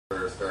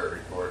start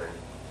recording.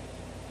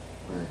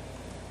 Right.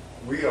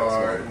 We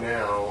are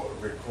now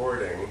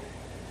recording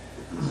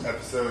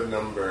episode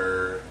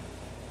number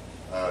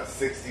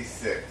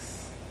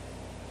 66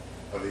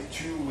 of the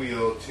Two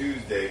Wheel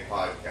Tuesday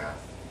podcast.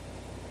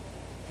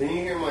 Can you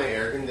hear my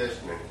air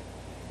conditioning?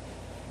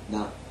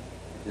 No.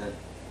 Good.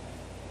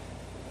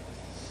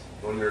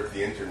 Wonder if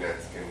the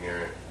internets can hear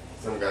it.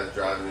 Some guy's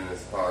driving in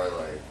his car,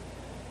 like,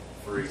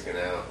 freaking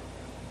out.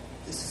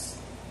 This is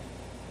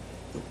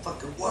the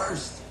fucking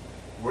worst.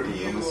 What do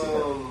you,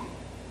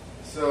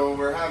 so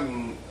we're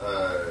having,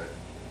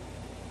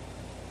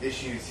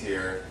 issues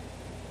here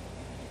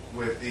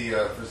with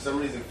the, for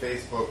some reason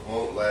Facebook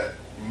won't let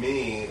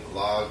me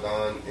log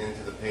on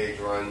into the page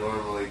where I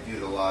normally do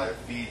the live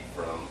feed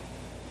from.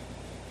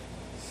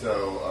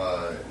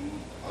 So,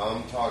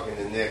 I'm talking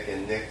to Nick,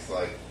 and Nick's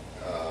like,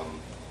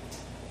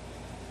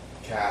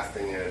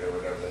 casting it, or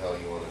whatever the hell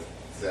you want to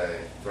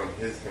say, from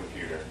his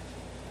computer.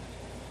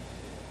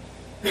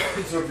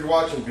 So if you're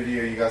watching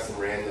video, you got some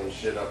random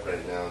shit up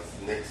right now. It's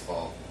Nick's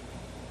fault.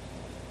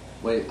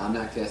 Wait, I'm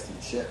not casting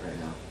shit right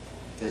now.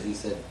 Because you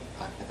said...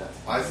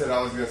 I said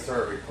I was going to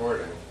start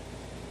recording.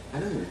 I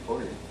know you're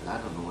recording, but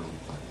I don't know what I'm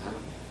fucking... I don't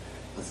know.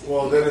 Let's see.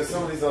 Well, then if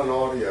somebody's on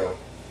audio...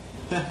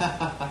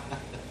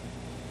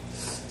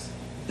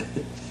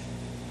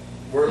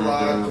 We're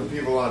live to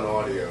people on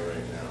audio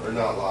right now. Or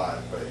not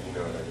live, but you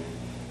know what I mean.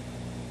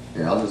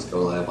 Here, I'll just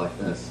go live like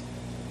this.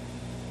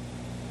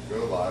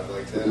 Go live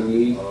like that.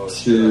 3, oh, 2...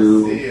 shit, I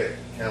see it.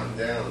 Counting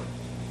down.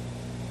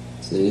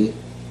 See?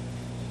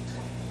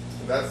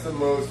 That's the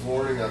most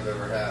warning I've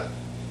ever had.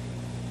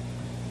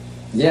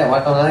 Yeah,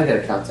 why don't I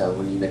get a countdown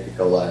when you make it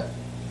go live?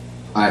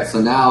 Alright,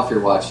 so now if you're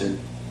watching,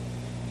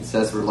 it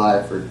says we're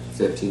live for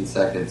 15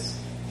 seconds.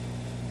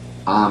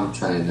 I'm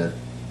trying to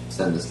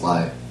send this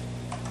live.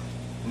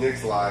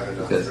 Nick's live in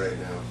us right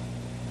now.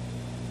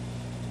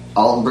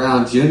 Alton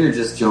Brown Jr.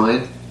 just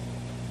joined.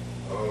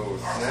 Oh,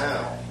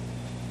 snap.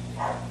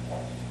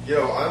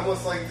 Yo, I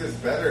almost like this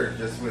better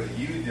just with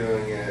you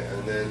doing it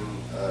and then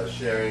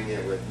sharing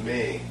it with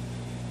me.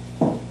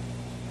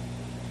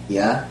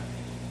 Yeah?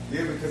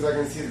 Yeah, because I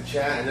can see the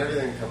chat and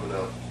everything coming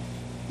up.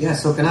 Yeah,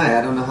 so can I.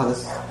 I don't know how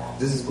this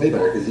is way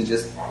better because he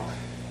just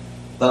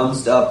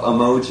thumbs up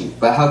emoji.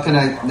 But how can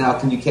I now?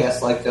 Can you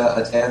cast like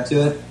a tab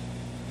to it?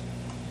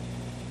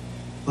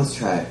 Let's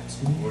try it.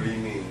 What do you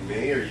mean,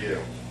 me or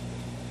you?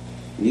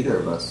 Either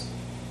of us.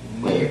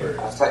 Neither.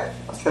 I was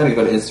trying to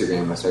go to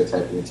Instagram and I started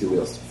typing in 2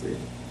 wheels to free.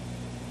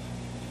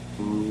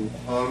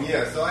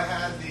 Yeah, so I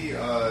had the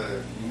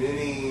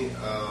mini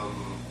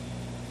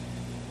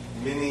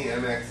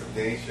MX of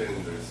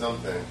Nations or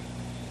something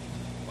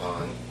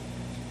on.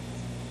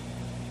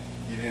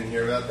 You didn't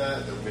hear about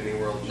that? The mini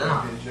world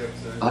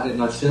championships? I didn't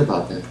know shit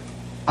about that.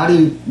 How do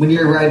you, when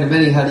you're riding a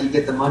mini, how do you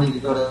get the money to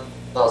go to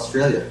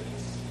Australia?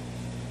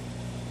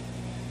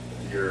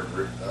 Your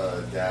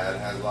dad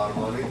has a lot of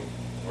money?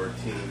 Or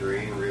Team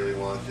Green really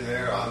wants you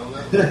there? I don't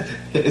know.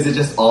 Is it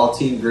just all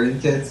Team Green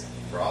kids?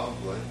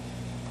 Probably.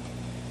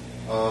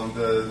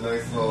 The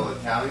nice little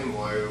Italian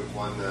boy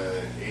won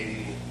the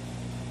 80cc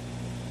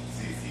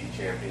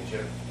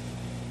championship.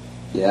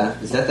 Yeah?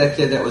 Is that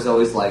kid that was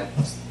always like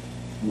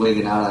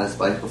wigging out on his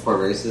bike before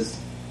races?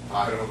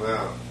 I don't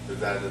know. Is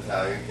that an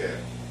Italian kid?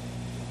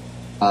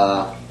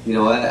 You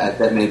know what?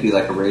 That may be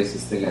like a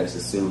racist thing. I just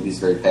assumed he's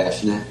very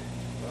passionate.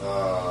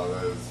 Oh,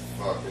 those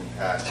fucking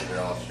passionate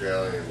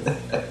Australians.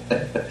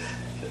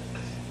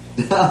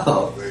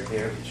 No. They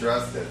can't be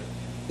trusted.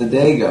 The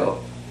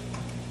Dago.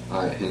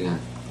 Alright, hang on.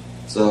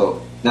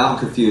 So, now I'm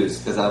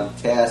confused because I'm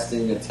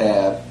casting a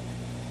tab.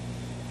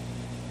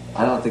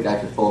 I don't think I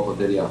can pull up a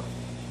video.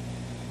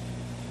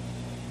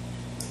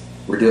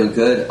 We're doing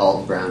good,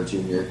 Alton Brown Jr.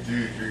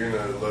 Dude, you're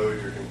gonna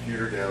load your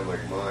computer down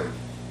like mine.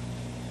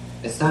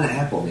 It's not an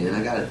Apple, man.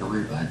 I got it. Don't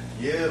worry about it.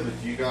 Yeah, but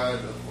you got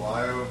a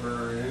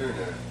flyover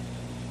internet.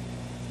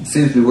 It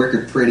seems to be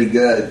working pretty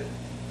good.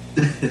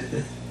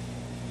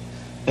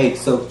 Hey,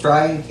 so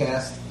try and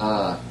cast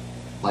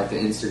like the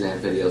Instagram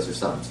videos or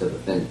something to the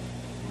thing.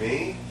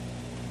 Me?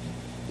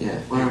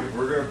 Yeah. Well, Dude,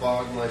 we're gonna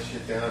bog my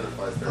shit down if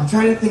I start. I'm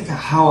trying to think of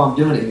how I'm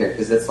doing it here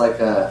because it's like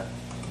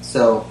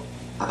so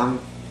I'm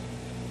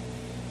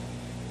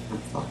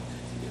fucking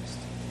confused.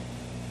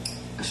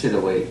 I should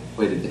have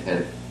waited to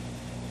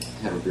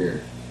have a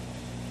beer.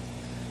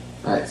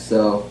 All right,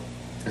 so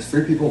there's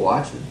 3 people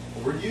watching.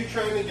 Were you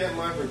trying to get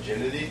my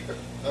virginity, Nick?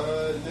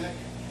 In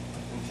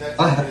text,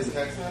 his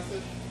text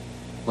message?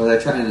 Was I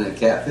trying to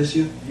catfish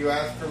you? You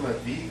asked for my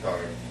V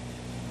card.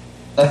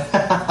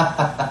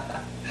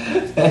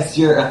 That's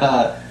your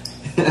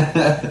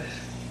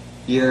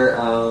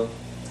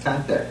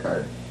contact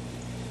card.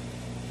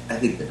 I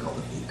think they're called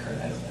a V card.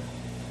 I don't know.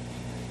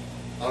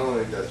 I don't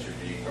think that's your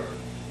V card.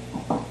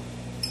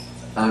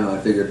 I don't know.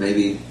 I figured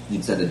maybe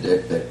you'd send a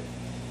dick pic.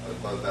 I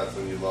thought that's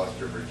when you lost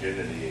your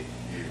virginity.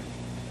 You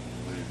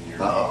losing your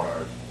V Uh-oh.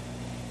 card.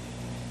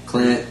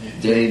 Clint,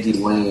 Danny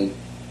Dwayne,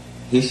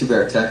 he should be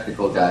our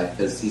technical guy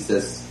because he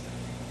says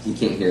he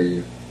can't hear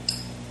you.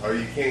 Oh,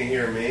 you can't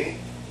hear me?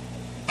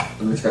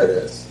 Let me try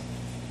this.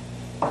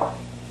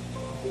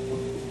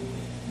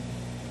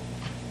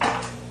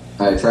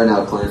 Alright, try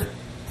now, Clint.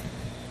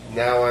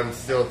 Now I'm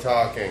still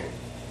talking.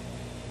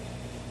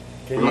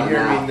 Can you Right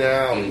hear now. me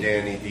now,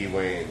 Danny D.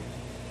 Wayne?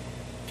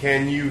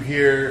 Can you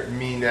hear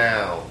me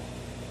now?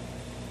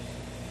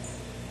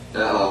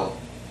 Uh-oh.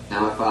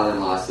 Now my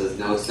father-in-law says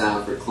no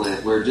sound for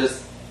Clint. We're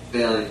just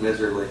failing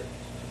miserably.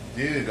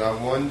 Dude, I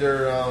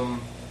wonder,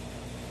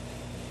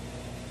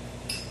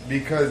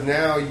 because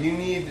now you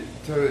need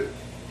to,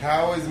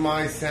 how is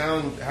my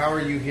sound, how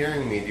are you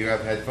hearing me? Do you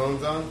have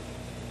headphones on?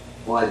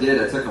 Well, I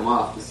did. I took them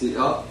off to see.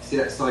 Oh, see,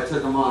 so I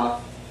took them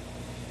off.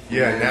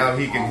 Yeah, now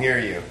he can hear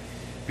you.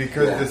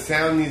 Because Yeah. the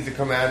sound needs to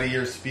come out of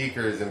your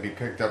speakers and be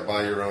picked up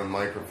by your own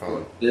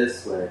microphone.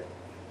 This way.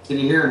 Can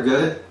you hear him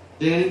good,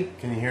 Danny?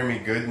 Can you hear me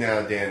good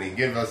now, Danny?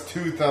 Give us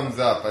 2 thumbs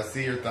up. I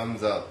see your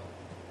thumbs up.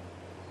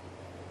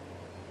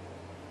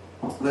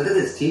 Look at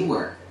this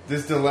teamwork.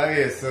 This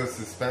delay is so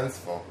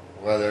suspenseful,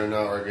 whether or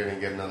not we're going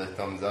to get another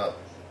thumbs up.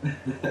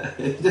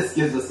 It just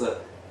gives us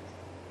a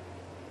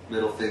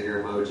middle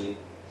finger emoji.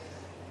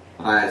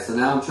 Alright, so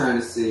now I'm trying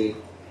to see.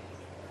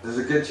 There's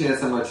a good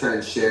chance I'm going to try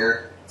and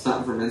share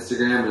something from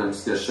Instagram, and I'm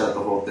just going to shut the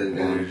whole thing And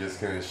you're down. just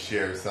going to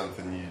share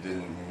something you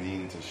didn't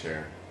mean to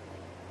share.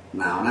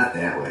 No, not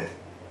that way.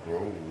 Whoa,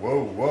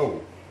 whoa,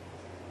 whoa.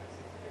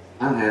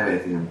 I don't have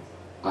anything.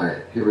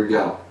 Alright, here we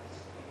go.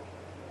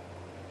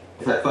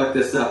 If I fuck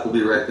this up, we'll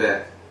be right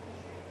back.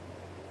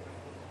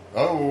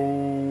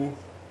 Oh,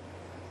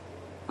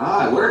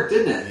 Ah, it worked,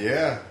 didn't it?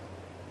 yeah.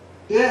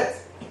 Shit!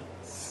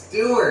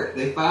 Stewart!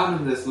 They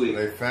found him this week.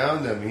 They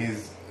found him. He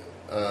is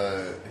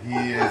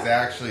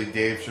actually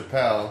Dave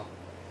Chappelle,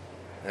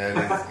 and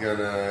he's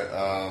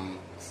gonna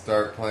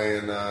start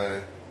playing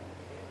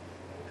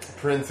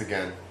Prince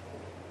again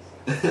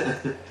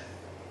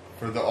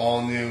for the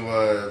all new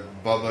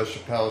Bubba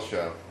Chappelle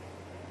show.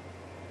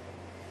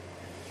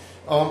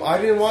 I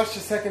didn't watch the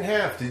second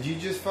half. Did you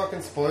just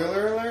fucking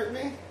spoiler alert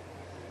me?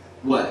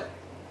 What?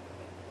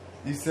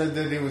 You said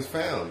that it was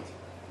found.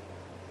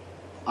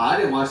 I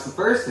didn't watch the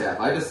first half.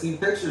 I just seen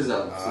pictures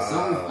of him. So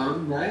someone found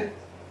him, right?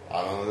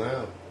 I don't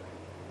know.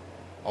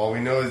 All we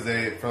know is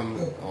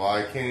well,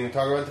 I can't even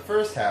talk about the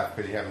first half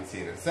because you haven't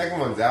seen it. The second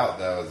one's out,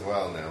 though, as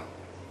well now.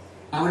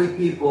 How many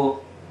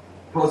people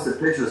posted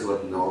pictures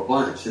with him, though? A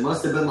bunch. It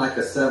must have been like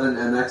a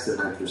 7MX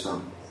event or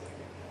something.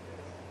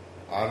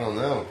 I don't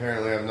know.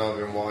 Apparently I've not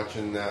been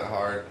watching that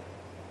hard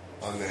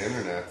on the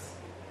internet.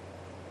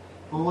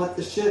 Well, what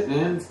the shit,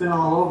 man? It's been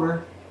all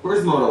over.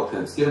 Where's Moto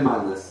Pimps? Get him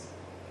on this.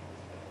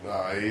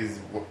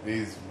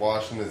 He's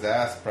washing his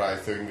ass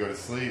probably so he can go to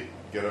sleep,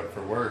 get up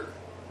for work.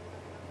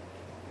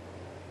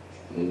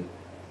 Okay.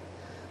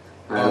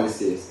 Alright, let me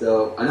see.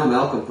 So, I know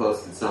Malcolm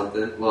posted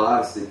something. Well,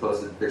 obviously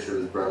posted a picture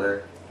of his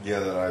brother. Yeah,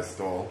 that I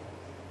stole.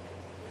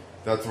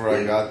 That's where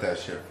I got that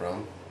shit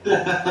from.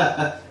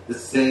 The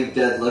same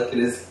dead look in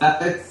his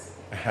eyes.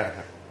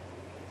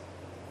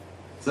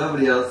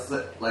 Somebody else,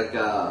 like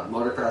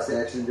Motocross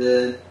Action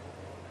did.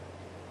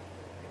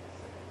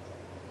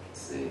 Let's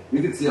see.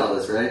 You can see all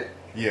this, right?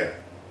 Yeah.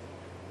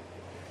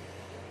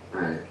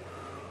 Alright.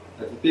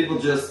 If the people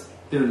just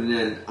tuning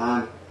in,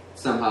 I'm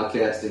somehow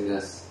casting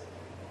this.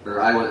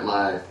 Or I went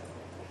live.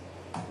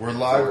 We're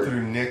live Sorry.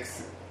 through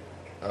Nick's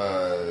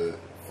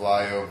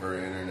flyover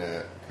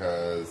internet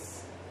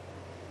because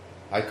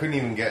I couldn't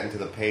even get into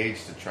the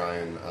page to try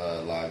and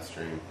live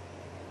stream.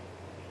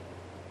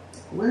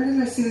 Where did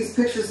I see these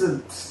pictures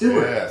of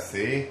Stewart? Yeah,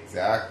 see?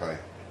 Exactly.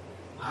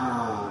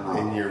 Oh.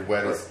 In your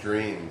wettest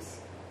dreams.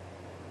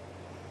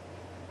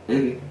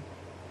 Maybe.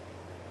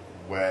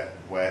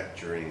 Wet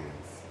dreams.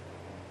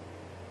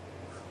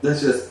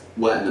 That's just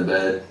wet in the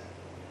bed.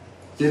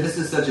 Dude, this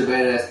is such a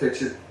badass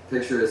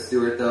picture of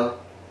Stewart, though.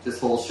 Just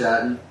whole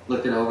shotting,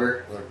 looking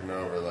over. Looking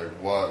over like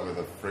what with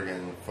a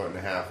friggin'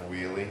 1.5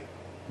 wheelie?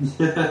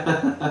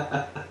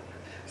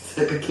 It's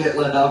like I can't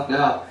let off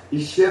now.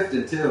 He's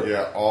shifting, too.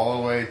 Yeah, all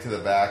the way to the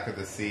back of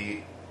the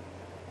seat.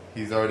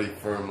 He's already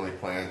firmly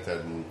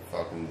planted and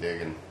fucking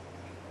digging.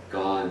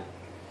 Gone.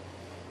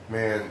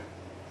 Man,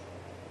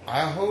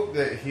 I hope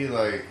that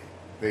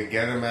they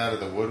get him out of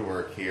the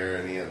woodwork here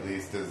and he at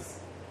least is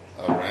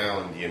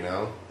around, you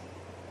know?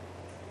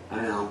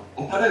 I know.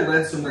 I thought I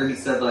read somewhere he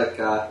said, like,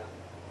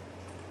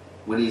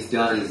 when he's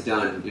done, he's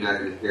done. You're not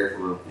going to hear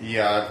from him.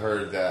 Yeah, I've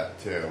heard that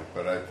too,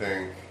 but I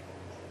think,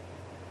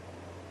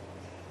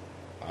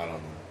 I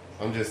don't know.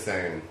 I'm just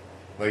saying,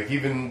 like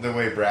even the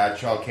way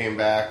Bradshaw came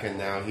back and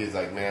now he's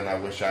like, man, I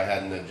wish I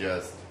hadn't have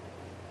just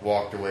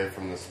walked away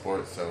from the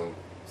sport so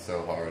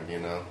hard, you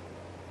know?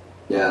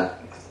 Yeah.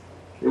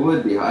 It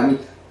would be. I mean,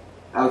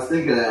 I was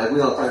thinking that, like,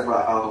 we all talk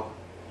about how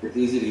it's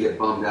easy to get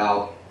bummed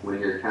out when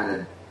you're kind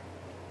of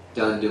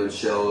done doing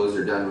shows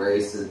or done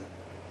racing.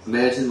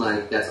 Imagine,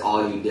 like, that's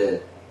all you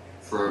did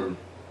from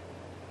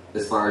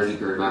as far as you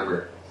can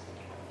remember.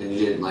 And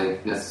you didn't,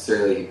 like,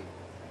 necessarily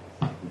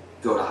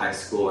go to high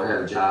school or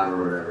have a job or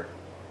whatever.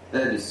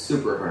 That'd be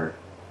super hard.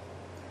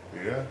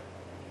 Yeah.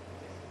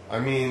 I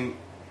mean,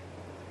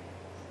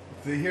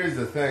 here's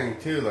the thing,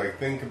 too. Like,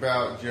 think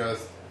about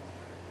just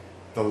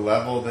the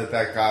level that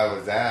guy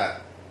was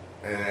at.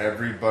 And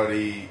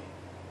everybody,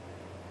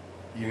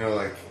 you know,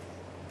 like,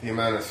 the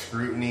amount of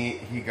scrutiny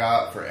he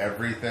got for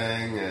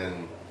everything,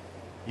 and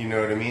you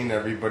know what I mean?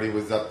 Everybody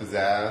was up his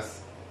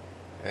ass,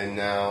 and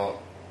now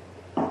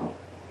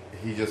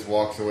he just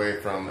walks away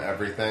from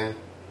everything.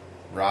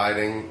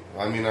 Riding,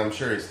 I mean, I'm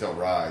sure he still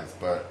rides,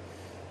 but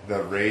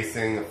the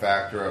racing, the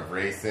factor of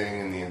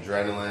racing and the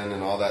adrenaline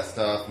and all that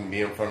stuff, and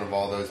being in front of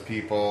all those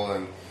people,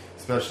 and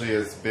especially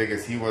as big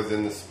as he was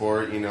in the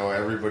sport, you know,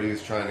 everybody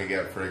was trying to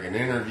get friggin'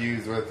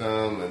 interviews with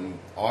him and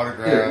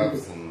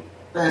autographs. And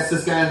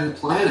fastest guy on the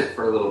planet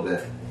for a little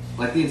bit.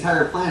 Like the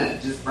entire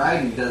planet. Just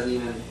riding doesn't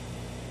even,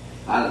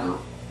 I don't know.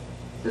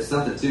 There's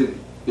something to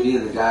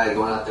being the guy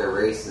going out there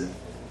racing.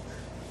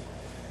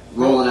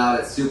 Rolling out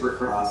at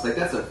Supercross. Like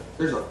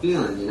there's a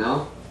feeling, you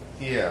know?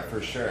 Yeah,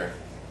 for sure.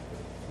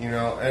 You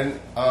know, and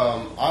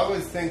I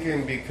was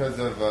thinking because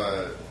of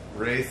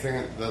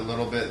racing a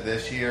little bit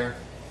this year,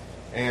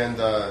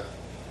 and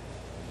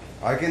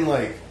I can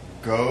like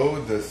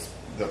go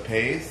the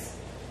pace,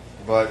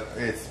 but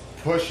it's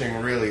pushing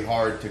really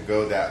hard to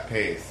go that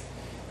pace.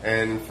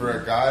 And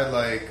for a guy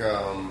like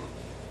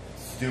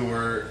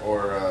Stewart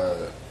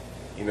or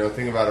you know,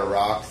 think about a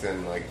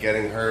Roczen like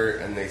getting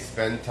hurt and they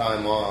spend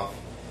time off.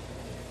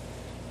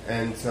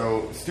 And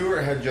so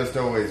Stewart had just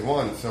always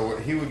won. So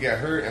he would get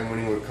hurt, and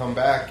when he would come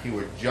back, he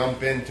would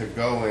jump into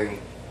going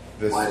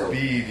the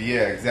speed.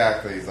 Yeah,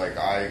 exactly. He's like,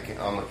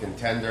 I'm a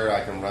contender.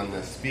 I can run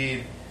this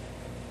speed.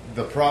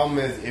 The problem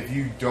is, if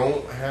you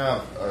don't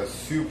have a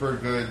super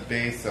good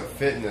base of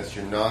fitness,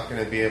 you're not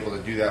going to be able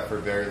to do that for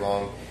very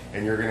long,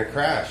 and you're going to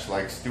crash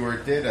like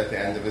Stewart did at the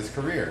end of his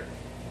career.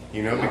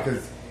 You know,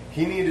 because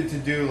he needed to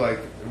do like,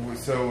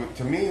 so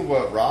to me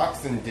what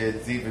Roczen did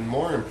is even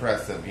more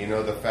impressive. You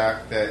know, the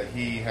fact that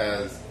he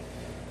has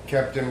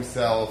kept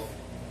himself,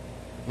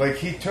 like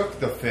he took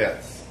the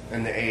 5ths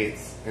and the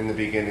 8ths in the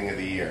beginning of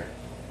the year.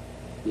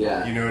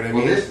 Yeah. You know what I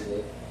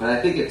mean? But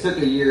I think it took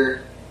a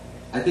year.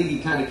 I think he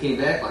kind of came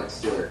back like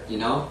Stewart, you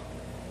know?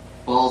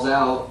 Balls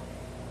out.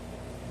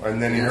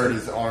 And then he hurt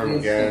his arm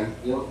again.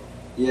 Yep.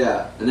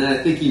 Yeah. And then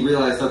I think he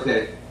realized,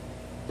 okay,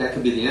 that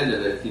could be the end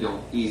of it if you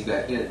don't ease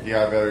back in.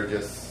 Yeah, I better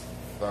just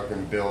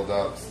fucking build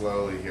up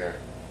slowly here.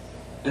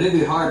 And it'd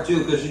be hard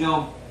too, because you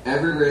know,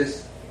 every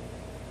race,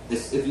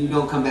 if you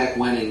don't come back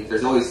winning,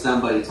 there's always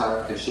somebody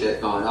talking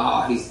shit going,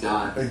 oh, he's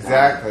done.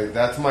 Exactly.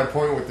 That's my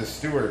point with the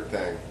Stewart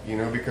thing. You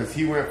know, because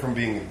he went from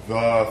being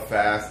the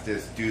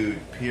fastest dude,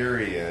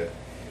 period,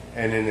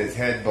 and in his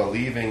head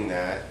believing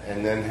that,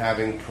 and then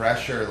having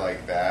pressure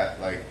like that,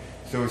 like,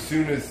 so as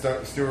soon as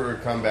Stewart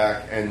would come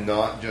back and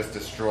not just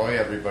destroy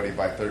everybody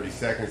by 30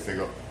 seconds, they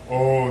go,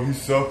 oh, he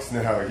sucks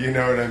now. You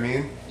know what I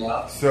mean?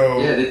 Yeah. So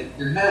yeah,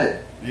 your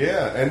head.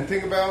 Yeah, and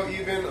think about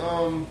even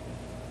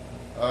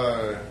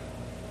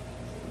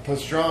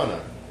Pastrana.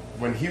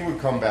 When he would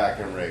come back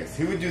and race,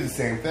 he would do the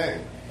same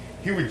thing.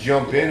 He would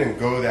jump in and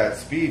go that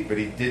speed, but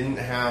he didn't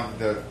have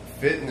the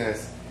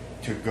fitness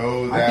to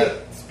go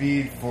that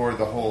speed for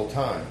the whole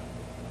time.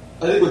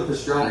 I think with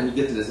Pastrana, he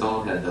gets in his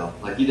own head, though.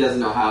 Like, he doesn't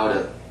know how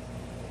to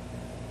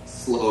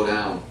slow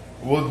down.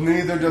 Well,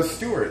 neither does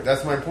Stewart.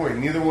 That's my point.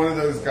 Neither one of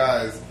those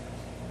guys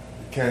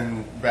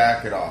can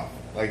back it off.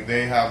 Like,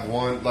 they have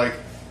one, like...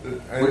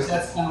 Which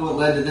that's kind of what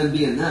led to them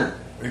being them.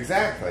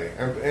 Exactly.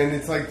 And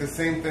it's like the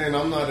same thing.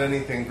 I'm not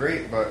anything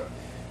great, but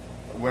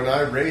when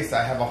I race,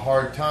 I have a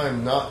hard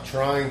time not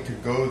trying to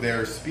go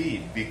their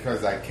speed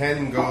because I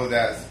can go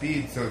that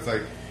speed. So it's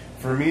like,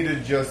 for me to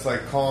just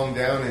like calm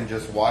down and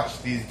just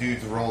watch these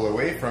dudes roll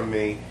away from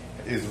me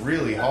is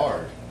really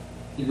hard.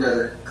 You'd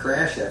rather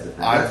crash as it.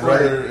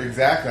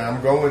 Exactly.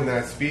 I'm going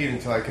that speed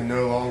until I can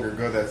no longer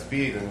go that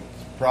speed. And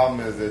the problem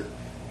is that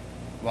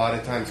a lot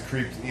of times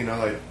creeps, you know,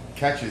 like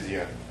catches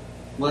you.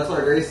 Well, that's why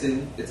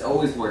racing, it's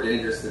always more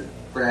dangerous than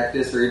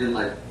practice, or even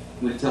like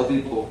when you tell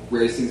people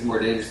racing's more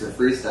dangerous than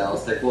freestyle.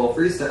 It's like, well,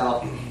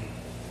 freestyle,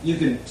 you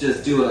can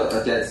just do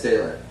a dead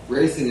sailor.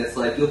 Racing, it's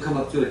like you'll come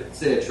up to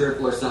a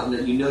triple or something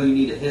that you know you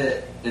need to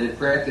hit, and in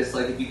practice,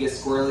 like if you get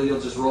squirrely,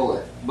 you'll just roll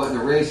it. But in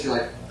a race, you're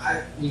like,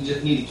 you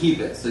just need to keep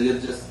it. So you'll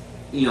just,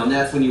 you know, and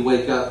that's when you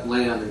wake up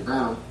laying on the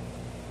ground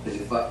because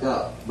you fucked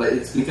up. But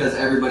it's because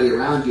everybody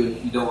around you,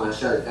 you don't want to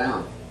shut it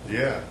down.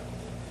 Yeah.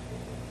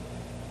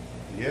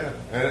 Yeah,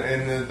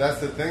 and that's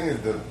the thing is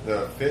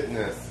the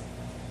fitness,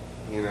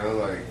 you know,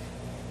 like...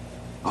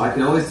 I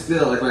can always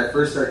feel, like when I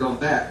first started going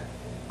back,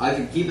 I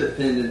could keep it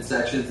pinned in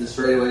sections and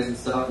straightaways and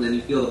stuff, and then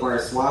you feel the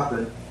bars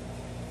swapping,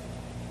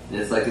 and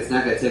it's like it's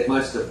not going to take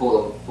much to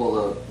pull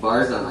the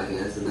bars out of my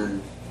hands, and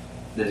then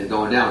it's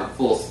going down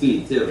full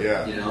speed too,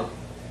 you know?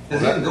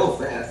 Because you can go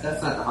fast,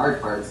 that's not the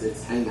hard part,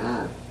 it's hanging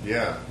on.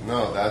 Yeah,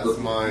 no, that's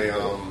my,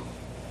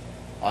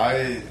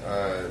 I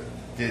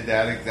did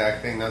that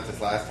exact thing, not just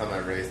last time I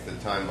raced, the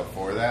time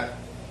before that.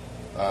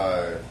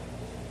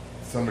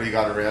 Somebody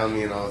got around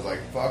me and I was like,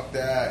 fuck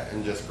that,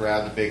 and just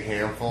grabbed a big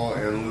handful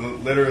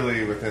and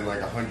literally within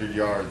like 100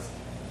 yards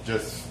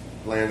just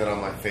landed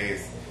on my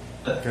face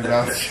because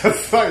I was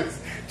just like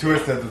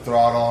twisted the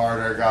throttle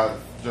harder, got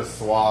just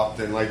swapped,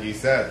 and like you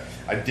said,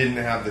 I didn't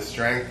have the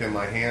strength in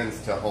my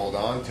hands to hold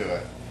on to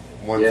it.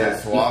 Once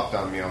it swapped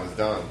on me, I was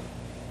done.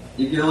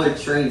 You can only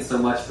train so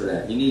much for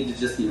that. You need to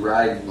just be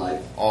riding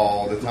like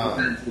all the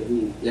time.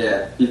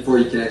 Yeah, before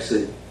you can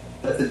actually.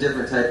 That's a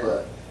different type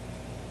of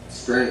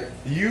strength.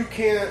 You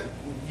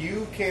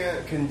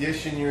can't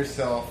condition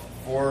yourself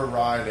for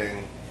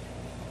riding.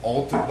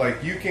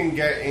 Like you can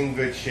get in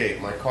good shape.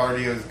 My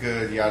cardio's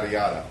good, yada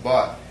yada.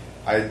 But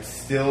I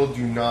still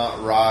do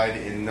not ride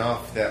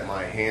enough that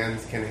my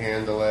hands can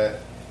handle it.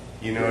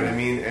 You know what I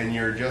mean? And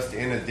you're just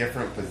in a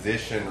different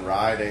position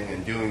riding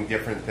and doing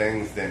different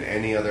things than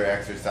any other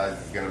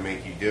exercise is going to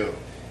make you do.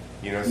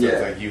 You know, so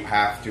it's like you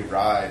have to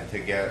ride to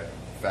get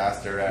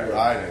faster at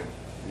riding.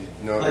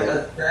 You know,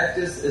 like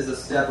practice is a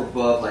step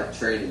above like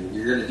training.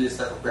 You're going to do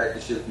stuff in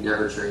practice you've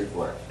never trained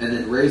for. And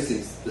then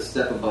racing's the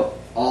step above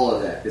all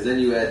of that. Because then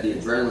you add the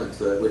adrenaline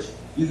to it, which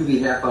you could be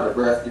half out of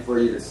breath before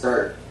you even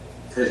start.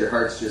 Because your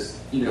heart's just,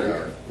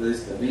 at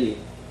least for me,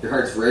 your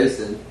heart's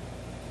racing.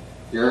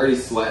 You're already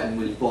sweating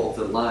when you pull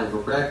to the line. For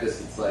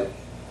practice, it's like,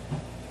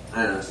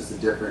 I don't know, it's just a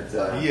different...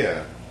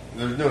 yeah.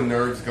 There's no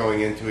nerves going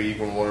into it. You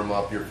can warm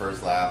up your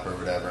first lap or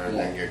whatever and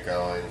then get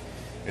going.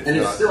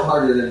 It's still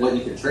harder than what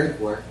you can train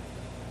for.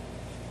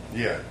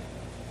 Yeah.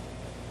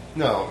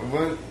 No,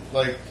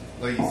 like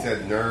you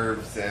said,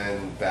 nerves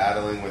and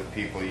battling with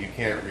people, you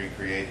can't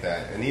recreate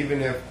that. And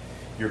even if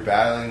you're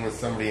battling with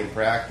somebody in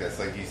practice,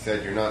 like you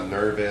said, you're not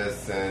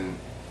nervous and...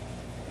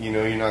 You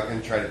know, you're not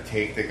going to try to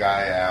take the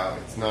guy out.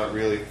 It's not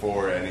really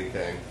for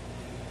anything.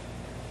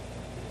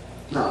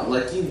 No,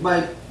 like you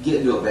might get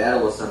into a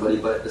battle with somebody,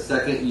 but the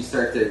second you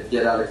start to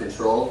get out of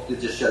control, you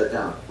just shut it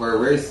down. Where a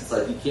race, it's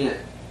like you can't.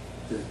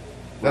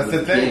 That's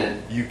the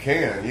thing. You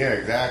can, yeah,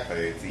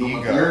 exactly. It's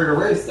ego. You're in a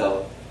race,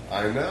 though.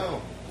 I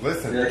know.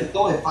 Listen. Like, it's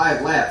only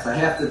 5 laps. I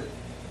have to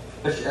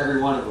push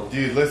every one of them.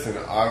 Dude, listen.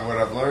 What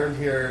I've learned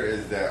here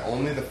is that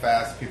only the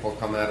fast people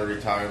come out of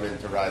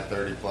retirement to ride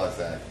 30+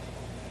 A.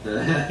 I'm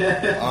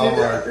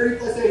like,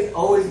 30+ A is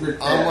always been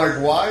fast. I'm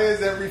like, why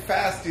is every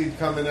fast dude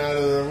coming out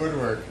of the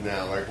woodwork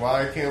now? Like,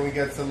 why can't we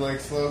get some like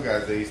slow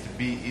guys that used to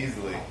beat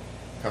easily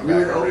come back?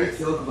 We would always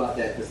joke about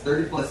that because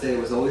 30+ A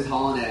was always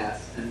hauling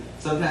ass, and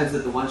sometimes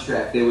at the one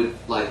track they would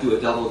like do a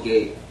double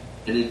gate,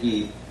 and it'd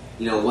be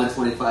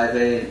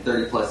 125A and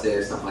 30+ A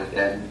or something like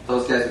that, and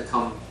those guys would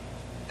come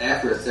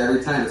after us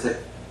every time. It's like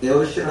they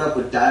always showed up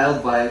with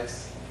dialed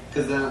bikes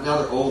because now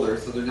they're older,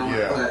 so they're not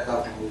flat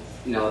up.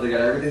 They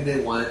got everything they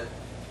want.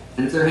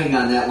 And if they're hanging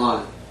on that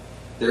long,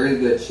 they're in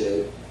good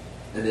shape,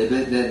 and they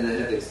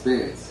have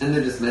experience, and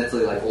they're just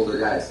mentally like older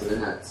guys, so they're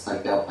not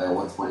psyched out by a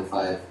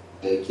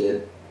 125A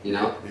kid,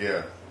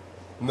 Yeah.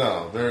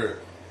 No, they're.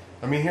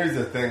 I mean, here's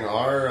the thing: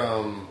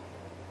 our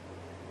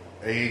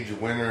age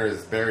winner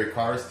is Barry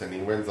Karsten. He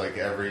wins like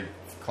every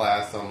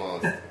class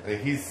almost.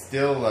 And he's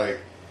still like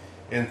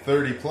in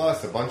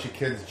 30+. A bunch of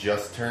kids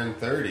just turned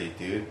 30,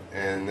 dude,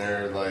 and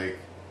they're like.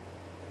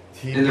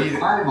 They're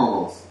 5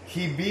 almost.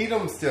 He beat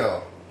them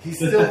still. He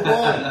still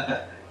won.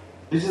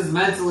 He's just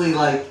mentally,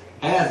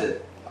 has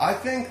it. I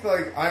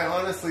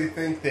honestly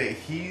think that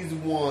he's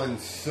won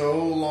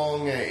so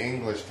long at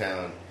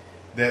Englishtown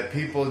that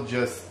people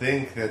just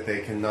think that they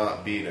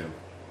cannot beat him.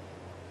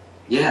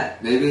 Yeah,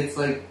 maybe it's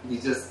like he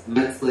just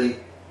mentally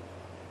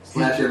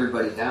slapped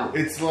everybody down.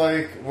 It's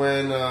like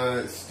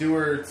when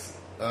Stewart's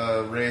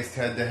raced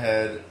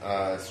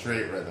head-to-head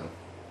straight rhythm.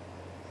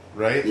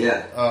 Right?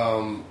 Yeah.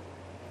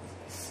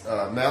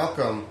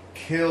 Malcolm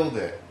killed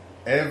it.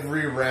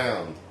 Every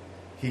round,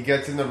 he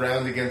gets in the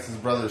round against his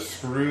brother,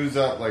 screws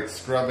up,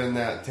 scrubbing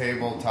that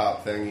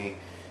tabletop thingy,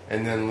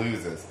 and then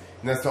loses.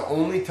 And that's the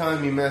only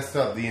time he messed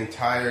up the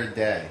entire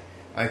day.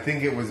 I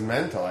think it was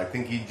mental. I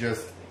think he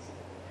just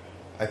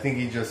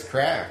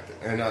cracked.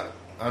 And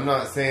I'm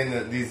not saying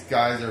that these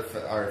guys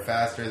are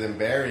faster than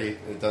Barry.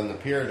 It doesn't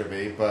appear to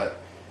be, but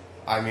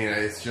I mean,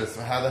 it's just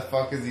how the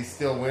fuck is he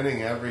still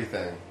winning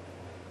everything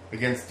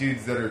against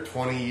dudes that are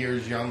 20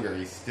 years younger?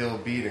 He's still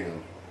beating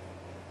them.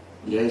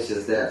 Yeah, he's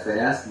just that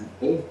fast.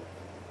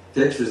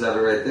 Pictures of it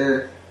right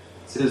there.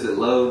 As soon as it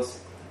loads.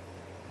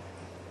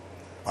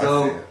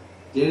 So,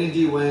 Danny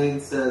D. Wayne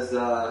says,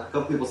 a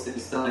couple people say you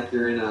sound like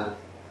you're in a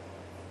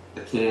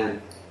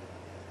can.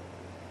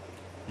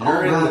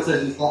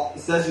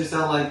 Says you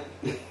sound like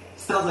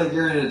sounds like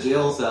you're in a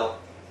jail cell.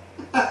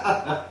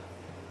 Well,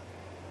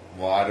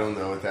 I don't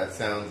know what that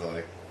sounds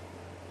like.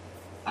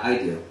 I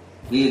do.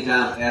 Me and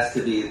Tom asked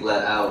to be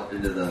let out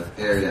into the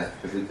area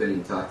because we couldn't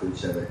even talk to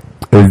each other.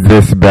 Is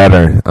this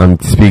better? I'm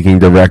speaking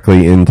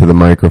directly into the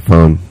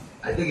microphone.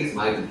 I think it's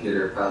my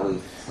computer, probably.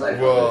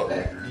 Well,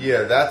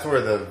 yeah, that's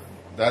where the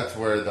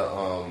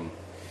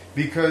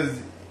because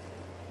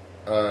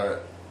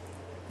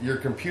your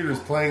computer's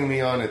playing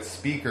me on its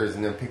speakers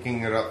and then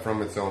picking it up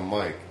from its own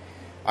mic.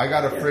 I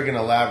got a friggin'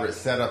 elaborate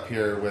setup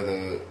here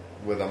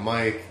with a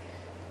mic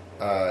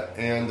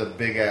and a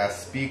big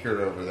ass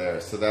speaker over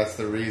there, so that's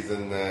the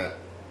reason that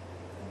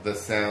the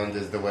sound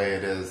is the way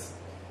it is,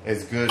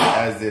 as good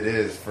as it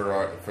is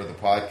for the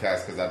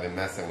podcast, because I've been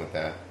messing with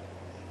that.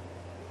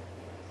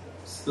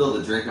 Spilled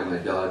a drink on my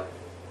dog.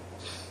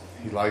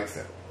 He likes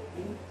it.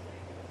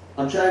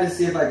 I'm trying to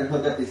see if I can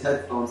hook up these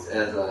headphones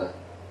as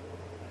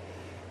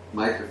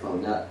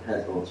microphone, not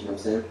headphones. You know what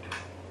I'm saying?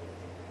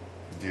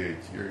 Dude,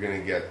 you're gonna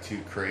get too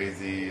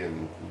crazy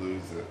and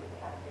lose it.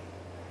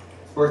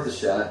 It's worth a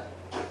shot.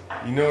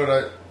 You know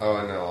what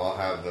oh no, I'll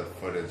have the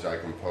footage I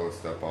can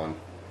post up on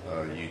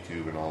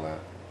YouTube and all that.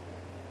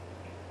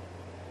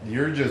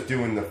 You're just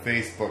doing the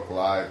Facebook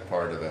Live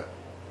part of it.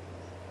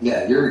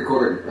 Yeah, you're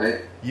recording,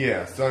 right?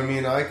 Yeah, so I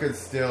mean, I could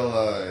still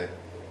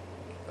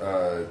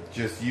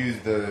just use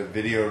the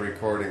video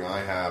recording I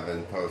have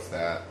and post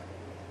that.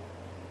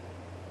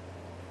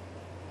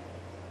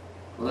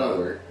 Well, that'll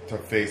work. To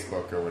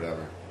Facebook or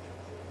whatever.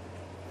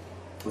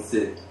 Let's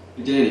see.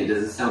 Danny,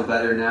 does it sound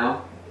better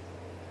now?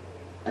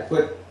 I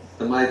put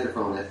the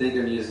microphone. I think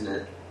I'm using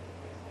it.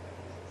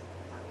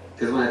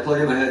 Because when I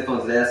plug in my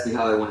headphones, it asks me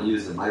how I want to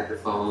use the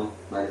microphone.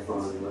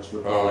 Microphone, which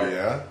one? Oh,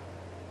 yeah?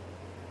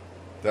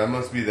 That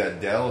must be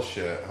that Dell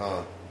shit,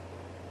 huh?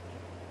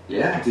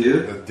 Yeah,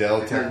 dude. The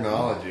Dell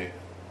technology.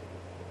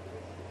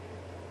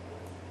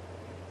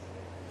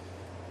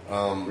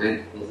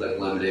 Rain feels like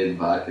lemonade and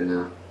vodka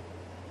now.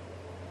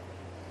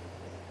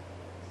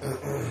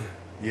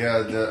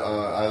 Yeah,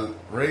 I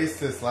raced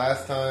this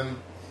last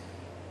time,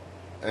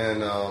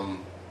 and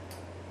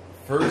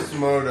first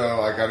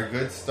moto, I got a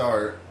good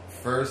start.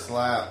 First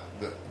lap,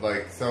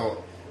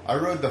 so I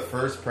rode the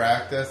first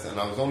practice, and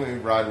I was only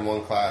riding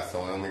one class,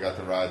 so I only got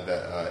to ride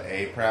the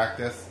A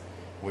practice,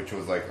 which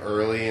was like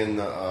early in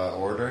the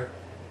order.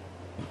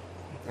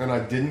 And I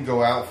didn't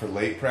go out for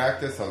late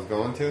practice. I was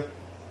going to.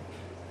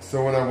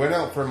 So when I went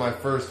out for my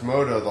first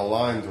moto, the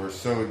lines were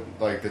so,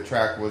 like, the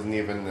track wasn't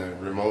even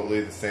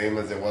remotely the same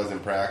as it was in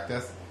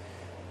practice.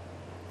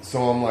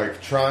 So I'm,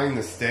 like, trying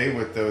to stay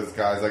with those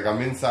guys. Like,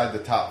 I'm inside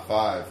the top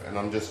 5, and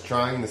I'm just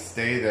trying to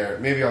stay there.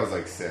 Maybe I was,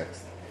 like,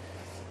 6th.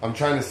 I'm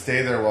trying to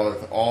stay there while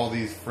with all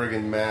these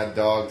friggin' mad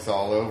dogs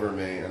all over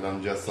me, and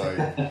I'm just, like,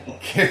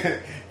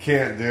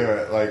 can't do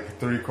it. Like,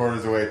 3/4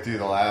 of the way through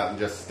the lap and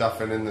just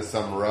stuffing into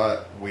some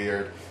rut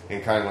weird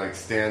and kind of, like,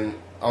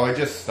 I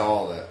just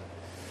stalled it.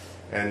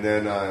 And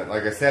then,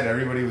 like I said,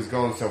 everybody was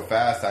going so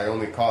fast, I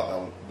only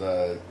caught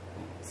the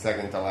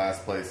second to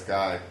last place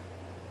guy.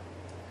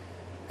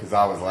 Because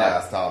I was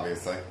last,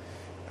 obviously.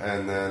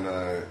 And then,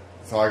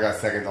 so I got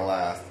second to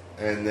last.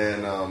 And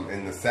then,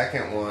 in the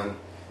second one,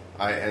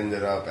 I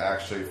ended up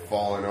actually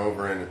falling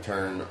over in a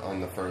turn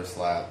on the first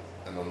lap.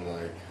 And I'm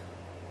like,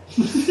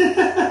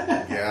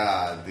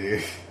 God,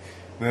 dude.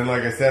 And then,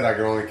 like I said, I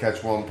could only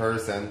catch one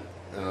person.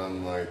 And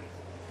I'm like...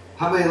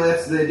 How many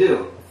laps do they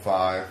do?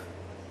 5.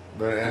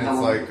 But and it's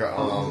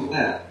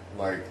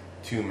like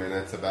 2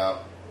 minutes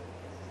about.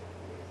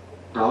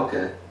 Oh,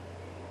 okay.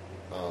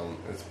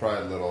 It's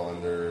probably a little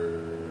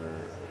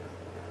under.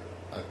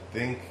 I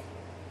think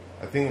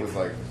it was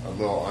like a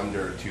little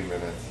under 2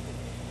 minutes.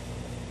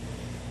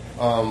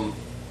 I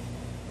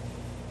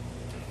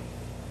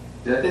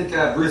think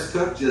Bruce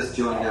Cook just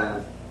joined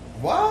on.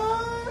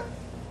 What?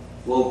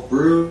 Well,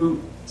 Bruce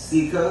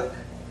C. Cook.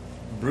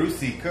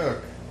 Brucey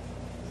Cook.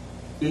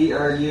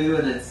 BRU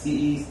and then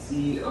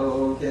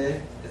CECOOK?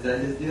 Is that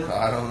his deal?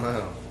 I don't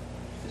know.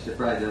 I should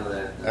probably know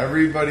that.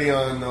 Everybody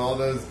on all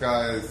those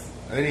guys,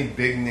 any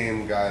big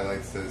name guy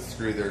likes to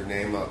screw their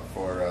name up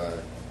for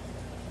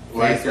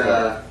like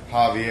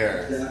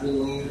Javier.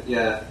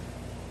 Yeah.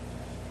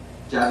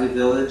 Javi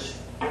Village.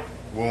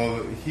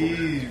 Well,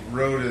 he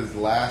wrote his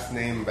last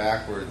name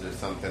backwards or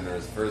something, or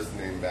his first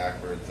name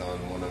backwards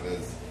on one of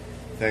his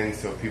things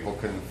so people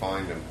couldn't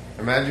find him.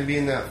 Imagine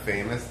being that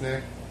famous,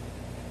 Nick.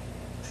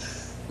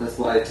 That's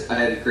why I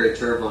had to create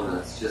Turbo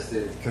Nuts, just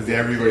to... Because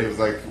everybody was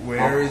like,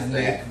 where is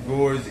Nick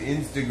Gore's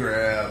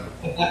Instagram?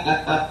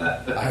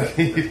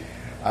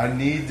 I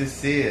need to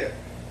see it.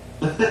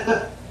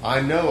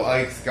 I know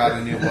Ike's got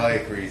a new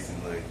bike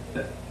recently.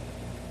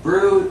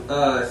 Brew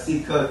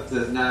C. Cook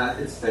does not.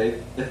 It's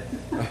fake.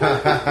 It's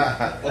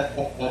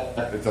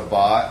a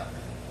bot?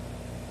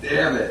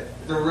 Damn it.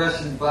 It's a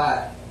Russian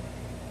bot.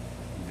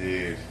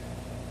 Dude.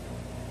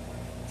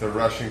 It's a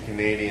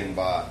Russian-Canadian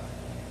bot.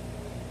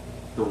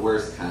 The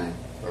worst kind.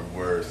 The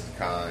worst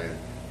kind.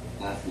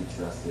 Not to be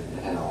trusted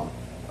at all.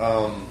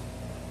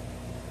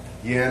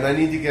 Yeah, and I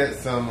need to get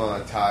some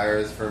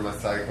tires for my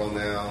cycle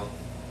now.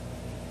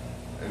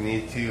 I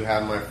need to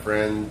have my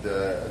friend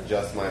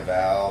adjust my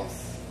valves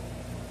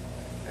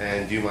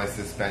and do my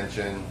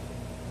suspension.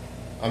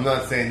 I'm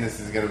not saying this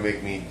is going to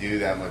make me do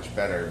that much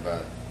better,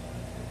 but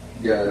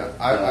yeah,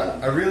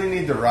 I really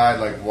need to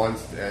ride like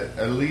once,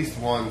 at least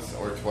once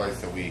or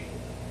twice a week.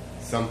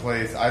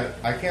 Someplace,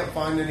 I can't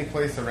find any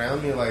place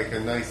around me like a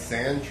nice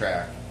sand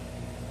track.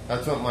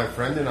 That's what my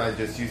friend and I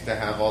just used to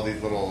have, all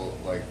these little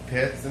like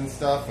pits and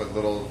stuff with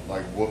little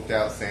like whooped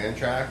out sand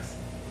tracks.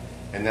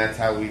 And that's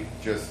how we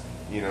just,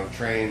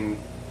 train,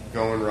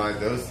 go and ride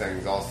those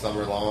things all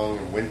summer long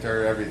and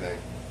winter, everything.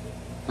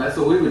 That's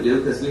what we would do,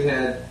 because we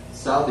had,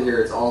 south of here,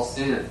 it's all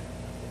sand.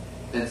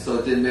 And so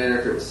it didn't matter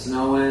if it was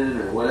snowing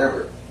or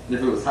whatever. And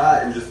if it was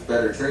hot, it was just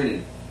better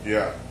training.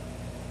 Yeah.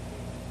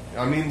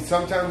 I mean,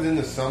 sometimes in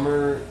the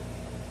summer,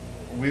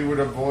 we would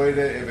avoid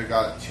it if it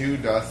got too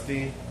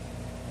dusty.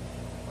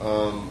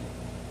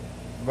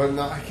 but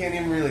no, I can't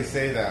even really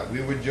say that.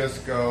 We would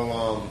just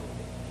go,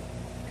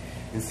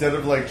 instead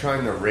of like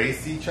trying to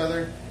race each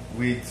other,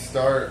 we'd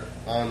start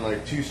on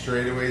like two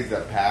straightaways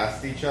that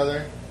passed each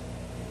other.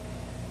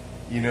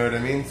 You know what I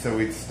mean? So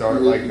we'd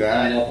start like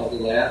that. Line up on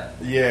the lap.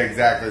 Yeah,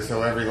 exactly.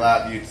 So every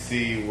lap you'd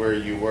see where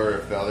you were.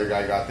 If the other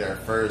guy got there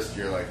first,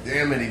 you're like,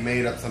 damn it, he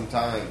made up some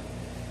time.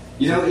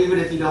 You know, even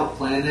if you don't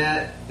plan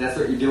that, that's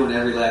what you're doing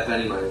every lap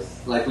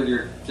anyways. Like when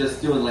you're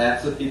just doing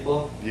laps with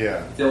people,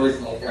 Yeah. it's always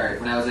like, alright,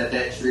 when I was at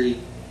that tree,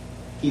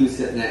 he was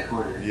hitting that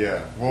corner.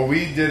 Yeah. Well,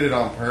 we did it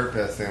on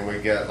purpose, and we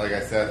get, like I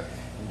said,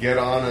 get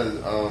on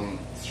a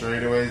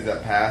straightaways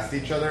that passed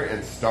each other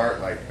and start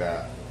like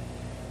that.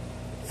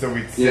 So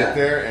we'd sit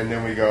there, and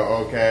then we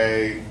go,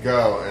 okay,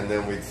 go, and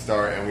then we'd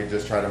start, and we'd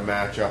just try to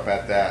match up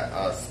at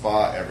that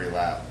spot every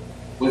lap.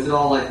 Was it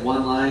all like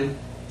one line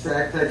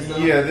track type stuff?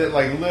 Yeah, that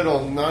like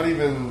little, not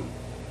even,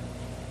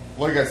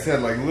 like I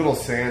said, like little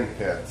sand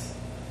pits.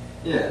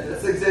 Yeah,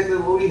 that's exactly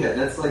what we had.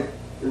 That's like,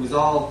 it was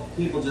all,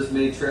 people just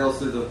made trails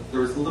through there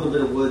was a little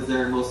bit of woods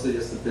there, mostly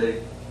just a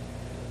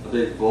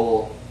big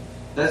bowl.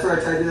 That's where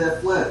I tried to do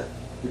that flip.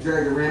 We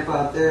dragged a ramp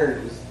out there,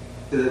 and it was,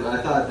 cause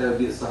I thought that would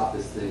be the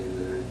softest thing.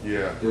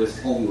 Yeah. It was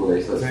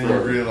heavyweight, so it's Then you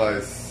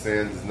realize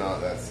sand's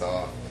not that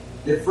soft.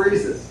 It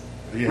freezes.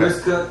 Yeah.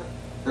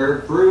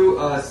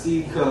 Brew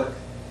C. Cook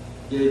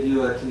gave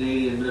you a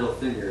Canadian middle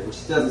finger,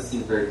 which doesn't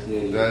seem very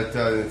Canadian. That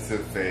doesn't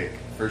seem fake,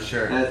 for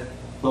sure. That's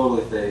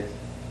totally fake.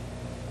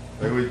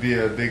 It would be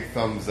a big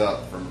thumbs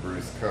up from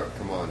Bruce Cook.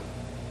 Come on.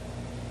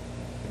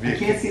 I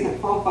can't see the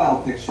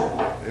profile picture.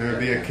 It would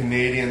be a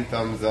Canadian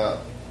thumbs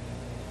up.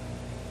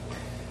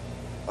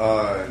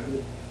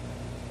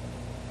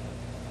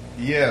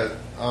 Yeah,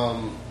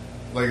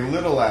 like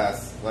little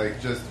ass,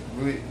 like just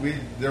we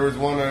there was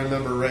one I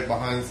remember right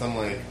behind some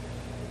like,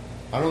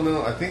 I don't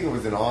know, I think it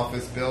was an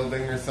office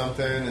building or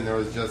something, and there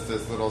was just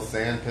this little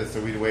sand pit,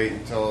 so we'd wait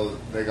until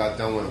they got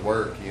done with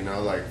work, you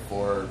know, like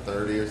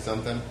 4:30 or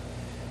something,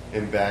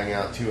 and bang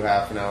out 2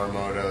 half-an-hour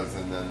motos,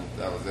 and then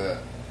that was it.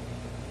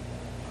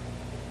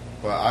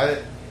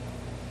 But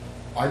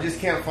I just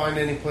can't find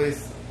any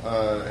place,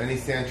 any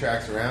sand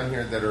tracks around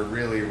here that are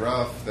really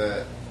rough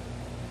that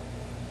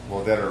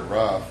are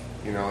rough,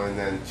 you know, and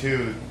then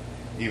two,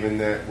 even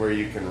that where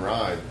you can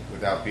ride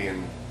without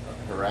being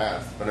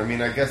harassed. But I mean,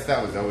 I guess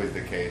that was always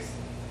the case.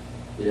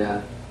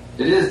 Yeah.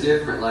 It is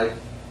different, like,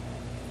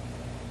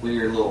 when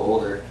you're a little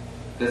older.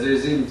 Because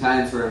there's even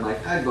times where I'm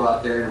like, I'd go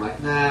out there and I'm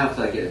like, nah,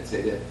 until I get a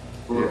ticket.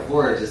 But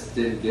before, I just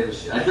didn't give a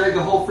shit. I dragged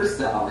the whole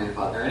freestyle ramp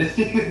out there. I didn't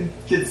even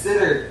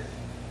consider,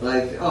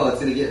 like, oh,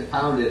 it's going to get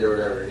pounded or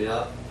whatever, you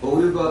know? But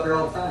we would go out there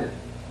all the time.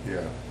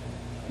 Yeah.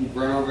 You'd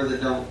run over the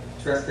don't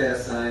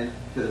trespass sign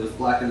because it was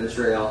blocking the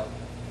trail,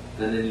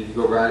 and then you'd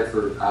go ride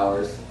for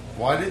hours.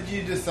 Why did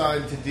you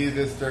decide to do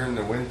this during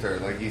the winter?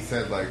 Like you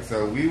said, like,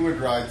 so we would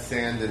ride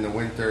sand in the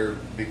winter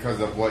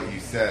because of what you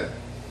said.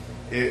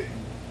 It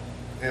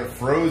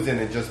froze and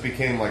it just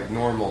became like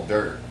normal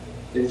dirt.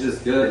 It was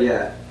just good,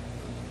 yeah.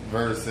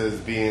 Versus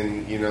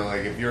being, you know,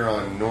 like if you're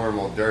on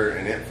normal dirt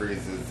and it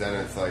freezes, then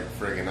it's like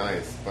friggin'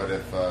 ice. But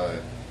if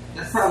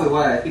that's probably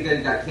why. I think I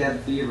got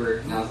cabin fever,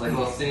 and I was like,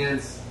 well,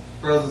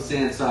 frozen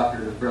sand's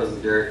softer than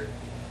frozen dirt.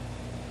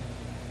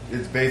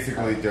 it's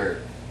basically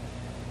dirt.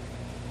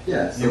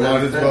 Yeah, so You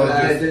might as well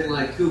I just- didn't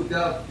like cooped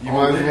up. You all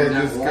might as winter, well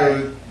and just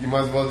that's go. You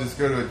might as well just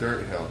go to a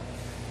dirt hill.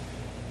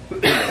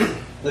 why.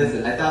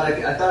 Listen, I thought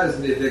it was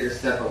gonna be a bigger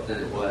step up than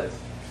it was.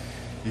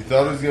 You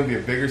thought it was going to be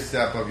a bigger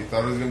step up. You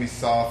thought it was going to be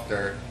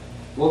softer.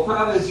 Well,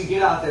 problem is you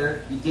get out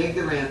there, you dig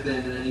the ramp in,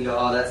 and then you go,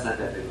 oh, that's not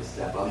that big of a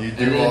step up. You And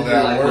do then all you're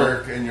that like, well,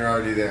 work, and you're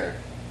already there.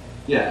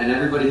 yeah, and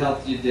everybody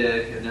helps you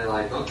dig, and they're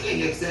like, okay,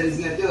 Nick said he's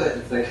gonna do it.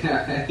 It's like,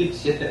 alright,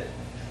 shit.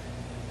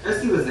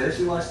 Christy was there,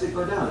 she watched it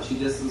go down. She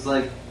just was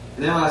like,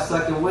 and then when I was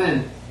sucking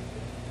wind,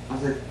 I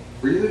was like,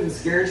 were you even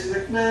scared? She's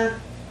like, nah,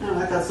 I don't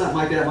know, I thought something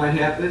like that might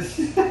happen.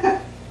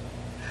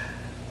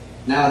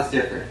 Now it's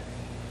different.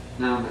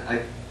 Now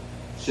I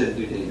shouldn't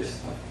do dangerous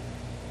stuff.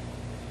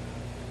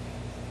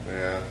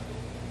 Yeah.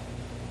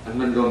 I'm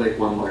gonna go make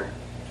one more.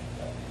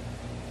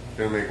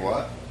 Gonna make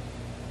what?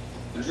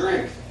 A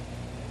drink.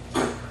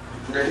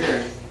 Right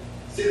here.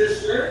 See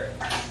this shirt?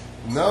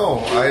 No,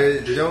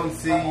 I don't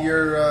see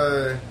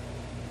your.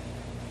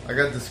 I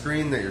got the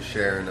screen that you're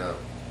sharing up.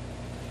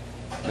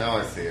 Now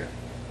I see it.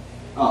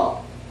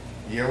 Oh.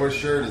 Yeah, what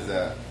shirt is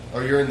that? Oh,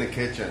 you're in the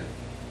kitchen.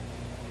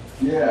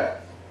 Yeah.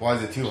 Why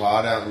is it too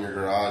hot out in your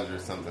garage or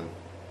something?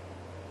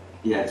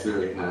 Yeah, it's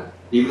really hot.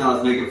 Even though I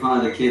was making fun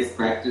of the kids'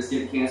 practice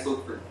getting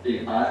canceled for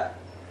being hot.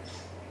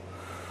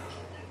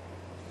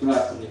 Too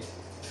hot for me.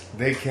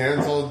 They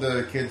canceled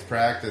the kids'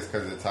 practice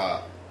because it's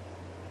hot.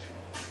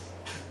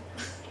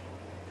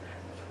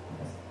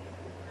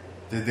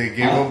 Did they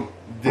give them?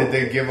 Did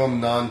they give them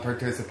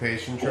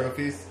non-participation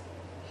trophies?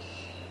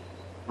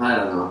 I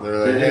don't know.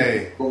 They're like,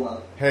 hey, Hold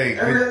on. hey,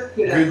 Every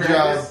kid at good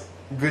job, practice-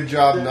 good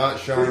job not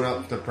showing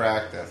up to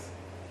practice.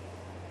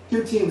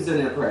 2 teams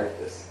didn't have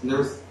practice. And there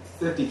was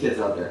 50 kids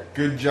out there.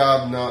 Good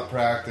job not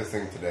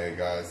practicing today,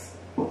 guys.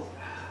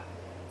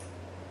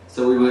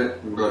 So we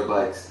went and rode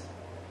bikes.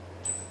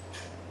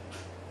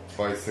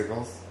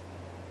 Bicycles.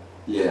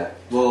 Yeah.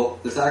 Well,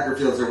 the soccer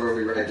fields are where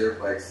we ride dirt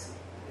bikes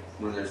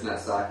when there's not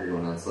soccer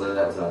going on, so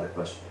that was out of the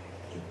question.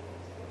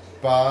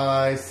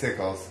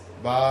 Bicycles.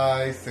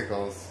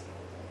 Bicycles.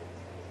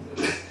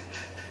 Do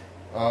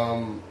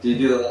you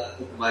do a lot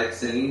with the mic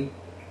singing?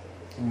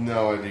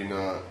 No, I do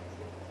not.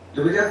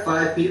 Dude, we got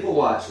 5 people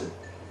watching.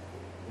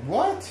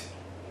 What?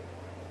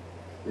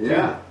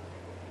 Yeah.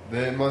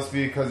 That must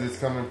be because it's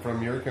coming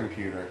from your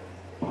computer.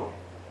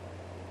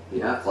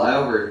 Yeah,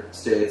 flyover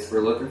states,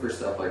 we're looking for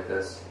stuff like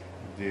this.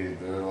 Dude,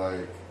 they're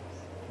like,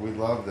 we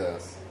love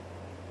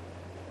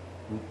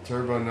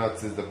Turbo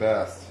Nuts is the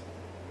best.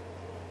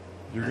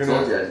 You're I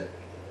told gonna you.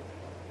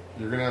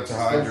 you're gonna have to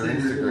hide your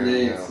Instagram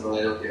name now. so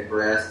I don't get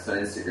harassed on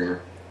Instagram.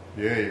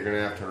 Yeah, you're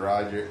gonna have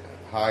to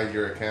hide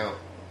your account.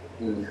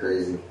 It's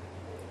crazy.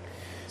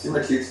 See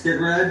my cheeks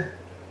get red?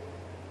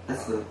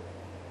 That's the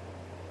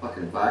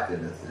fucking vodka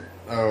that's it.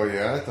 Oh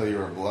yeah, I thought you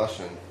were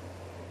blushing.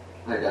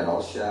 I got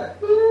all shot.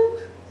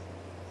 Boop.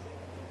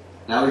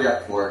 Now we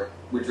got 4.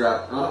 We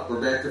dropped. Oh,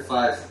 we're back to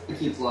 5. It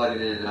keeps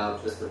logging in and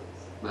out just to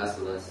mess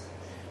with us.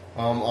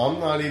 I'm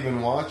not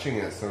even watching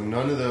it, so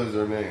none of those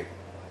are me.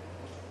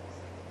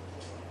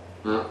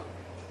 No.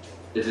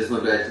 It just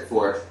went back to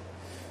 4.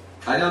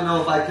 I don't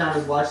know if I count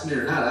as watching it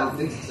or not. I don't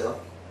think so.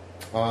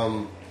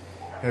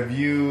 Did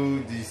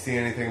you see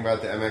anything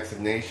about the MX of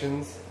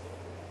Nations?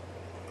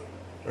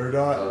 Or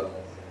not?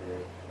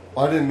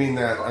 I didn't mean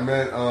that. I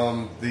meant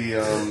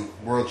the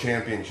World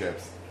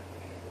Championships.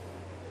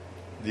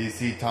 Do you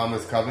see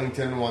Thomas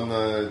Covington won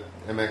the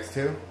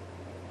MX2?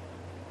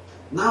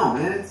 No,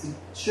 man. It's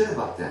shit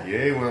about that.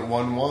 Yeah, he went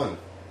 1-1.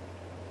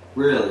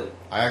 Really?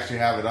 I actually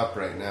have it up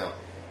right now.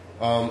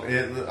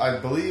 I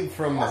believe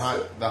from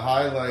the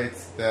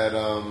highlights that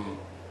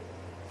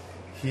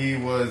he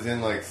was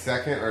in like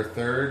second or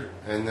third,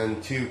 and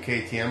then 2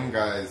 KTM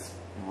guys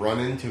run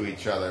into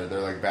each other. They're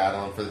like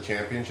battling for the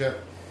championship,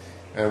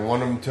 and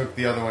one of them took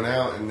the other one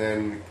out, and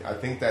then I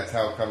think that's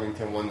how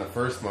Covington won the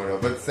first moto.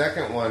 But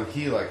second one,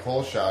 he like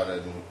hole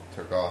shotted and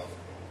took off.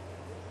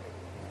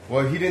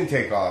 Well, he didn't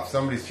take off.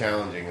 Somebody's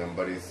challenging him,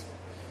 but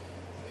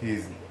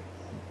he's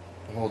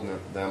holding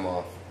them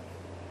off.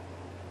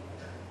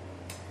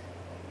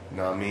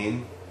 Know what I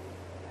mean?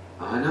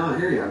 I know, I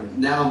hear you.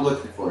 Now I'm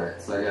looking for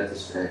it, so I got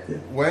distracted.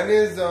 When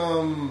is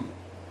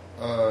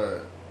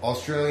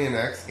Australian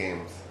X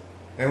Games?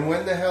 And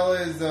when the hell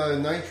is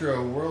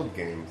Nitro World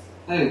Games?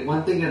 Hey,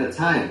 one thing at a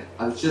time.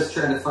 I was just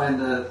trying to find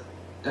the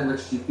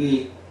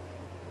MXGP.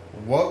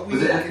 What week?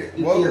 Was it MXGP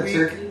What of week?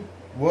 Turkey?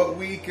 What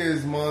week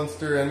is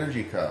Monster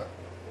Energy Cup?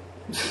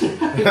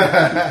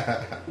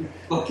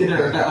 Fucking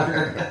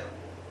around.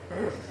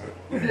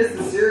 When does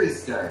the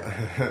series start?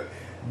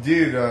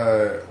 Dude,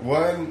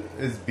 when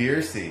is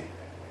Beersey?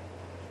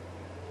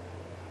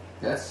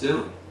 That's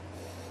soon.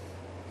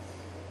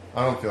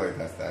 I don't feel like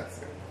that's that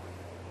soon.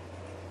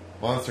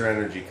 Monster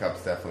Energy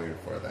Cup's definitely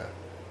before that.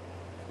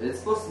 It's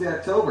supposed to be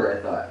October,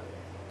 I thought.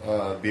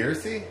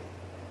 Beersey?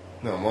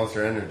 No,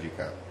 Monster Energy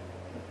Cup.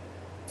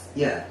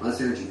 Yeah,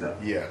 Monster Energy Cup.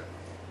 Yeah.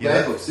 Yeah,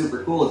 that looks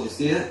super cool. Did you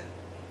see it?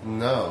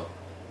 No.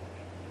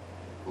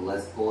 Well,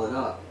 let's pull it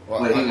up.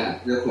 Well, wait, hang on,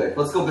 real quick.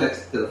 Let's go back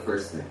to the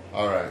first thing.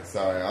 Alright,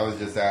 sorry. I was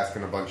just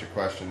asking a bunch of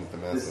questions to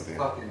mess This with you.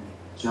 fucking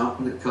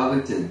jumping to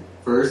Covington.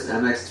 First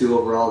MX2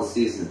 overall this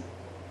season.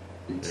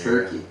 In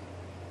Turkey.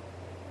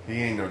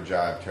 He ain't no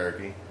jive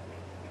turkey.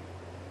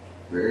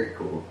 Very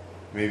cool.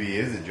 Maybe he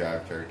is a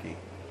jive turkey.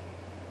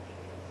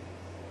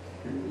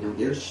 And you don't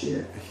give a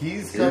shit.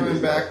 He's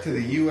coming back to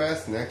the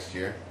U.S. next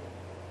year.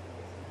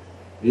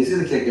 He's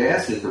gonna kick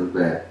ass when he comes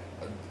back.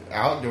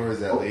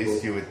 Outdoors, at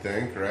least, you would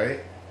think,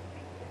 right?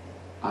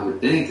 I would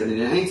think. I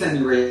mean, anytime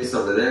you race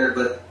over there,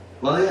 but,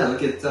 well, yeah,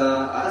 look at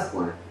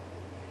Osborne.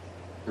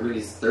 I mean,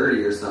 he's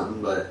 30 or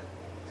something, but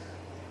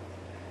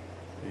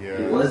Yeah.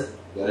 he was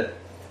good.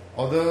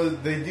 Although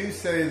they do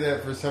say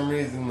that for some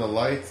reason the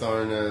lights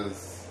aren't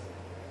as...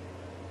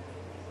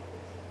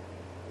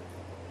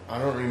 I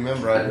don't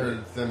remember. I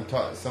heard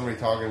somebody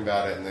talking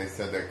about it, and they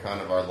said that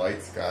kind of our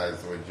lights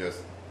guys would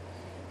just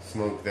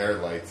smoke their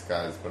lights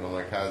guys. But I'm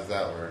like, how does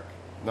that work?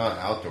 Not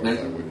outdoors,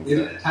 I wouldn't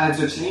Maybe say. the times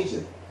are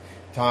changing.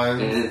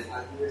 Times, And in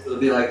 5 years, it'll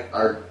be like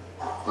our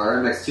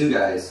MX2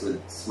 guys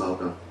would smoke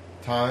them.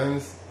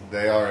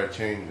 they are a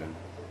changing.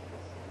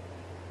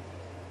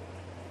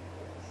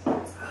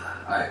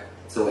 Alright,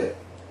 so wait.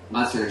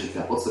 Monster Energy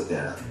Cup, let's look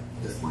that up.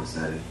 Just one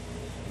second.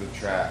 The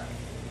track.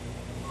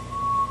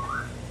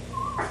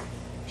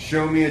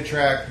 Show me a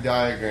track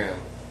diagram.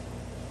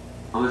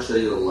 I'm gonna show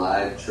you a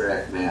live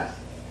track map.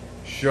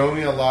 Show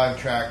me a live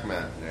track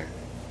map, Nick.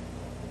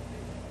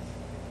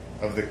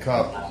 Of the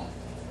cup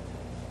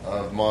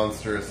of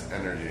Monstrous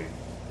Energy.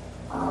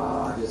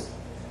 I just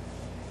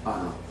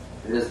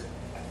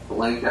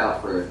blanked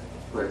out for a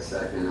quick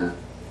second.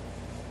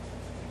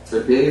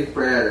 So Dave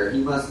Brader,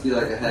 he must be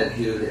like a head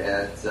dude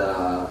at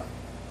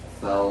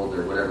Feld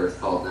or whatever it's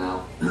called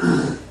now.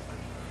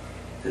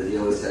 Because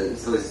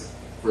he's always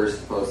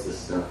first to post this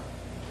stuff.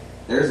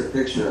 There's a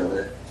picture of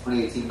it.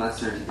 2018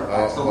 Monster Energy Cup.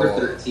 October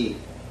 13th.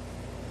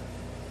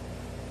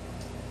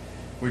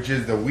 which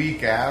is the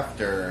week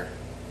after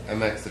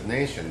MX of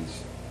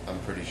Nations, I'm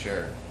pretty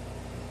sure.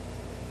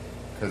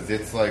 Because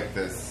it's like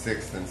the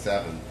 6th and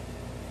 7th.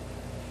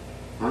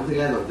 I don't think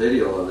I have a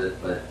video of it,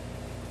 but...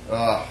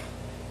 Ugh.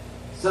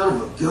 Son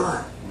of a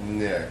gun!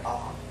 Yeah.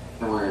 Oh,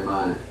 don't worry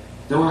about it.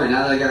 Don't worry,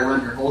 now that I gotta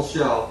run your whole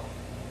show.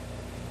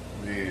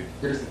 Dude.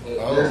 There's a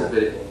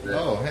video of it.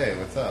 Oh, hey,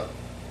 what's up?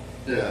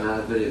 There's not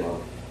a video of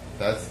it.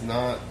 That's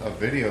not a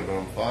video, but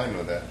I'm fine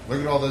with it.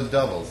 Look at all those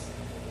doubles.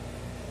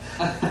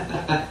 Now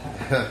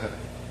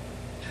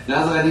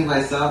that I need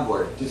my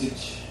soundboard.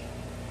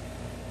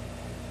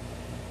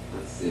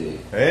 Let's see.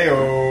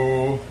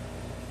 Hey-o!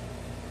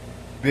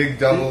 Big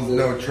doubles,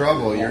 no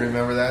trouble. You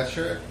remember that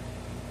shirt?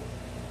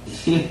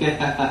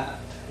 Yeah.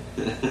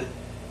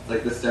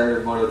 Like the start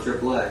of Moto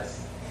Triple X.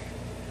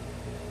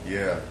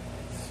 Yeah.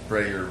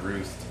 Spray your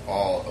roost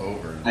all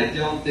over. I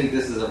don't think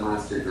this is a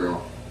monster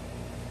girl.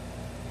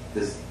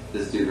 This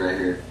dude right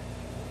here.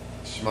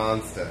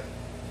 Schmonster.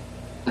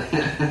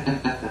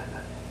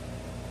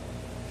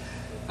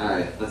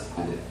 Alright, let's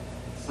find it.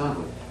 Son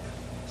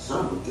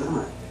of a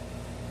gun.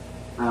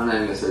 I'm not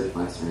even gonna search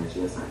Monster Ranch.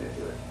 That's not gonna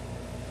do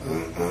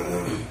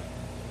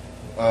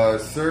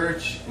it.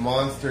 Search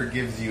Monster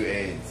gives you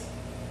AIDS.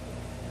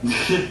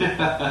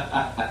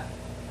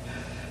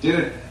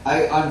 Dude,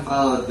 I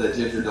unfollowed the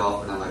Ginger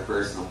Dolphin on my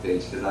personal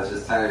page because I was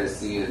just tired of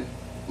seeing,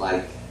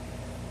 like...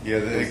 Yeah,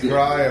 they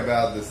cry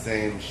about the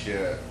same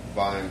shit.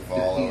 Buying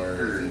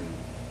followers. And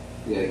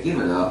yeah, give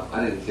it up.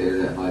 I didn't care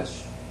that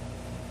much.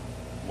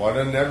 why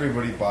doesn't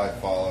everybody buy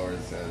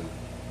followers and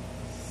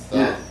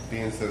stop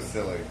being so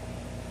silly?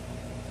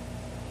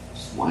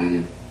 Just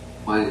whining.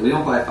 We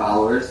don't buy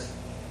followers.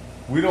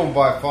 We don't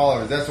buy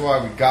followers. That's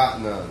why we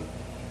got none.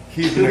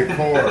 Keeping it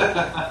core.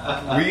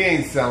 We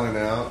ain't selling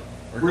out.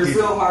 We're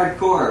so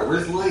hardcore.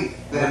 Where's Link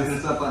backing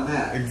us up on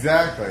that?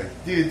 Exactly.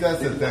 Dude,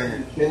 that's the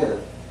thing. Care.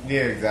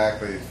 Yeah,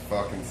 exactly.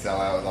 Fucking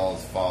sell out with all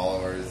his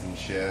followers and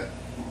shit.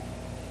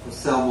 We'll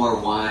sell more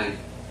wine.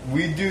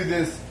 We do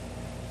this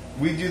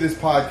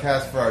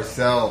podcast for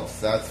ourselves.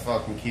 That's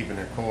fucking keeping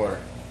it core.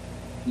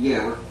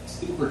 Yeah, we're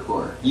super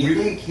core. You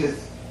think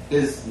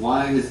his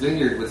wine, his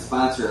vineyard would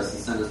sponsor us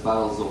and send us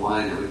bottles of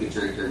wine that we could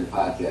drink during the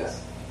podcast?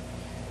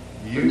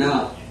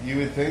 No. You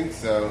would think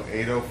so.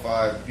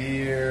 805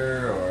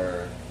 beer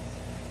or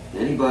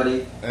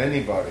anybody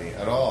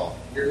at all.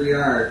 Here we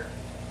are,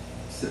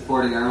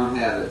 supporting our own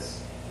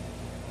habits.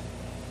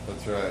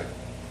 That's right.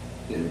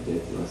 Getting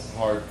ridiculous.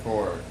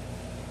 Hardcore.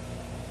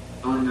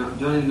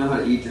 Don't even know how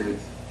to eat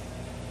drinks.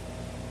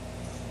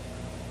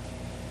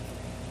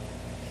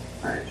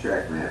 Alright,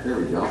 track map. There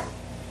we go.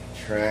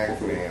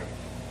 Track map.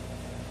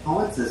 Oh,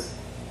 what's this?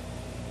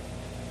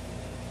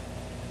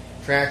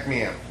 Track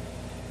map.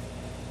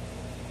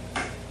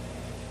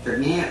 Track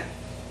map.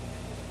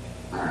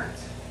 Alright.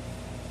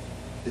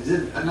 Is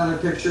it another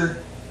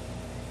picture?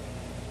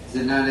 Is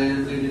it not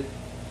animated?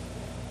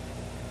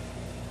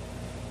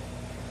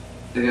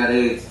 They got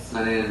AIDS. It's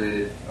not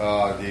animated.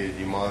 Oh, dude,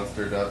 you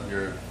monstered up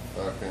your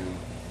fucking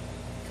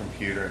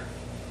computer.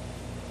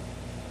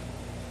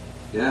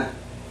 Yeah.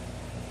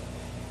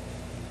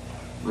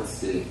 Let's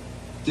see.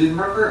 Dude,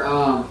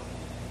 remember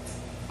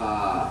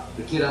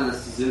the kid on the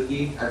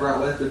Suzuki I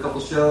brought with to a couple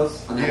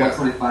shows on the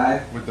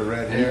 125? With the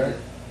red hair?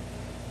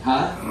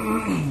 Huh?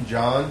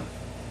 John?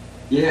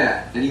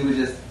 Yeah, and he would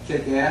just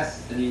kick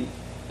ass, and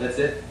that's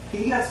it.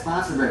 He got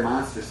sponsored by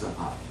Monster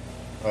somehow.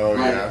 Oh,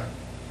 yeah.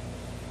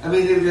 I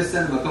mean, they would just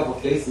send him a couple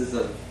cases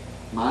of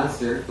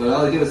Monster, but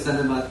all they did was send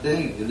him a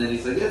thing, and then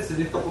he's like, yeah, send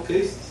me a couple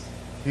cases.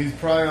 He's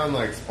probably on,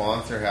 like,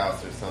 Sponsor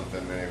House or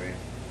something, maybe.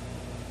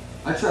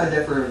 I tried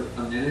that for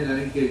a minute, I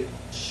didn't get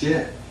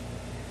shit.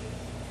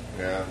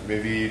 Yeah,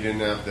 maybe you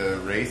didn't have the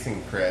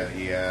racing cred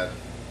he had.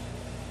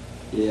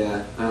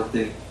 Yeah, I don't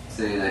think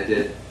saying I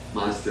did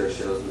Monster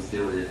shows was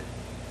doing it.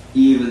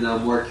 Even though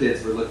more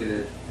kids were looking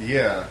at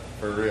Yeah,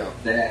 for real.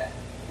 that.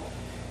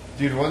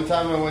 Dude, one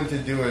time I went to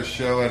do a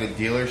show at a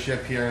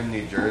dealership here in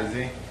New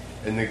Jersey,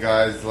 and the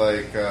guy's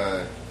like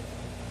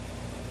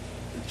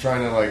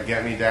trying to like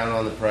get me down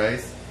on the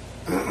price,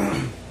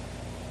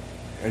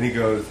 and he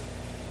goes,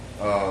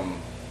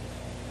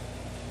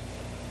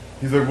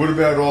 he's like, "What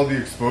about all the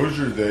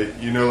exposure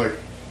that like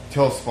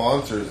tell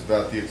sponsors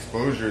about the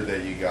exposure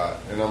that you got?"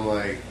 And I'm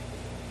like,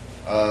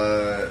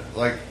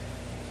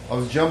 I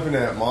was jumping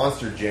at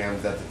Monster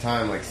Jams at the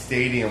time, like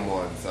stadium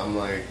ones. I'm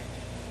like,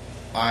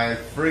 I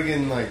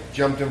friggin' like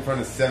jumped in front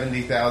of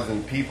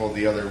 70,000 people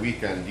the other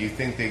weekend. Do you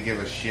think they give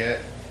a shit?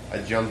 I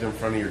jumped in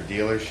front of your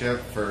dealership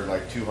for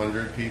like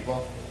 200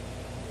 people?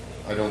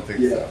 I don't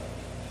think so.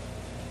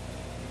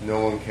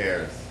 No one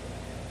cares.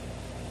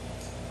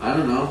 I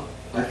don't know.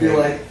 I feel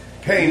like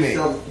Pay if me. you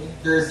sell the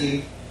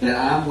jersey that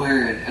I'm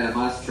wearing at a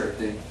Monster Truck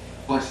thing,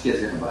 a bunch of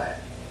kids are gonna buy it.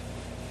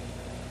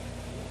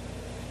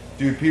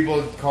 Dude,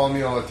 people call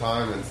me all the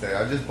time and say,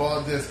 I just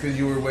bought this because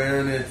you were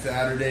wearing it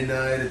Saturday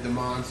night at the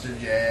Monster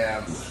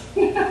Jams.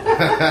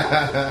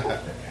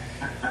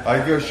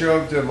 I'd go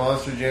show up to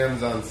Monster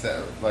Jams on,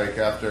 like,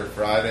 after a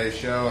Friday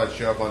show. I'd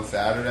show up on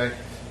Saturday,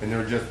 and there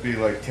would just be,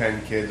 like,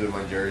 10 kids with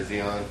my jersey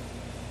on.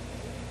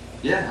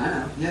 Yeah, I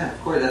know. Yeah, of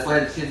course. That's why I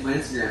had to change my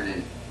Instagram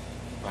name.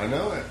 I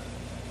know it.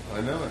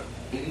 I know it.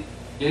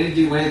 Andy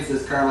D. Wayne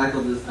says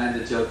Carmichael designed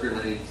the Joker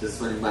lane to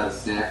swing by the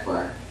snack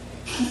bar.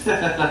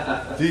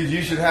 Dude,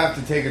 you should have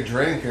to take a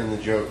drink in the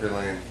Joker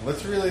lane.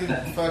 Let's really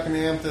fucking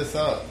amp this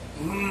up.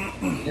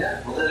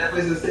 Yeah, well then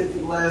everybody's gonna stay for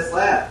the last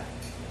lap.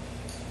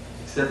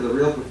 Except for the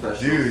real professionals.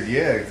 Dude,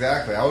 yeah,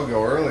 exactly. I would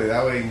go early.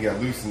 That way you can get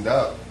loosened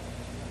up.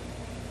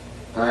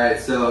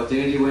 Alright, so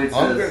Danny Wayne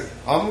says...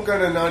 I'm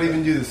gonna not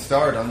even do the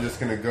start. I'm just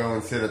gonna go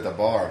and sit at the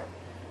bar.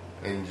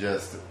 And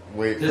just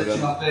wait for them. Just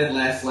jump in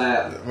last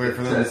lap. Wait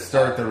for them to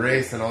start the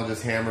race and I'll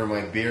just hammer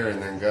my beer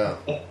and then go.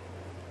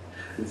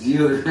 It's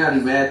you and Rowdy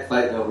Matt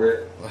fighting over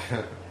it.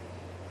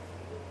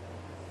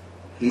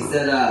 He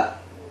said,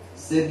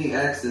 Sydney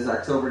X is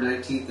October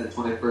 19th and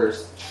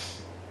 21st.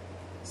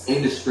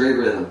 Same as Straight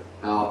Rhythm.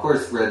 Now, of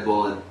course, Red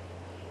Bull and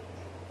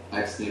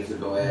X Games would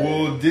go at it.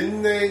 Well,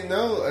 didn't they?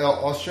 No,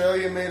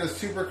 Australia made a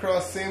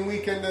Supercross same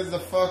weekend as the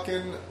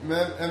fucking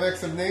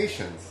MX of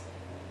Nations.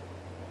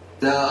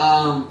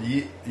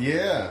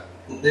 Yeah.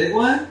 The big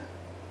one?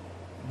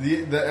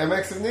 The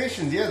MX of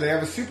Nations, yeah, they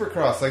have a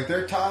Supercross. Like,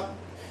 they're top.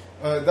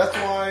 That's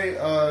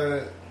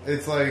why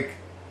it's like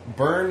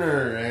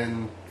Burner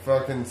and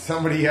fucking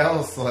somebody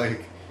else,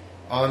 like,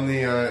 on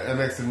the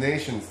MX of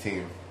Nations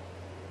team.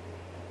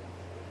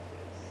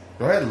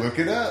 Go ahead, look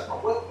it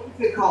up. What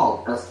is it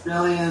called?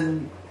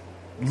 Australian...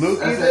 Look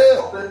it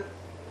up.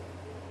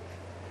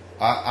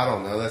 I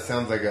don't know. That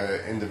sounds like an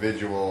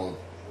individual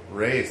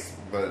race,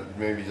 but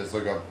maybe just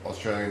look up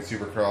Australian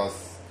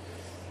Supercross.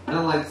 I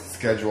don't like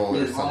schedule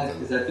or something.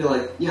 Because I feel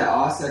like,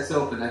 AusX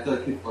Open. I feel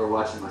like people are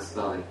watching my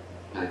spelling.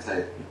 And I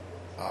type.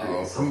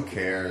 Oh, who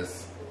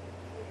cares?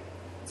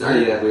 So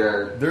yeah, we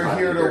are. They're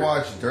here to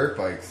watch dirt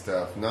bike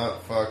stuff,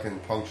 not fucking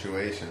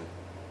punctuation.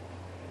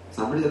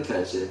 Somebody will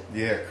catch it.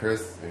 Yeah,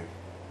 Christy.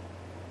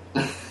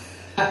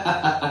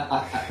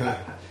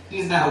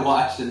 She's not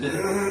watching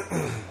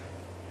it.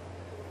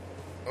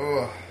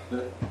 Ugh.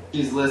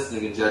 She's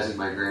listening and judging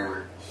my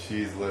grammar.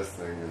 She's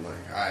listening and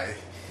like,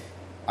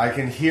 I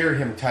can hear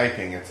him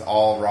typing. It's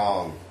all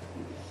wrong.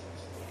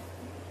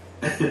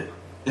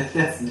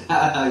 That's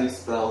not how you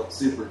spell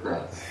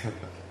Supercross.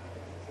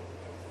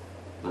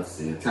 Let's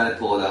see. I'm trying to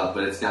pull it out,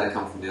 but it's got to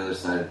come from the other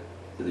side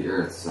of the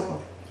earth.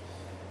 So.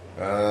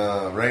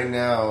 Right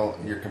now,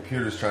 your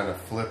computer's trying to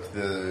flip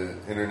the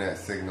internet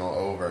signal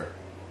over.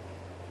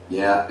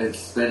 Yeah, it's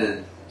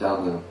spinning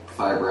down the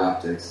fiber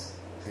optics.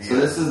 Yeah. So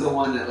this is the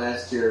one that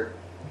last year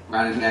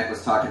Ronnie Mack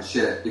was talking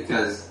shit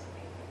because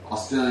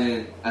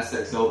Australian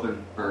SX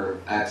Open or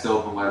X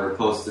Open, whatever,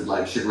 posted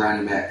like, should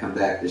Ronnie Mack come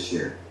back this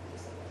year?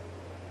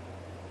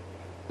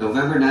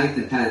 November 9th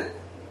and 10th.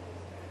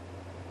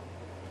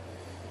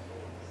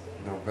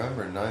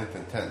 November 9th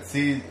and 10th.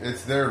 See,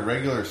 it's their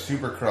regular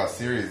Supercross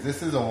series.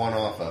 This is a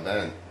one-off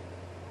event.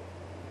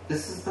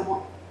 This is the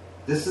one.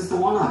 This is the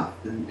one-off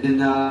in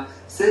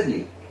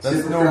Sydney. That's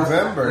Supercross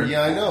November.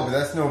 Yeah, I know, but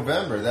that's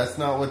November. That's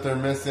not what they're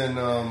missing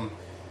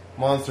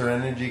Monster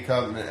Energy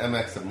Cup and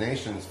MX of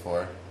Nations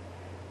for.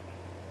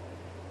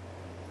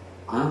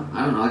 I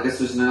don't know. I guess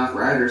there's enough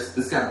riders.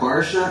 This got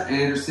Barsha,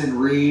 Anderson,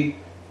 Reed.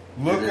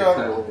 Look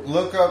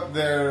up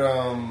their.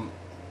 I'm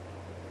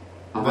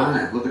on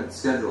it. Look at the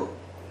schedule.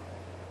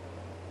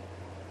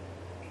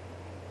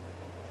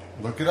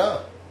 Look it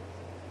up.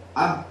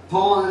 I'm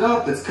pulling it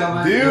up. It's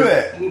coming.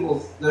 It.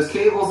 There's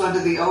cables under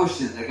the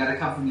ocean. They got to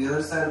come from the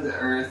other side of the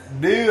earth.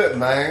 Do it,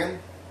 man.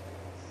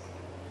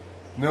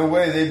 No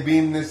way they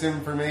beamed this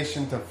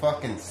information to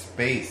fucking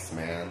space,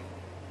 man.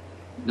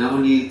 No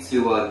need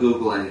to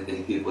Google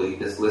anything, people. You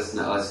just listen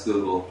to us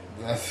Google.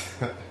 That's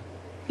right.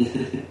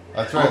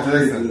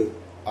 Listen,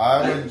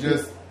 I would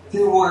just...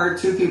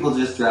 Two people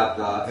just dropped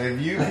off. If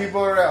you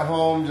people are at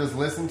home, just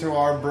listen to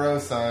our bro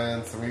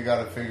science, and we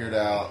got it figured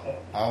out.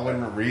 I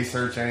wouldn't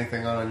research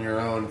anything on your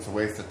own. It's a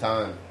waste of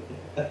time.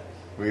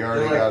 We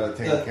already got it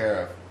taken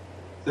care of.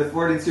 The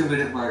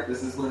 42-minute mark.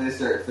 This is when they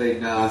start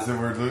fading out.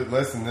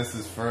 Listen, this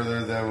is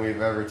further than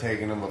we've ever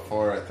taken them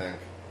before, I think.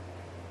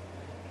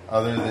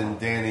 Other than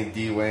Danny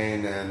D.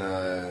 Wayne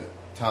and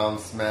Tom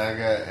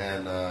Smaga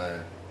and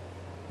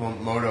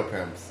Moto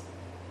Pimps.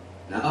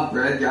 No,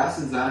 Brad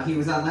Gosson's on. He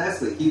was on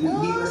last week. He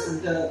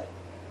listened to...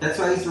 That's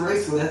who I used to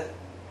race with.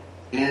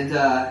 And he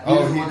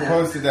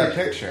posted that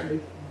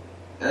picture.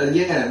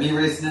 Yeah, me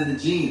racing in the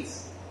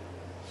jeans.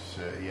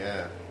 Shit,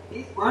 yeah.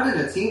 He's running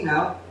a team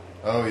now.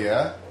 Oh,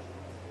 yeah?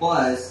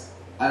 I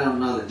don't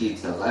know the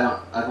details.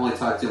 I've only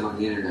talked to him on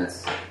the internet.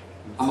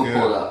 I'm going to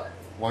pull it up.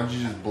 Why don't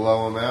you just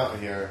blow him out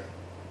here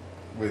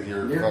with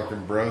your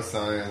fucking bro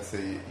science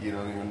that you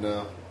don't even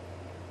know?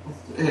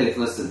 Hey,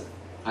 listen.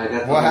 What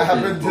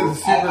happened to the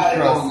Supercross? I gotta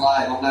go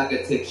live. I'm not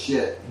gonna take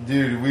shit.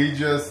 Dude, we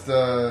just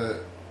ADD'd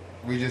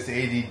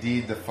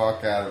the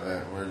fuck out of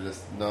it. We're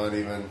just not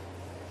even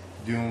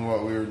doing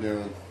what we were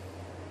doing.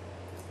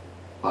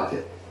 Fuck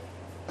it.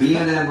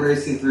 B&M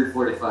Racing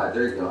 345.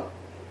 There you go.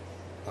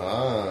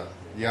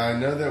 Yeah, I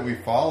know that we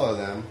follow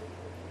them.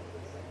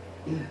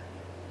 Yeah.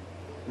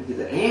 Look at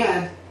that.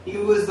 And he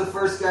was the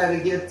first guy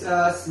to get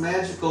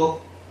Smagical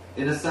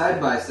in a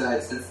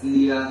side-by-side since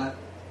the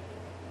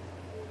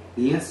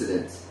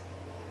incident.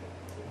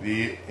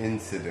 The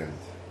incident.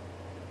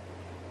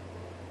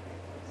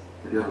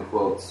 We're doing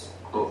quotes.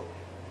 Quote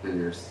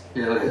fingers.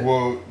 Here, look at it.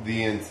 Quote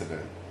the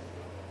incident.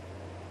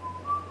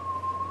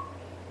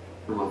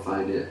 I'm gonna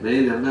find it.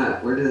 Maybe I'm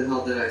not. Where the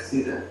hell did I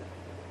see that?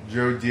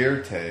 Joe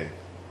Dierte.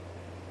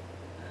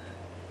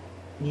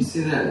 Did you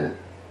see that at?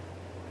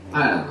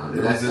 I don't know,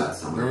 dude. I saw it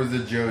somewhere. There was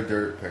a Joe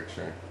Dirt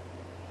picture.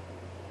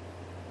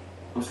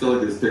 I'm just gonna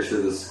look at this picture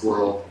of this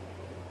squirrel.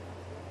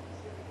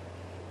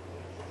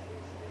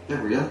 Is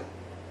that real?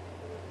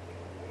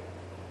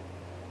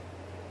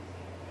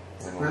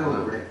 Squirrel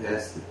went right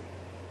past it.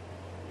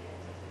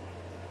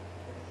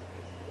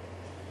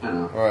 I don't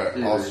know. Alright,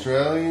 Anyway.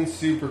 Australian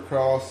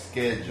Supercross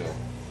schedule.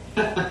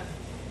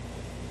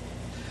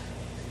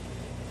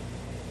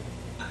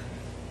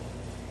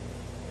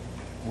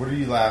 What are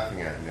you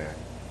laughing at, Nick?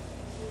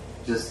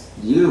 Just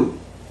you.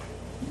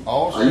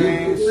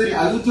 Australian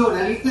Are you doing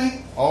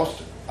anything?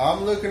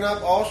 I'm looking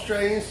up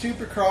Australian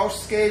Supercross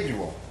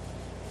schedule.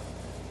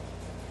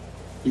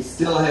 He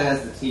still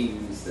has the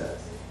team, he says.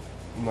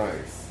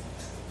 Nice.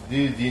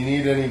 Dude, do you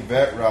need any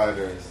vet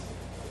riders?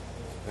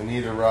 I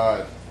need a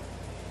ride.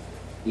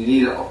 You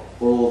need an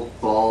old,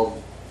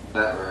 bald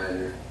vet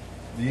rider.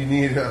 Do you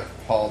need a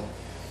bald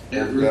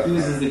That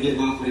refuses to give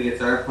up when he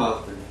gets our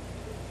pump and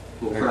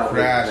will and probably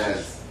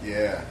crashes?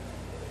 Yeah.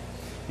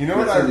 You know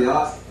That's what gonna be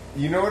awesome.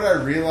 You know what I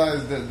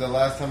realized that the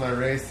last time I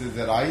raced is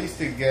that I used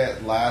to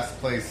get last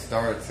place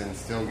starts and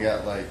still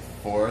get like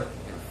 4th or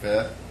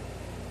 5th.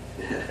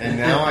 And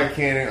now I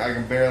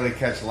can barely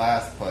catch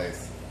last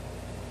place.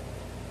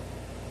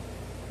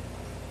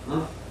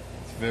 Huh?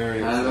 It's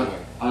very I don't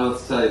know upsetting. what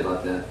to tell you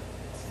about that.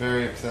 It's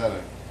very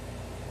upsetting.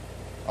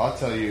 I'll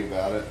tell you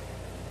about it.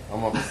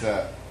 I'm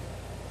upset.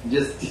 You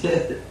just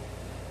did.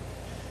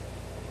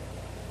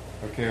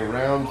 Okay,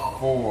 round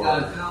 4.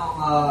 Gotta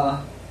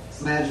film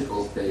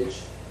Magical's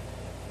page.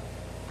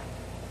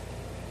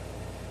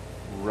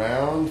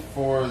 Round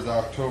 4 is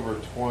October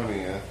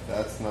 20th.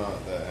 That's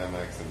not the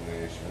MX of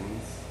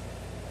Nations.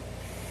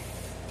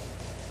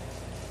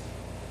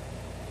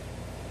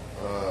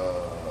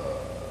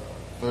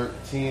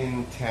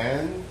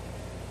 1310?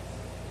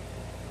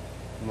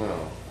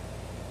 No.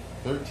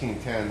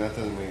 1310, that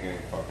doesn't make any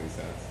fucking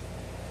sense.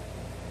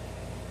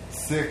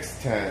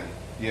 610.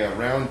 Yeah,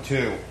 round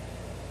 2.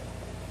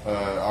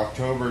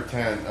 October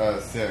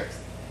 6th.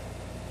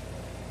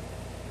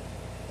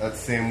 That's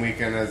the same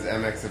weekend as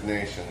MX of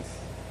Nations.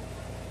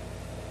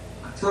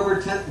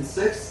 October 10th and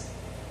 6th?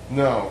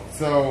 No,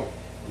 so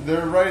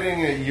they're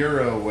writing it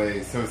Euro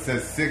way, so it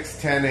says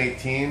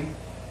 6/10/18.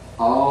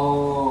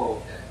 Oh,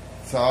 okay.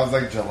 So I was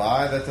like,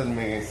 July? That doesn't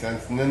make any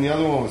sense. And then the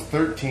other one was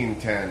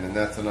 13/10, and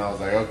that's when I was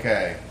like,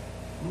 okay,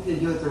 When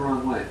did you do it the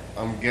wrong way?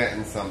 I'm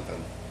getting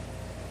something.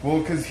 Well,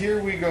 because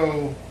here we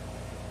go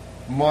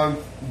month,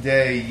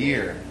 day,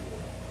 year.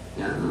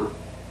 Yeah, I don't know.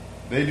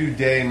 They do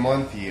day,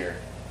 month, year.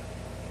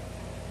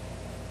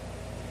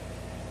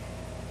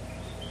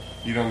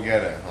 You don't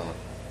get it, huh?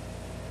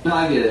 No,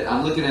 I get it.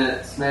 I'm looking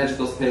at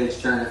Magical's page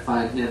trying to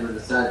find him in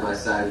the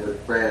side-by-side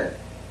with Brad.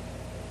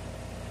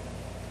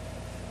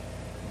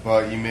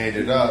 But you made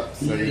it up,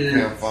 so you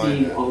can't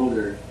find it.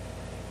 Older.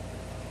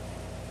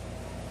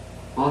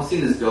 All I've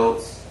seen is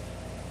goats.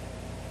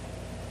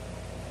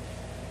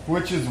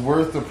 Which is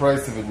worth the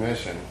price of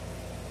admission.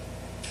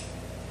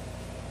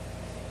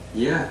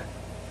 Yeah.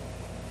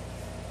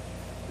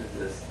 What is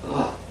this?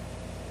 Ugh.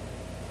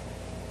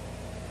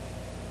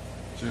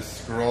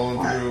 Just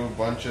scrolling through a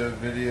bunch of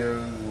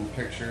videos and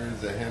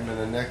pictures of him in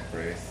a neck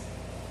brace.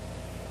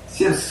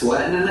 See him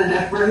sweating in the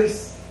neck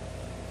brace?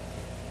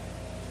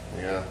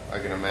 Yeah, I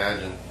can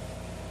imagine.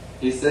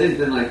 He said he's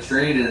been like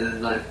training,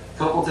 and like a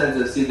couple times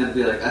I've seen him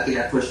be like, I think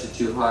I pushed it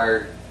too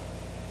hard.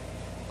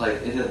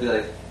 Like, and he'll be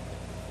like,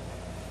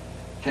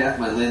 half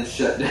my limbs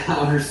shut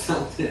down or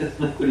something.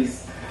 Like what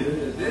he's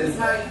doing. This is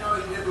how you know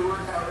you did the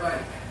workout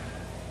right.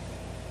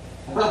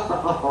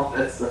 Oh,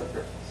 that's so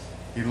gross.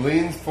 He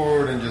leans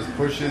forward and just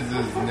pushes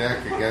his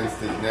neck against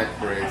his neck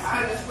brace,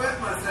 I just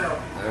wet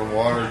myself. and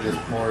water just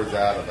pours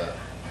out of it.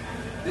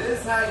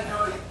 This is how you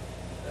know you...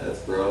 That's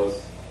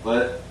gross.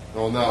 But,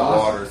 Well, not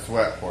Awesome. water,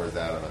 sweat pours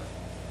out of it.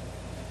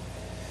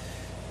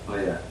 oh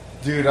yeah.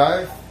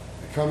 Dude,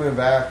 coming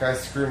back, I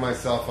screw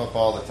myself up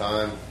all the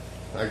time.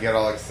 I get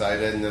all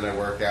excited, and then I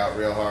work out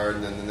real hard,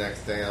 and then the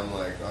next day I'm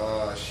like,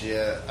 oh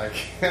shit, I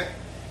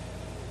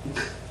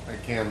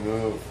can't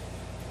move.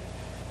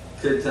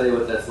 Couldn't tell you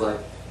what that's like.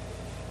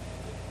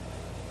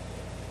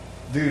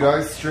 Dude,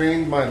 I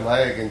strained my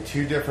leg in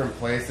 2 different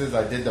places.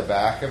 I did the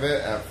back of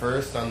it at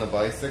first on the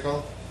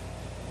bicycle,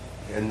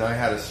 and I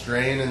had a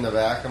strain in the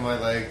back of my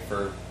leg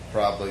for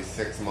probably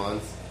 6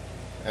 months.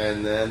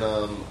 And then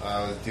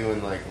I was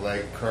doing like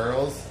leg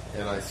curls,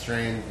 and I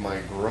strained my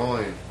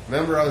groin.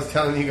 Remember I was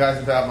telling you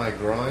guys about my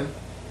groin?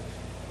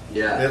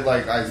 Yeah.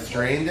 I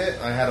strained it.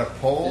 I had a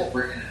Just pull.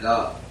 bringing it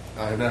up.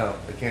 I know.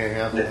 I can't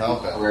help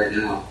it. Right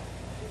now.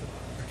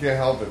 I can't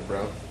help it,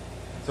 bro.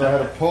 So I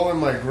had a pull in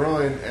my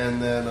groin, and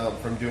then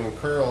from doing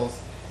curls,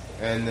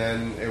 and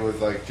then it was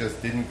like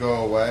just didn't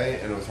go away,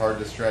 and it was hard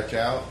to stretch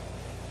out.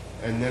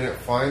 And then it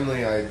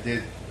finally, I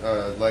did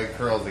leg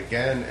curls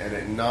again, and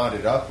it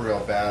knotted up real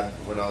bad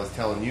when I was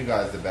telling you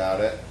guys about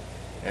it.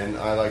 And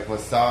I like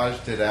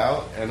massaged it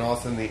out, and all of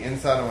a sudden the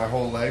inside of my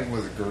whole leg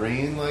was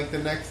green like the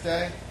next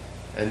day,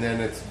 and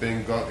then it's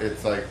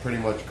like pretty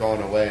much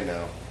gone away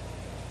now.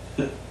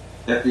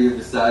 After you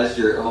massaged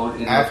your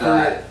own inner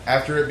thigh.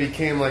 After it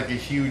became like a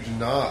huge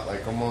knot,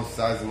 like almost the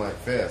size of my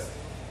fist.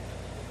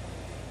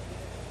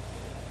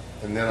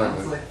 And then I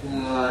was like,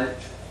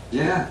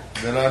 yeah.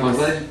 Then I'm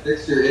glad you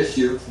fixed your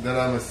issue. Then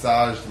I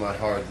massaged my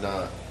hard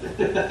knot.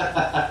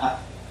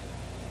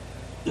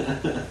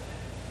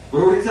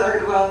 Were we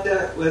talking about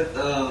that with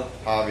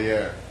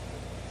Javier?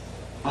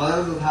 Oh, that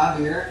was with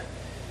Javier?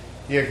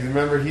 Yeah, because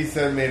remember he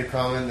made a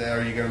comment that,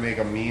 are you going to make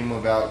a meme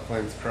about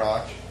Clint's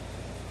crotch?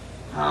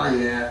 Oh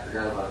yeah, I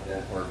forgot about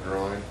that. Or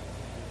groin.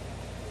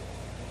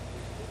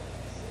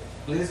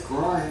 His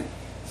groin.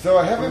 So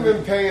I haven't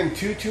been paying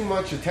too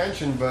much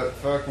attention, but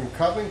fucking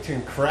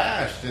Covington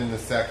crashed in the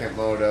second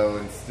moto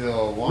and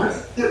still won.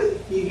 Let's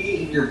put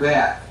TV in your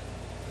back,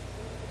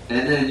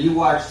 and then you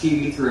watch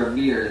TV through a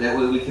mirror. That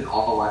way we can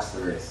all watch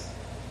the race.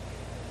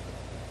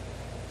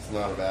 It's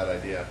not a bad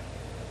idea.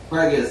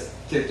 Probably gets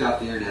kicked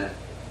off the internet.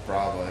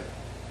 Probably.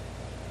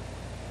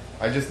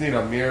 I just need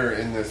a mirror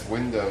in this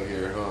window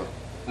here, huh?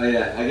 Oh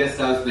yeah, I guess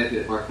that was making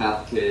it more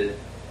complicated.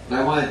 But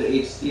I wanted the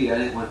HD. I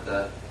didn't want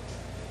the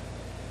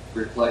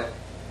reflection.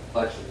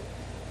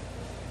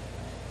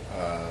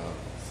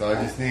 So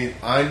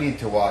I need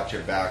to watch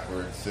it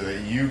backwards so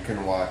that you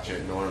can watch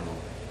it normally.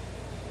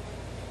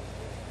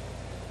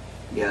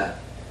 Yeah.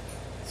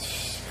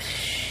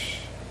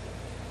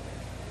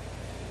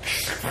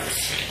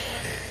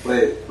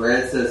 Wait,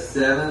 Brad says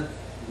 7th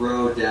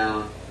row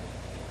down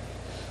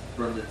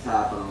from the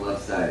top on the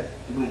left side.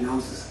 My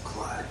nose is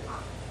clogged.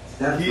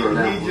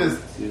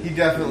 He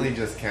definitely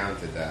just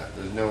counted that.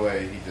 There's no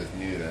way he just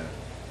knew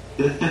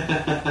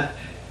that.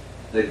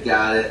 They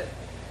got it.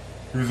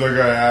 He was like,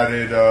 I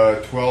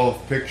added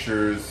 12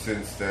 pictures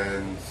since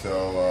then,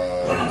 so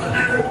Welcome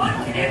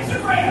everyone to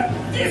Instagram.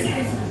 This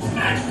is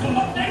Smash Club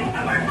update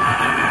number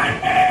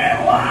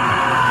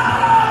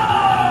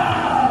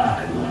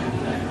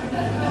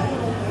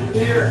 91.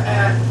 Here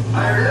at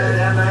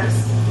Ironman MX,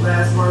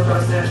 last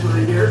Motocross National of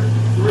the Year,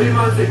 3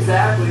 months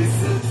exactly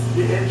since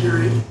the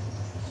injury.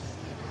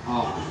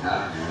 Oh my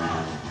god.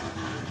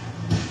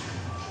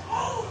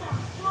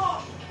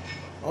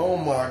 oh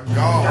my Now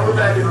god. we're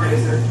back in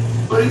Racer.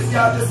 But he's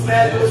got this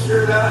Mad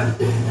shirt on.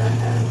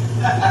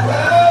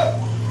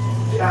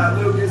 Yeah,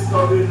 Lucas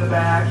Kobe in the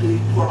back. He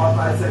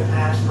qualified second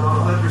national.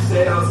 Hunter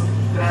Sales,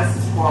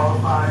 fastest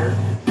qualifier.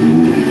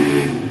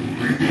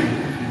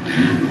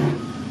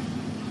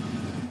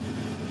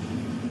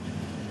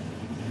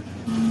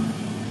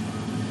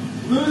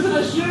 Losing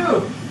a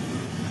shoe.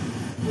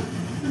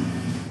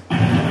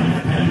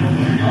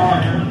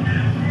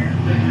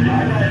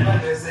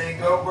 This ain't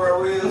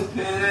GoPro wheels,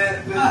 pin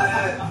it. Pin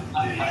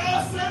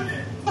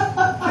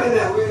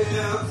it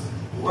wheels,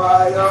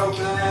 wide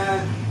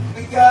open.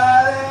 We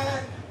got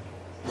it.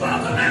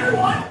 Welcome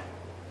everyone.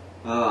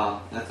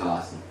 Oh, that's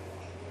awesome.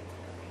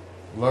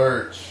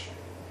 Lurch.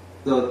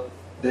 So,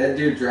 that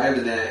dude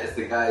driving that is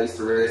the guy I used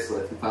to race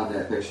with who found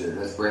that picture.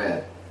 That's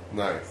Brad.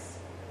 Nice.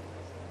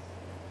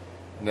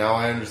 Now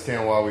I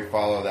understand why we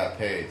follow that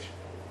page.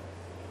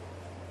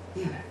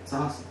 Yeah, it's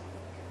awesome.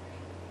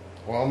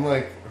 Well, I'm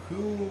like,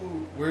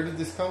 where did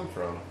this come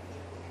from?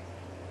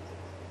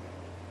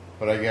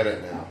 But I get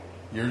it now.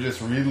 You're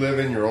just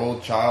reliving your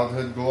old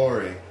childhood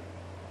glory.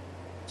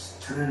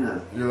 Just trying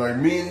to... You're like,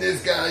 me and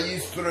this guy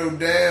used to throw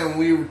down.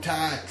 We were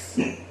tykes.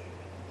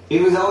 He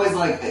was always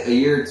like a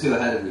year or two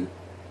ahead of me.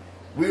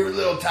 We were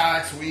little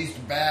tykes. We used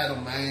to battle,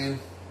 man.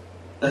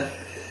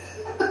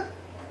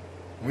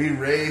 We'd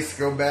race,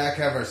 go back,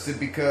 have our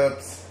sippy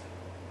cups.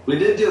 We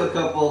did do a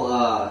couple,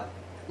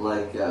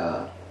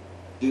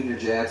 Junior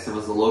Jackson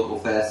was a local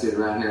fast dude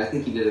around here. I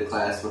think you did a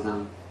class with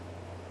him.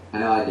 I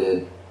know I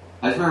did.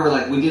 I just remember,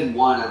 we did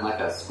one on,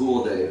 a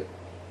school day.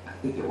 I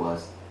think it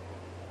was.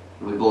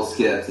 And we both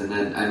skipped. And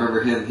then I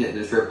remember him hitting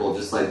a triple,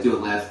 just,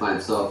 doing laps by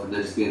himself, and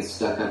then just being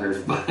stuck under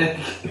his bike.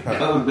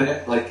 Coming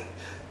back,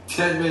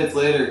 10 minutes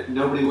later,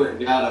 nobody went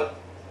and got him.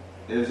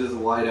 It was just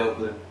wide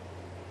open.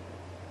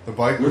 The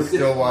bike was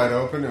still wide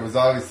open. It was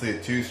obviously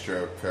a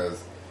two-stroke,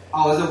 because...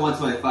 Oh, it was a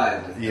 125.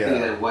 I think Yeah.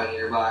 it had a white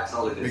airbox,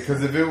 all the good Because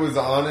stuff. if it was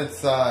on its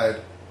side,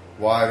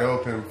 wide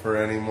open for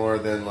any more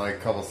than a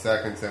couple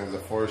seconds, and it was a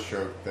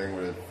four-stroke thing,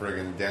 would have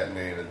friggin'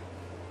 detonated.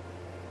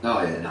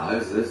 Oh, yeah, no, it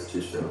was a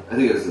two-stroke. I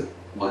think it was a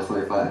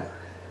 125.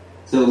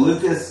 So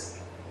Lucas,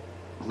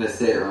 I'm going to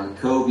say it wrong,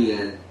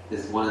 Kobian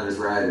is one of his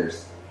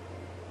riders.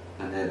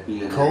 On that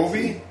BMX.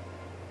 Kobe?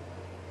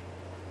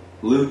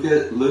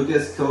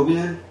 Lucas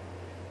Kobian?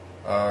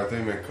 I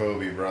think you meant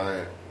Kobe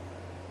Bryant.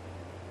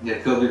 Yeah,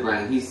 Kobe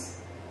Bryant.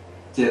 He's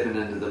dipping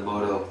into the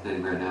moto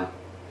thing right now.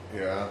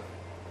 Yeah.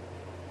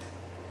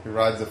 He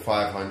rides a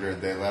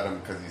 500. They let him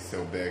because he's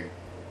so big.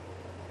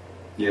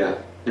 Yeah.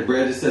 And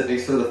Brad just said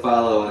thanks for the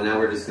follow, and now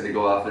we're just going to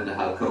go off into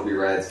how Kobe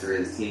rides for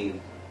his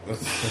team.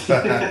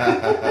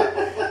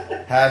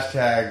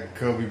 Hashtag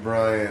Kobe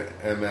Bryant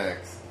MX.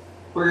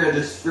 We're going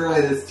to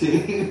destroy this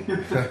team.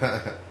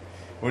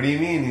 What do you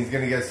mean? He's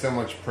going to get so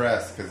much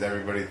press because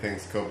everybody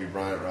thinks Kobe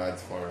Bryant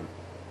rides for him.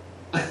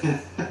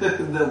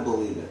 They'll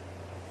believe it.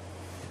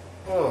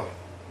 Oh,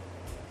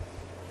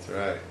 that's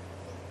right.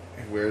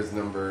 He wears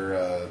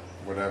number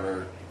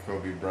whatever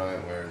Kobe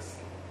Bryant wears.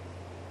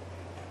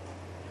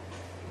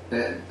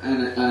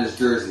 On his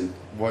jersey.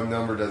 What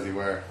number does he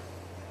wear?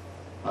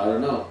 I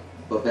don't know.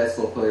 But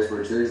basketball players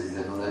wear jerseys,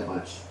 I know that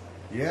much.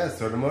 Yeah,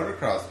 so do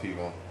motocross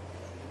people.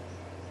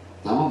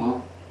 I don't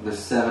know. There's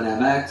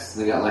 7MX.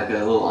 They got like a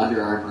little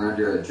Under Armour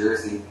under a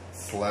jersey.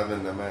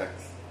 Slevin MX.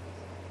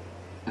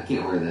 I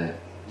can't wear that.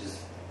 Just.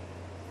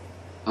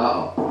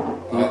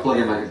 Uh-oh. Let me plug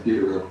in my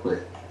computer real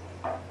quick.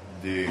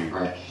 Dude.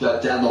 Alright,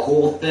 shut down the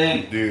whole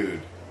thing.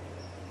 Dude.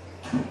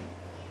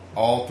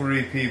 All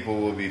three people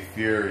will be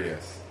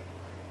furious.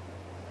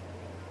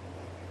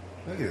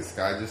 Look at this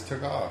guy just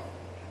took off.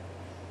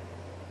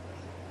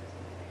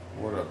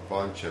 What a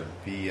bunch of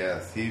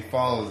BS. He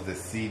follows the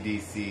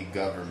CDC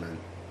government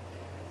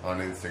on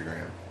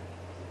Instagram.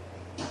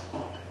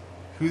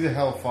 Who the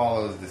hell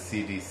follows the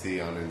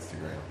CDC on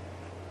Instagram?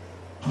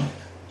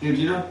 Dude,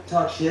 you don't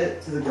talk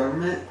shit to the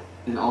government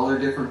in all their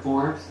different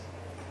forms?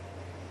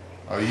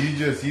 Oh, you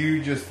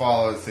just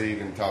follow it so you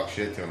can talk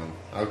shit to them.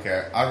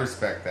 Okay, I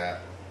respect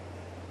that.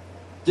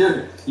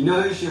 Dude, you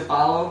know who you should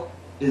follow?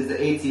 Is the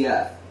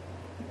ATF.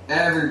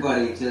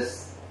 Everybody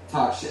just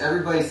talks shit.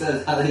 Everybody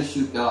says how they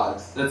shoot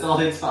dogs. That's all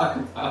they talk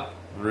about.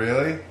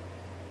 Really?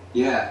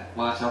 Yeah,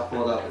 watch, I'll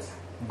pull it up. It's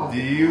Do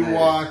you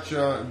watch,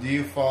 do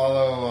you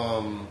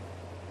follow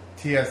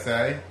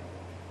TSA?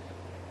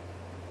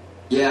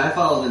 Yeah, I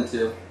follow them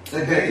too.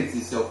 That guy thinks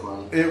he's so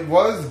funny. It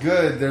was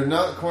good. They're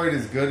not quite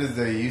as good as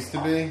they used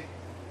to be.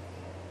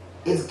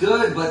 It's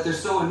good, but they're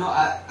so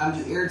annoying. I'm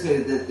just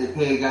irritated that they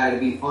pay a guy to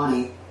be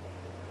funny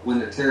when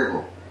they're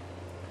terrible.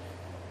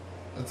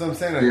 That's what I'm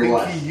saying. I Here, think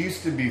watch. he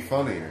used to be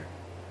funnier.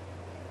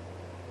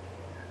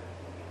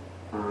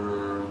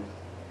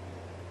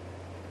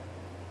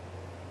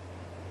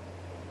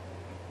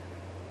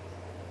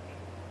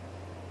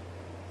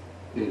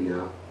 Here you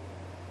go.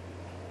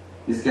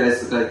 These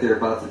guys look like they're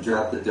about to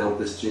drop the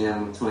dopest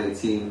jam of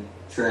 2018.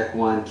 Track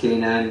 1,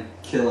 K9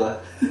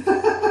 Killa.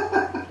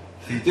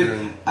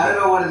 Dude, I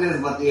don't know what it is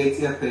about the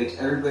ATF page.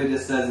 Everybody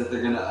just says that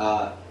they're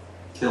gonna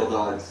kill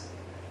dogs.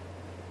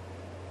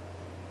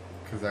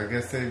 Because I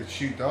guess they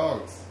shoot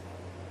dogs.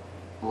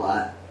 A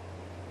lot.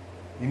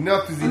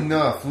 Enough is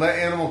enough. Let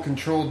animal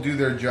control do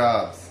their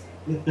jobs.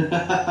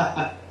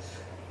 They're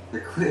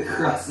quick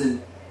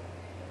crossing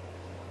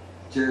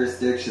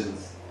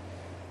jurisdictions.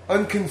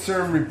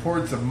 Unconcerned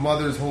reports of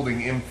mothers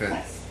holding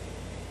infants.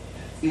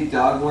 See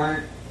dog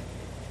warrant?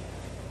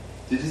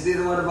 Did you see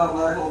the one about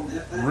mother holding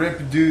infant?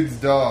 Rip dude's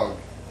dog,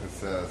 it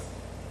says.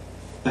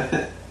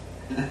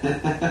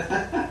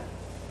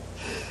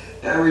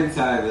 Every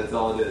time, that's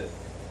all it is.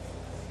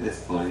 It's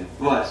funny.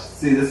 Watch.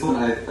 See this one?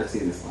 I've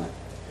seen this one.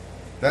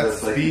 That's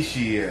So it's like-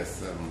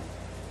 speciesism.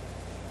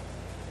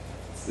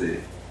 Let's see.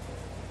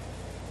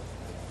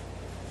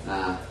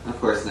 Of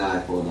course now I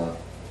pulled up.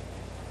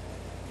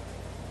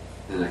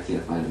 And I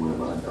can't find one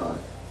about a dog.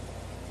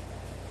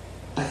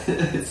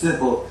 It's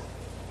simple.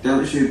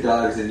 Don't shoot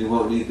dogs and you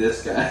won't need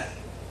this guy.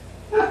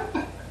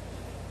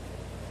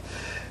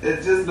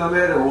 It's just no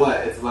matter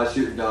what, it's about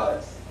shooting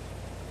dogs.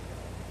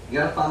 You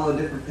gotta follow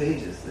different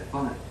pages. They're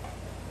fun.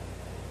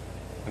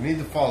 I need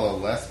to follow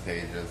less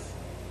pages.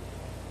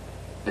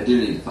 I do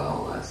need to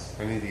follow less.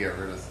 I need to get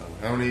rid of some.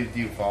 How many do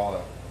you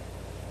follow?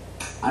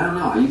 I don't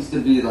know. I used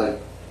to be like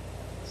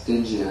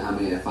stingy on how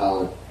many I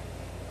followed.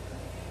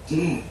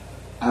 Dang.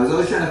 I was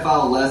always trying to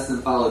follow less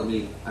than followed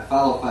me. I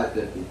follow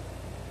 550.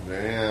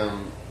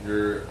 Damn,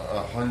 you're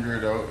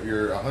 100.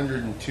 You're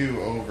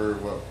 102 over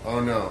what?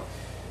 Oh no,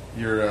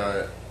 you're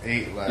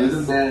 8 less. You're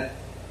the man.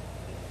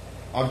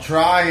 I'm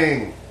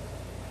trying.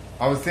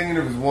 I was thinking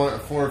it was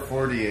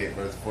 448,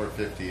 but it's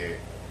 458.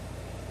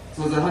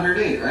 So it's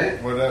 108,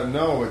 right? But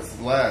no, it's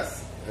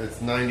less. It's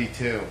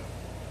 92.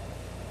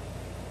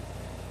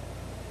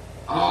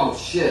 Oh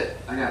shit!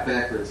 I got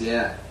backwards.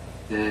 Yeah.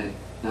 Dang.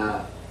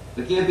 Nah.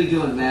 We can't be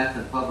doing math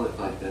in public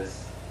like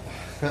this.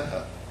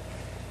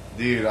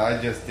 Dude, I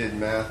just did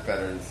math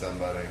better than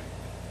somebody.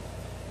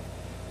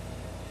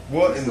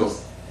 What in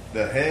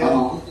the hell?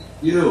 Oh, look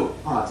at you.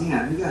 Oh,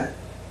 damn. You got.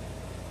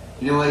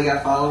 You know why you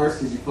got followers?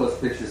 Because you post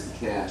pictures of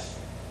cash.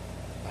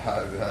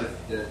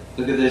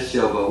 Look at this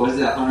showboat. What is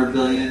that? 100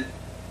 billion?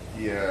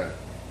 Yeah.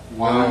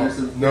 One or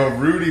something? No,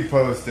 Rudy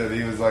posted.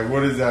 He was like,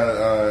 "What is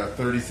that?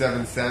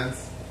 37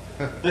 cents."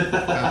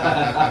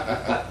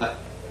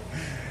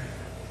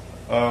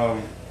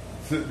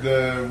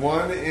 The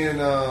one in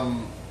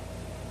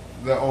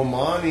the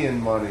Omanian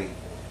money,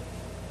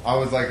 I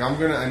was like,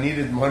 I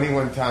needed money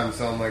one time,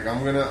 so I'm like,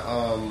 I'm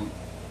gonna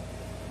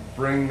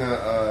bring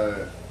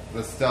the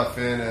stuff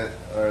in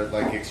or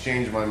like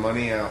exchange my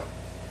money out.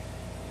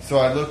 So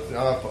I looked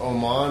up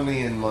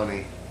Omanian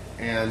money,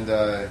 and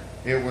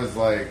it was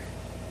like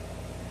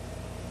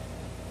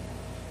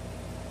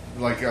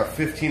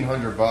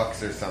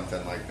 $1,500 or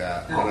something like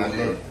that. No when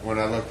way. when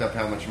I looked up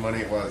how much money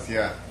it was,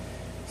 yeah.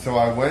 So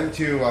I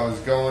was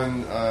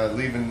going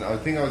leaving. I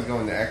think I was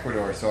going to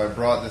Ecuador. So I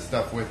brought this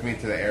stuff with me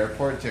to the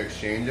airport to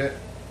exchange it.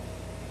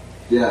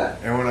 Yeah.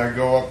 And when I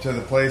go up to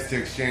the place to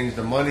exchange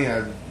the money,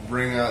 I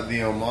bring out the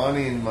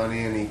Omanian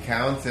money, and he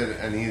counts it,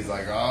 and he's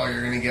like, "Oh,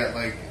 you're gonna get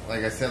like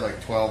I said, like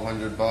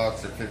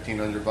 $1,200 or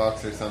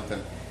 $1,500 or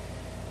something."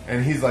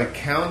 And he's like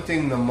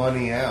counting the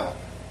money out,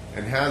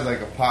 and has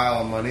like a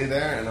pile of money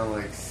there, and I'm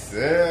like,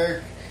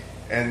 sick.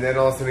 And then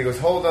all of a sudden he goes,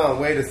 "Hold on,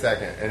 wait a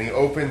second," and he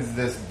opens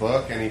this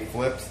book and he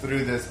flips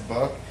through this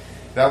book.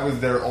 That was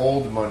their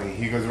old money.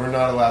 He goes, "We're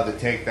not allowed to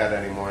take that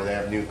anymore. They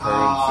have new currency."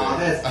 Oh,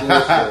 that's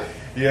bullshit.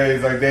 Yeah,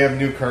 he's like, "They have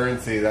new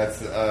currency.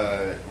 That's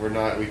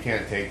we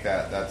can't take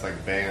that. That's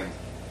like banned."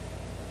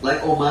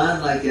 Like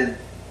Oman, like in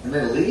the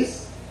Middle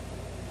East?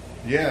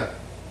 Yeah,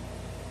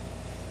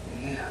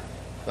 Yeah.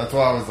 that's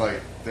why I was like,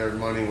 their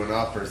money went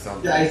up or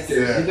something. Yeah, I see.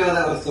 Sick. You know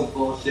that was some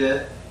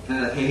bullshit.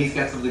 And hey, he's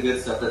got some of the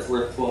good stuff that's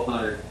worth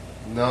 $1,200.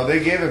 No, they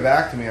gave it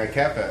back to me. I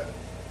kept it.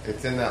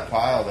 It's in that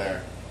pile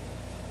there.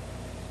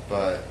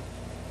 But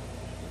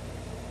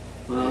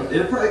Well, Yeah.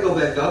 it'll probably go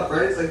back up,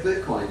 right? It's like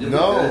Bitcoin. You'll be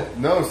good.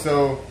 no.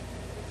 So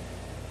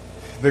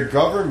the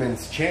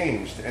government's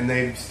changed, and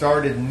they've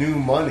started new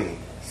money.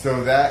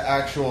 So that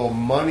actual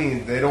money,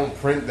 they don't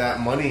print that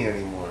money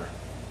anymore.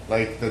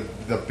 Like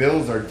the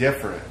bills are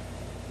different.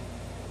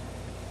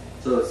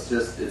 So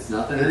it's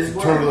nothing It's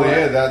anymore? totally What?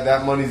 it.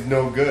 That money's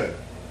no good.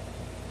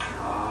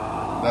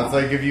 Ah. That's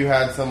like if you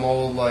had some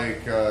old,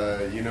 like,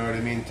 you know what I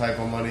mean, type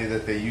of money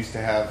that they used to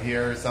have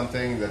here or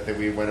something that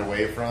we went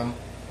away from.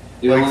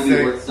 It would like, only be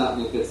say- worth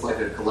something if it's like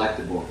a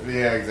collectible.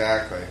 Yeah,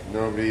 exactly.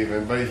 Nobody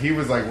even. But he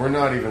was like, "We're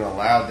not even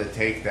allowed to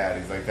take that."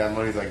 He's like, "That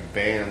money's like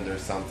banned or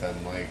something."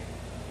 Like,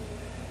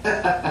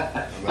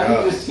 How do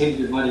you just change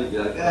your money and be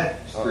like,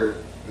 screw.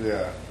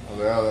 yeah. I was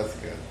like, "Oh, that's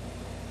good."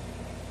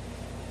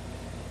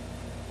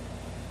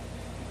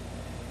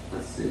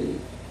 Let's see.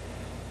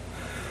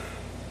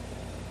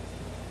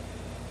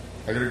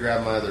 I gotta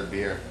grab my other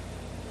beer.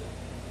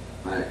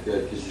 Alright,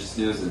 good, because you're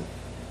snoozing.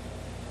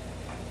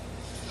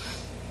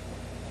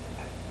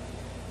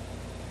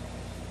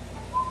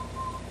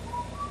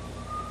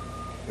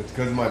 It's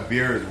because my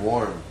beer is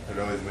warm. It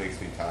always makes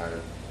me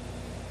tired.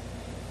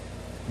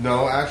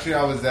 No, actually,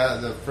 I was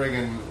at the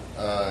friggin'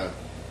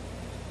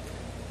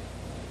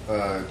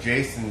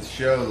 Jason's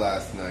show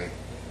last night.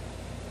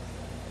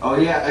 Oh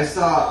yeah, I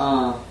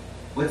saw,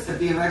 what's the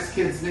BMX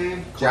kid's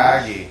name?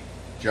 Jonathan.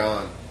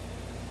 Jonathan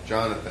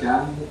Jonathan.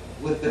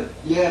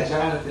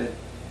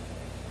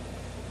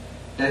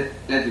 That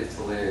dude's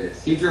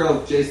hilarious. He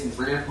drove Jason's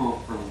ramp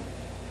home from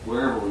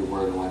wherever we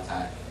were the one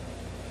time.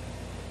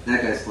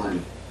 That guy's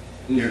funny.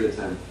 He's a good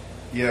time.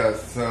 Yeah,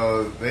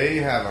 so they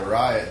have a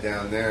riot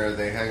down there.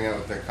 They hang out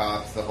with the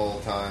cops the whole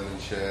time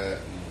and shit.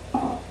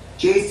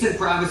 Jason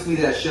promised me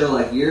that show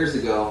like years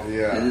ago.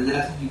 Yeah. And then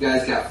that's when you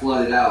guys got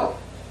flooded out.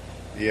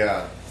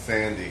 Yeah,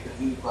 Sandy.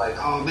 He was like,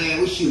 "Oh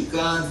man, we shoot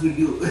guns, we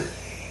do."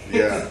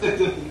 Yeah.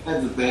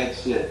 That's a bad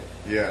shit.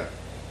 Yeah.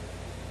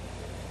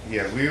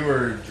 Yeah, we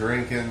were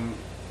drinking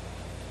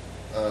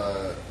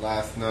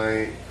last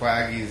night.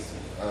 Quaggy's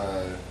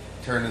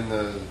turning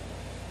the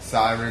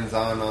sirens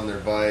on their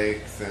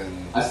bikes,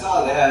 and I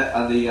saw that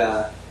on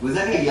the. Was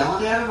that guy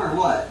yelling at him or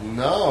what?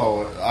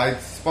 no, I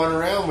spun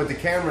around with the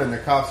camera, and the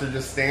cops are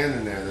just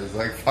standing there. There's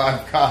like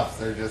 5 cops.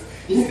 They're just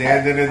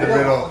standing in the I know.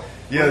 middle.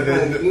 Yeah,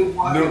 the dude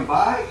walking no,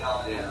 by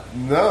yelling at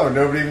him. no,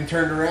 nobody even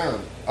turned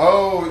around.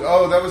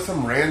 Oh, that was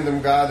some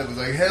random guy that was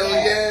like, "Hell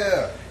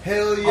yeah,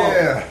 hell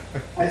yeah!"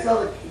 I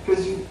saw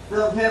because you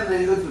filmed him, and then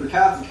he looked at the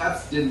cops. The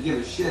cops didn't give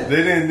a shit. They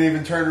didn't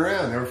even turn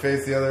around. They were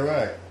faced the other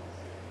way.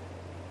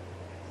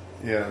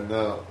 Yeah,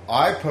 no.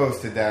 I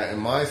posted that in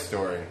my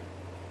story.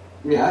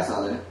 Yeah, I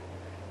saw that.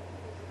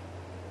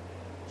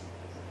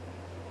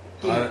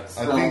 I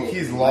think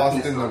he's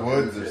lost in the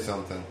woods or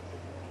something.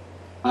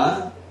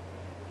 Huh?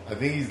 I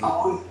think he's...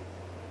 Oh,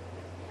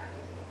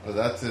 Oh,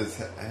 that's his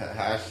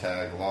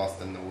hashtag,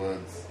 lost in the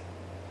woods.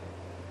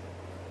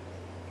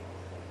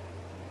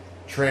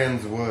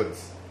 Trans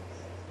Woods.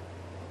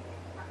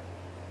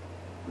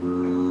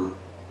 Well,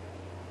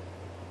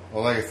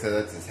 like I said,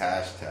 that's his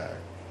hashtag.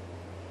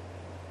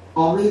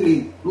 oh,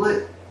 maybe.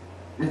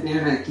 If the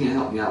internet can't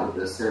help me out with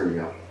this, there we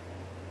go.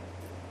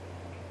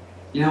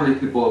 You know how many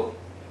people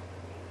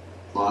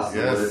lost in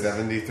the Yeah, woods?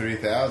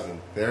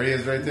 73,000. There he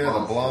is right there, the Lost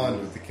in the blonde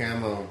woods. with the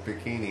camo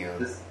bikini on.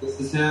 This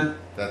is him.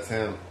 That's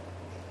him.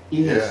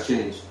 He Yeah. has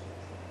changed.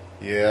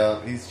 Yeah,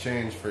 he's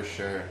changed for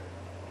sure.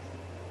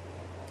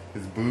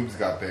 His boobs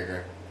got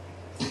bigger.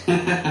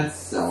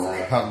 Sell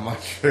out. Got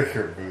much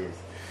bigger boobs.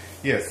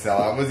 Yeah,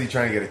 sellout. Was he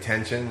trying to get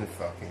attention?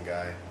 Fucking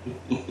guy.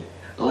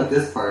 I like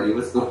this party.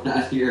 What's going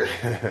on here?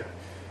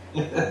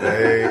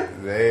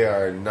 They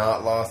are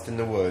not lost in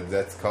the woods.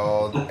 That's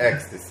called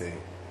ecstasy.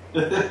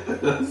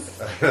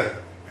 Alright,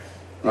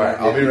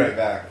 I'll be right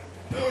back.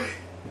 Alright,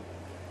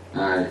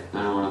 I don't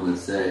know what I'm going to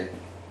say.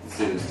 Let's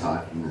see who's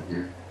talking in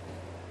here.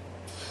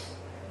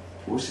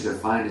 I wish I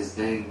could find his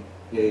dang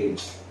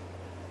page.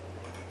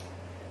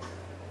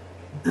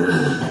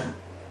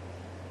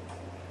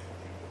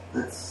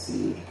 Let's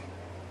see.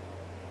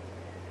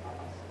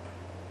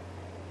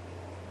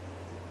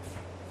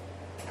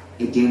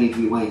 Hey, Danny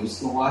V. Wayne, you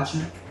still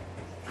watching?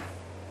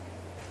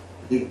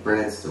 I think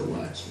Brad's still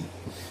watching.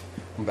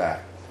 I'm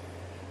back.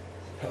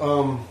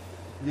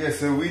 Yeah,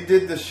 so we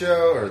did the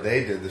show, or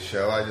they did the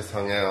show. I just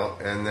hung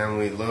out, and then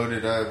we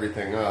loaded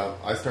everything up.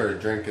 I started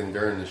drinking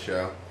during the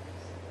show.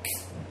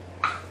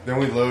 Then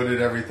we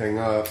loaded everything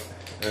up,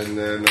 and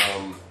then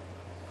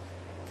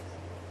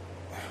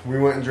we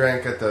went and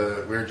drank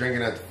we were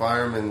drinking at the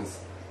fireman's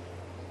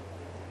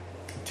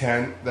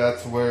tent.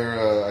 That's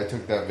where I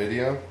took that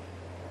video.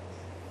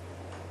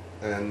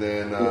 And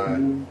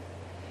then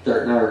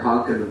Starting out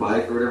honking the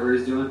bike or whatever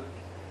he's doing.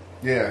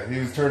 yeah, he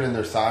was turning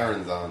their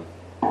sirens on.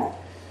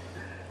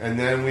 And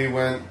then we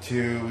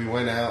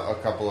went out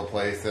a couple of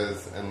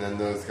places, and then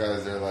those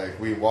guys are like,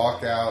 we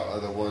walked out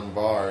of the one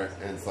bar,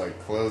 and it's like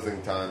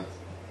closing time.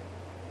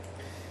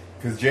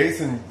 Because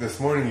Jason, this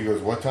morning, he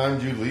goes, what time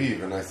did you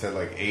leave? And I said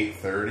like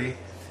 8:30.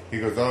 He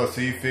goes, oh,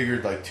 so you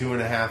figured like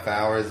 2.5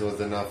 hours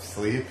was enough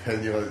sleep,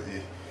 and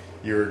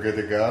you were good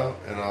to go?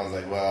 And I was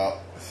like,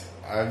 well,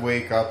 I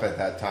wake up at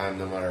that time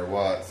no matter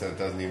what, so it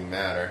doesn't even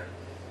matter.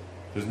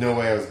 There's no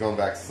way I was going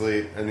back to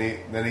sleep. And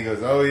then he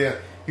goes, oh yeah.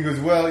 He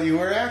goes, well, you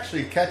were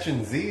actually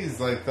catching Z's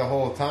like the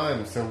whole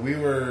time. So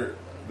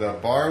the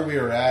bar we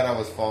were at, I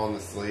was falling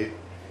asleep.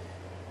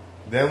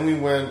 Then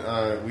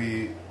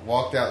we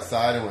walked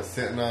outside and was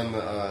sitting on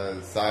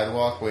the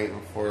sidewalk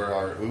waiting for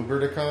our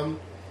Uber to come.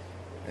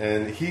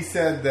 And he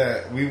said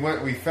that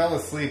we fell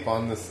asleep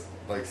on this,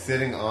 like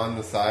sitting on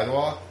the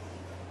sidewalk.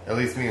 At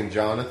least me and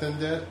Jonathan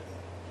did.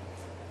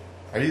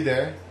 Are you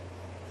there?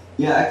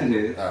 Yeah, I can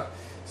hear you.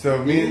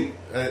 So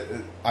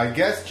I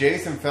guess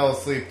Jason fell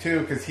asleep too,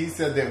 because he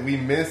said that we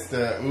missed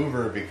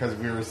Uber because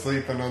we were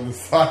sleeping on the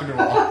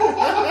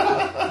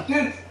sidewalk.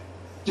 Dude,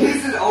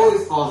 Jason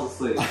always falls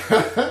asleep.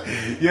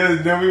 Yeah,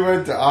 then we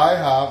went to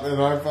IHOP,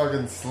 and I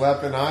fucking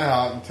slept in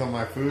IHOP until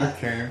my food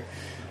came.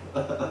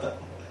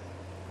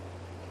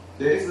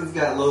 Jason's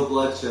got low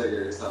blood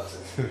sugar or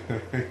something.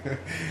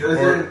 Goes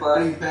in the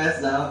party,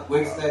 passes out,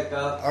 wakes back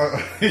up.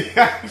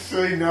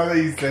 Actually, now that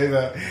you say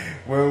that,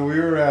 when we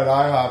were at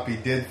IHOP, he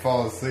did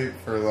fall asleep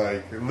for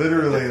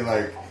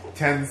literally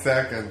 10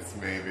 seconds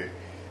maybe.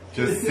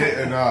 Just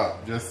sitting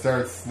up, just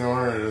start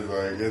snoring,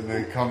 and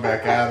then come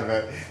back out of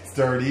it,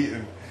 start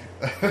eating.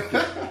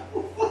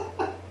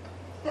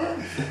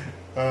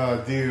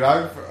 Dude,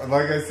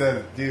 like I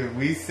said,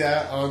 we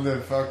sat on the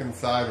fucking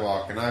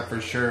sidewalk, and I for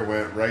sure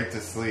went right to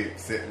sleep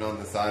sitting on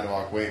the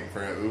sidewalk waiting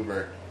for an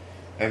Uber.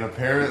 And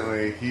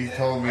apparently, he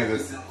told me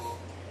this.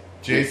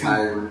 Jason,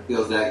 tired when it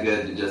feels that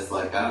good to just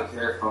I don't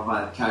care if I'm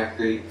on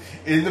concrete.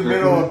 In the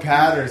middle of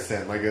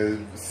Patterson, like a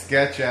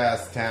sketch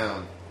ass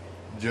town.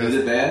 Is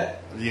it bad?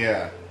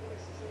 Yeah.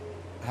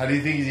 How do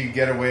you think you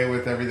get away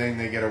with everything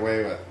they get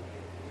away with?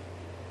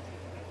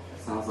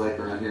 Sounds like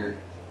around here.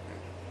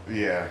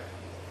 Yeah.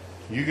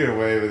 You get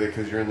away with it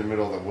because you're in the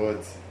middle of the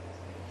woods.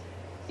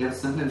 Yeah, but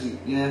sometimes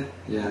yeah.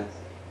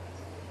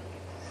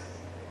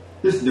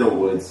 There's no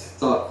woods.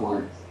 It's all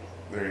corn.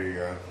 There you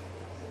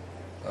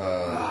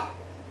go.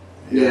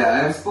 Yeah,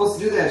 I was supposed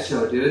to do that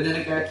show, dude, and then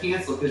it got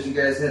canceled because you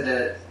guys had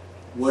that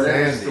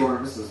whatever Sandy.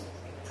 storm. This was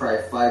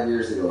probably 5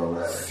 years ago or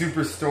whatever.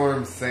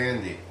 Superstorm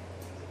Sandy.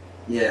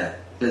 Yeah,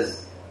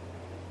 because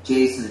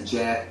Jason and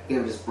Jack, they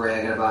were just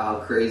bragging about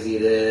how crazy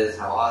it is,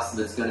 how awesome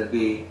it's going to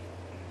be.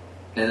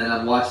 And then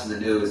I'm watching the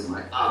news, and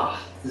I'm like,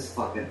 this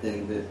fucking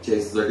thing that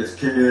Jason's like, it's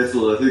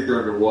canceled, I think they're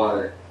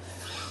underwater.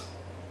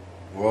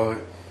 Well,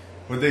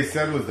 what they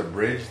said was the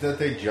bridge that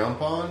they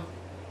jump on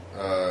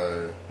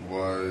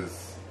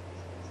was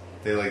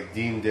they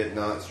deemed it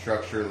not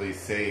structurally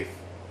safe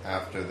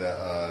after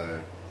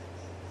the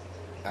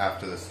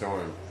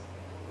storm.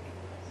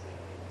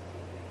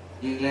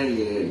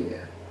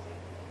 Yeah.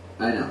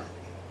 I know.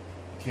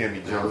 Can't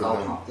be I was jumping all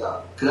on. pumped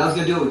up. Because I was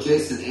going to do it with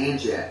Jason and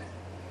Jack.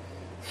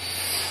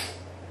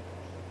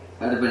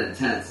 That'd have been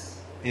intense.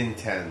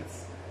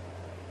 Intense.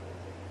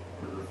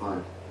 Would have been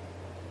fun.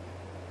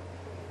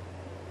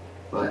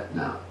 But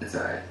no, it's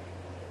alright.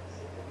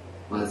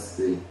 Let's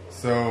see.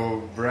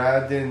 So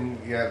Brad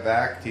didn't get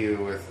back to you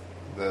with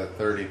the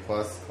 30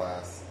 plus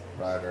class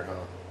rider,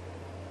 huh?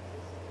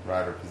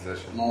 Rider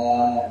position.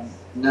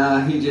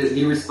 No,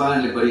 he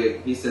responded, but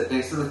he said,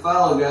 thanks for the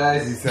follow,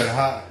 guys. He said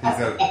ha. He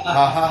said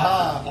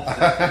ha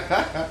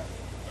ha.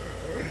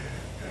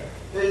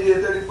 Hey, you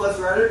need a 30 plus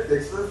rider?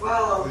 Thanks for the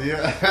follow.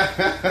 Yeah.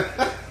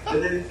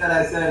 And then he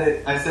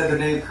said, I said the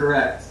name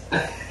correct.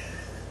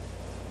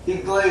 He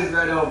glazed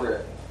right over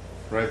it.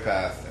 Right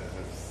past it.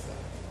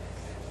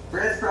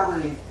 Brad's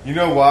probably... You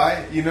know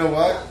why? You know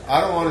what?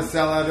 I don't want to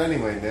sell out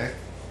anyway, Nick.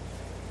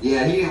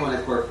 Yeah, he didn't want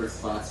a corporate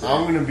sponsor.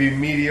 I'm going to be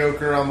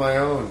mediocre on my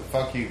own.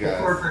 Fuck you A guys.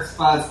 corporate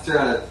sponsor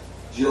out of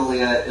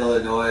Joliet,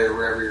 Illinois, or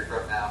wherever you're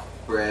from now,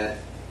 Brad.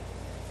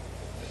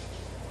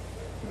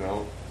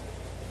 No.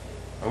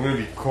 I'm going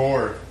to be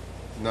core,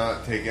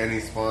 not take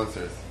any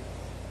sponsors.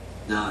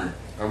 None.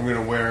 I'm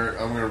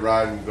gonna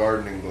ride in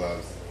gardening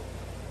gloves.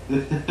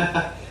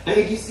 Hey,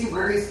 did you see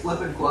Murray's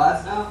flipping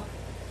quads now?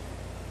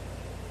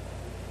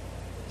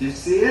 Did you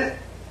see it?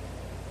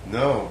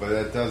 No, but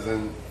that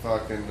doesn't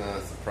fucking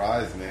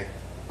surprise me.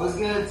 I was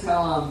gonna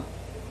tell him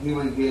he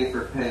went gay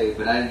for pay,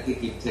 but I didn't think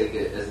he'd take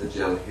it as a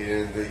joke. You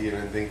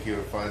didn't think you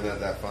would find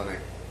that funny.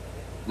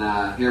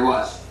 Nah, here,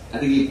 watch. I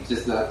think he'd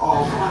just be like,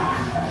 oh,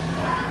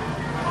 fuck.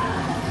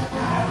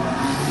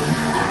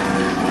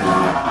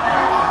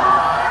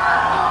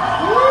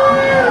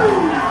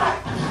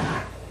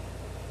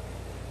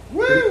 Woo!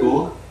 Pretty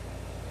cool.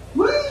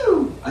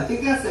 Woo! I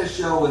think that's that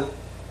show with,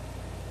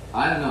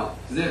 I don't know,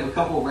 because they have a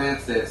couple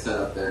ramps they have set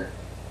up there.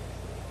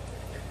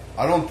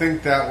 I don't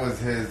think that was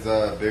his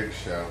big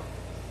show.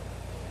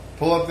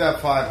 Pull up that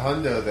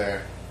 500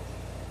 there.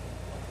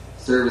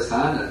 Service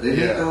Honda. They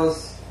Yeah. make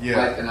those Yeah.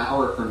 like an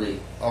hour for me.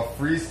 A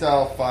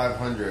freestyle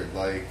 500,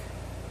 like,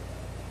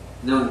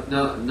 No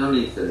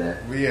need for that.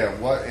 yeah,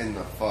 what in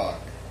the fuck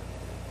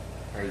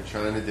are you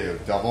trying to do?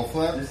 Double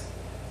flip?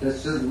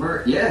 That's just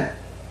murder. Yeah.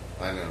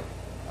 I know.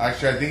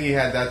 Actually, I think he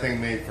had that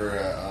thing made for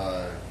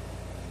a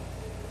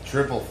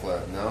triple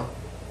flip, no?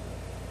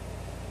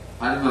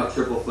 I don't know if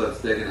triple flip's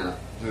big enough.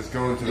 Just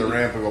go into the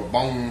ramp and go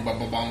bong,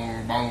 bong,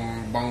 bong,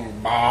 bong, bong,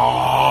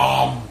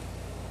 bong.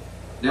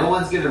 No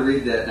one's gonna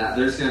read that now.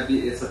 There's gonna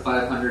be, it's a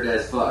 500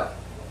 as fuck.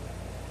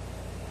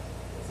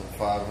 It's a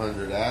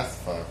 500 ass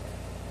fuck.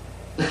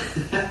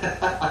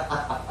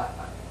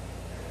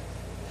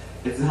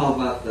 It's all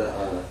about the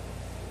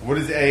What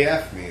does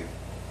AF mean?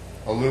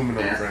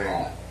 Aluminum ass frame.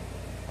 fuck.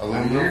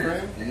 Aluminum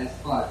frame? Ass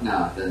fuck.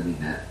 No, it doesn't mean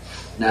that.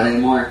 Not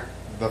anymore.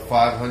 The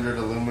 500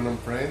 aluminum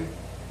frame?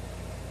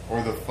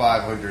 Or the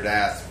 500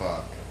 ass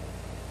fuck?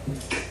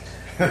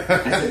 I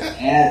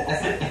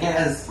said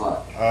ass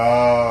fuck.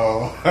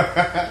 Oh.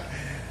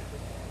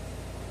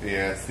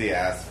 Yeah, it's the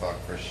ass fuck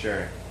for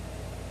sure.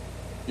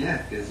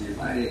 Yeah, because you're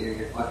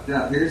get fucked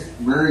up. Here's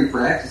Murray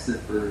practicing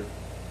for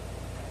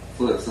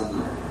flips on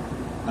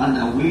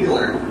the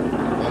wheeler.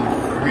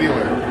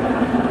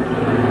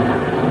 Wheeler.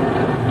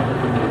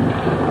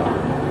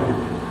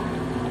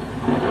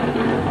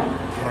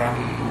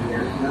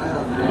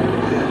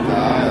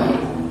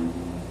 Dial.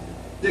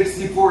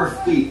 64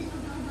 feet.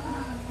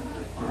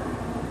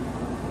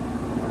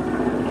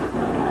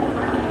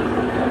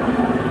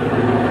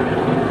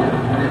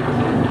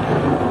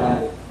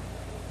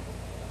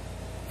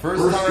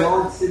 First time,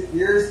 going 6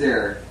 years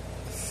there.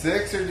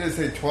 6 or did it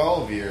say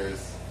 12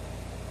 years?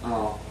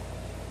 Oh.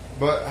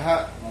 But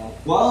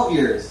 12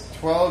 years.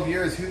 12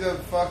 years, who the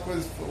fuck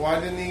was, why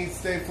didn't he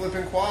stay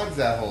flipping quads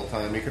that whole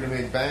time? He could have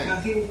made Because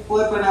bank. he was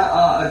flipping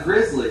a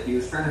grizzly. He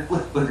was trying to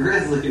flip a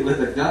grizzly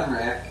with a gun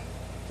rack.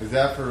 Is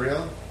that for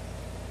real?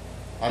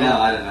 I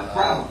don't know.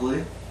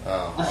 Probably.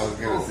 Oh, I was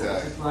gonna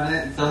say. Just run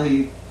it until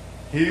he.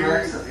 He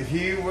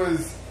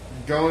was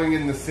going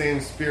in the same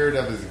spirit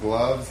of his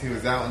gloves. He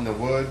was out in the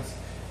woods,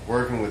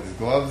 working with his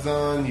gloves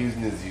on,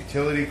 using his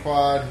utility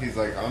quad. He's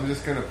like, I'm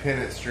just gonna pin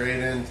it straight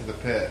into the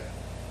pit.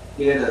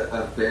 He had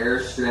a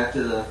bear strapped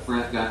to the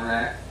front gun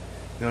rack.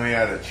 No, he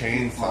had a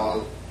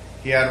chainsaw.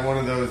 He had one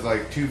of those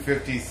like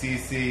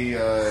 250cc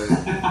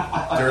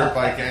dirt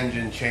bike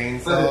engine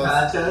chainsaws. For the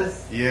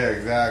contest? Yeah,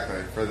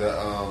 exactly. For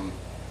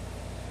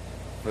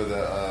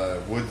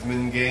the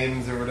Woodsman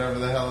Games or whatever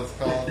the hell it's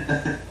called.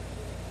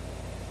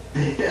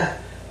 Yeah.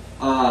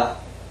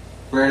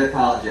 Brad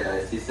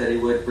apologized. He said he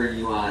would bring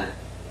you on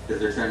because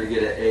they're trying to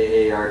get an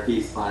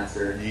AARP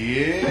sponsor.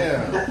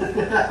 Yeah.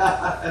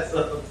 That's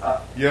what I'm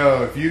talking.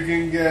 Yo, if you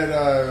can get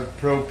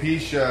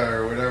Propecia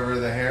or whatever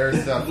the hair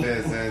stuff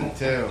is in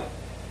too.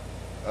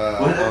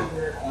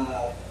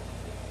 Whatever.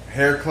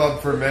 Hair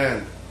Club for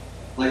Men.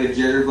 Like a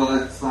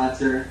Jitterbug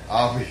sponsor.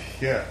 I'll be,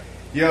 yeah.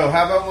 Yo,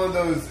 how about one of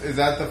those, is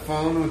that the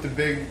phone with the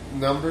big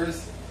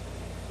numbers?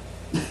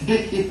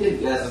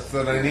 Yes. That's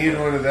what I need,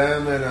 one of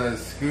them and a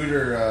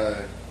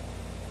scooter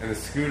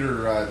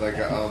ride, like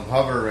a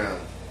hover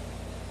round.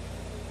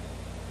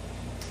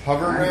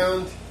 Hover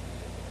round?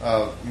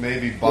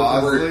 Maybe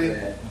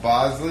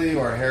Bosley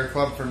or Hair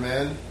Club for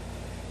Men.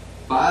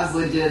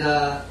 Bosley did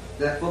that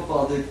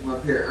football dude from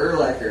up here,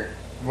 Erlacher.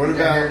 What He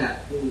got about- hair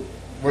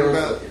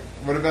now.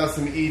 What about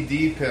some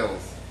ED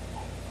pills?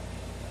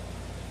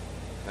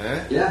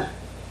 Eh? Yeah.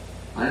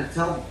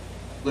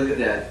 Look at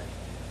that.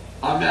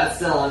 I'm not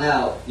selling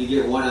out. You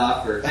get one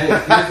offer. Hey,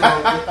 here's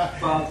all the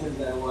sponsors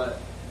that what.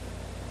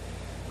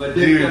 But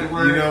Dude, doesn't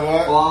work. you know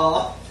what?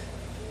 Ball.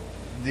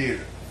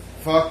 Dude,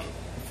 fuck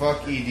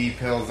ED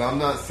pills. I'm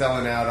not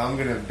selling out. I'm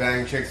gonna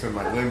bang chicks with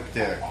my limp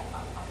dick.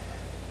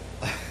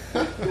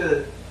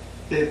 Good.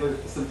 Tape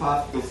some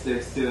popsicle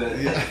sticks to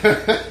it.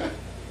 Yeah.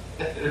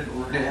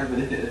 And ram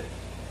it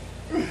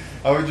in.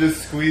 I would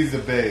just squeeze the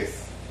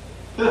base.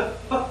 I'd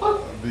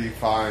be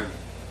fine.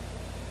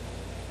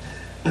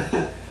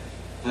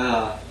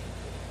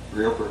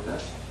 Real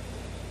professional.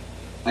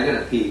 I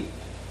gotta pee.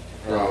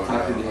 Oh,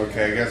 Talk to me. no.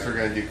 Okay, I guess we're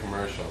gonna do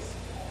commercials.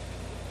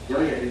 Oh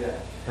yeah, do that.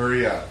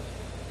 Hurry up.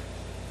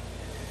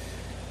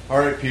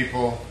 Alright,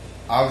 people.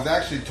 I was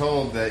actually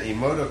told that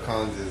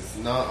Emoticons is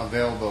not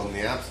available in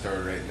the App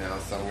Store right now,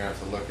 so I'm going to have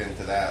to look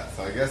into that.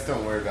 So I guess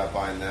don't worry about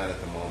buying that at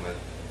the moment.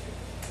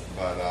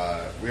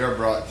 But we are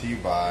brought to you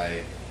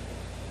by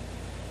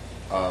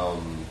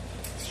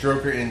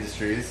Stroker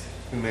Industries,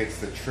 who makes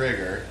the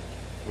Trigger,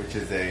 which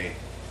is a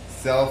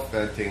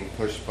self-venting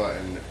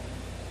push-button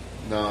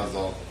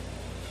nozzle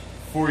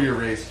for your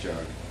race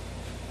jug.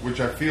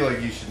 Which I feel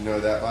like you should know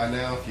that by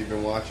now if you've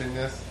been watching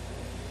this.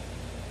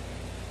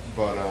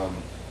 But,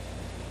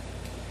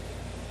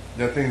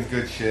 that thing's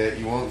good shit.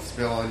 You won't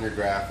spill on your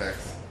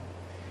graphics.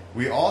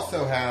 We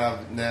also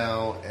have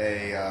now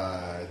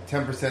a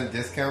 10%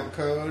 discount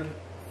code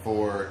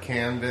for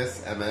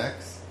Canvas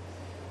MX.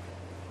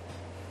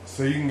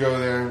 So you can go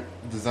there,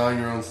 design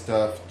your own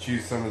stuff,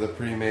 choose some of the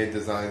pre-made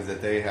designs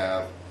that they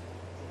have,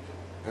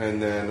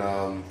 and then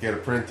get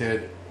it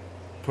printed,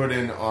 put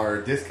in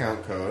our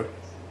discount code,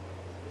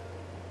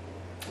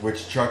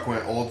 which Chuck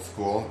went old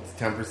school. It's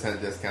 10%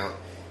 discount.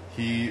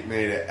 He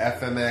made it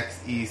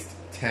FMX East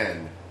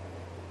 10.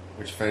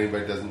 Which, if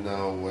anybody doesn't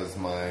know, was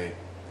my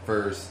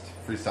first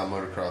freestyle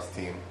motocross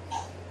team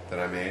that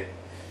I made.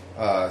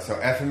 So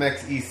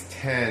FMX East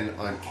 10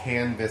 on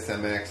Canvas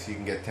MX, you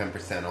can get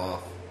 10%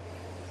 off.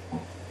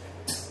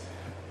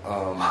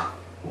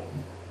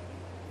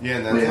 Yeah,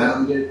 and that's Wait, how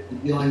do we get the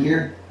deal on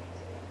here?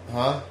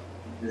 Huh?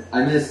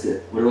 I missed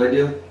it. What do I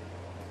do?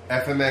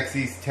 FMX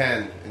East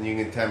 10, and you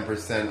get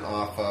 10%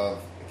 off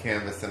of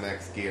Canvas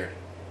MX gear.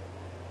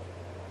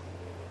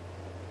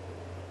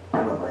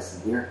 I'm gonna buy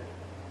some gear.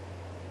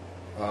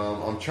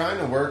 I'm trying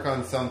to work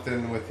on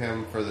something with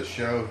him for the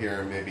show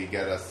here and maybe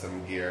get us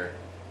some gear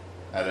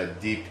at a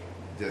deep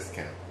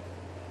discount.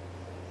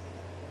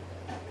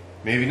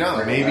 Maybe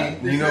not. Maybe.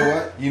 You know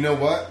what? You know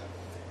what?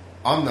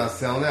 I'm not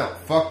selling out.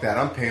 Fuck that.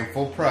 I'm paying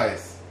full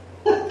price.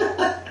 I'm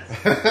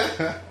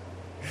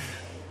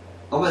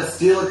gonna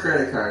steal a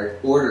credit card,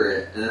 order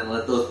it, and then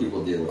let those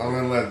people deal with it. I'm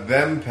going to let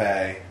them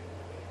pay,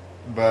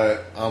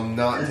 but I'm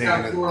not That's how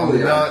taking poor I'm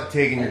we are. not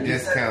taking your Like you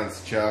said.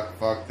 discounts, Chuck.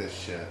 Fuck this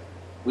shit.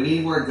 We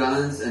need more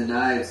guns and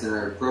knives in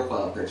our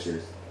profile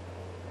pictures.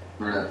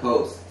 Or in our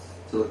posts.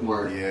 To look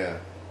more Yeah.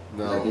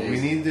 No, Like we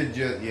gangs. need to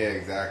just... Yeah,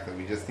 exactly.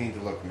 We just need to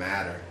look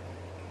madder.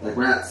 like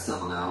we're not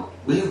selling out.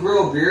 When you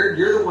grow a beard,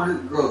 you're the one who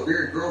can grow a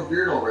beard. Grow a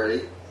beard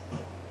already.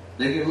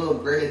 Make it a little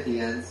gray at the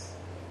ends.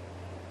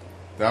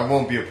 That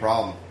won't be a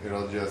problem.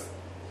 It'll just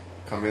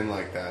come in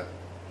like that.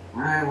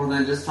 Alright, well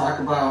then just talk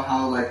about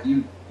how like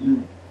you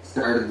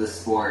started the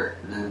sport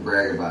and then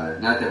brag about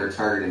it. Not that we're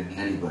targeting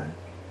anybody.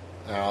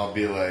 And I'll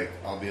be like,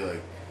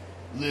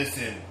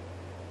 listen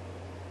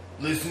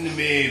to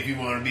me if you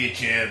want to be a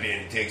champion.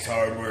 It takes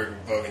hard work and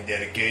fucking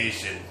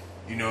dedication.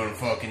 You know what I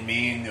fucking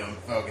mean? I'm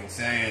fucking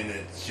saying that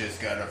it's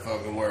just gotta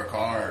fucking work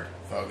hard.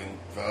 Fucking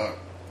fuck.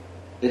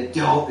 And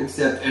don't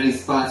accept any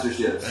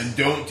sponsorships. And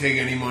don't take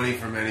any money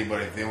from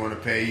anybody. If they want to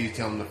pay you,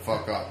 tell them to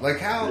fuck up. Like,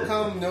 how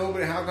come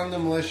the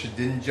militia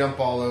didn't jump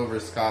all over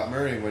Scott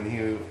Murray when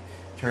he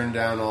turned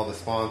down all the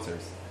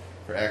sponsors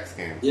for X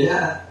Games?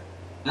 Yeah.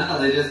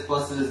 No, they just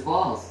busted his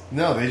balls.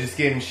 No, they just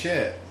gave him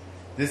shit.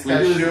 This We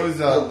guy knew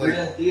shows up the like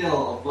real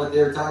deal of what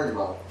they were talking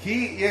about.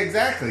 yeah,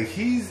 exactly.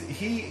 He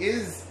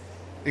is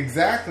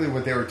exactly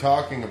what they were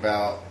talking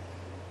about,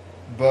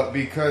 but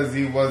because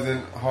he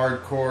wasn't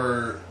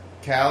hardcore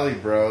Cali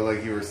bro,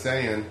 like you were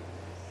saying,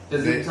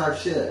 Because he talk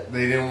shit.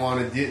 they didn't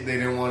want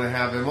to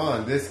have him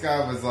on. This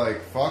guy was like,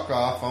 "Fuck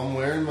off! I'm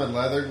wearing my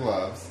leather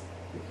gloves."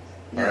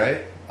 Yeah. All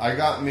right, I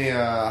got me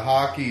a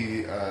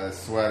hockey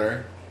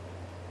sweater.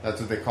 That's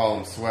what they call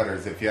them,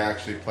 sweaters. If you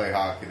actually play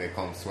hockey, they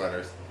call them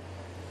sweaters.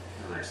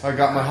 I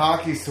got my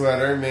hockey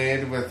sweater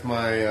made with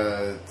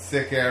my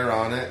sick air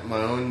on it,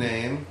 my own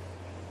name.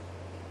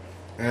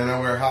 And I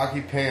wear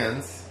hockey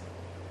pants.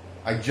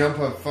 I jump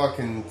a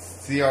fucking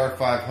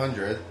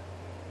CR500.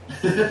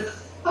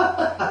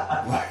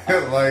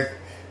 like,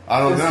 I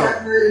don't If know.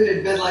 Scott Murray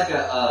had been like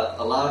a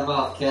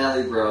loudmouth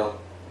Cali bro,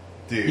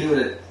 he Dude.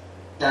 would have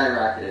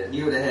skyrocketed.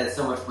 He would have had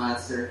so much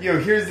monster. Yo,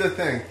 here's the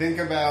thing. Think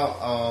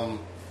about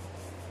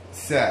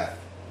Seth,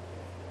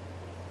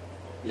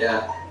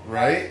 Yeah.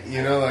 right?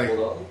 You know, like,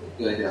 Hold on.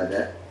 Good idea,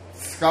 that.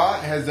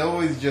 Scott has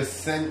always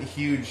just sent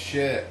huge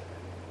shit.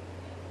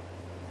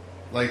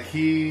 Like,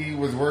 he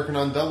was working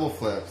on double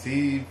flips.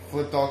 He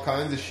flipped all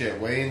kinds of shit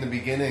way in the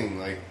beginning.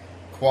 Like,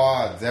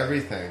 quads,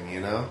 everything, you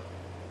know?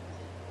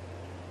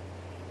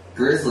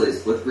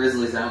 Grizzlies. With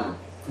Grizzlies on them.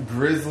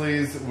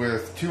 Grizzlies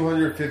with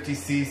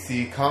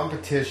 250cc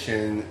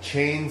competition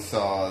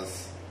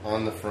chainsaws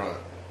on the front.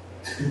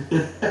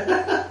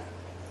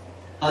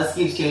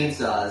 Husky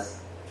chainsaws.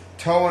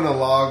 Towing a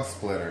log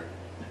splitter.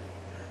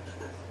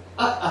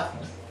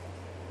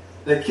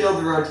 They killed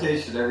the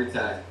rotation every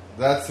time.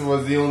 That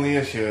was the only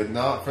issue.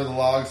 Not for the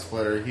log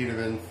splitter, he'd have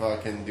been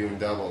fucking doing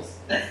doubles.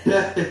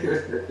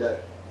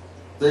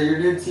 So your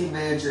new team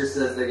manager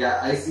says they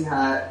got Icy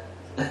Hot,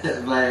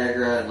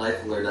 Viagra, and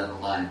Life Alert on the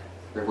line.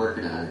 They're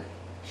working on it.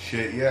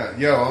 Shit, yeah.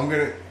 Yo, I'm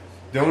gonna...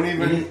 Don't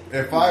even...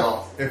 If I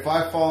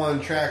fall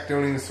on track,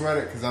 don't even sweat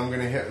it, because I'm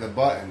gonna hit the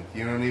button.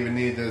 You don't even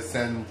need to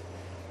send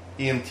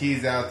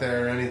EMTs out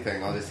there or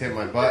anything. I'll just hit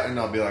my button.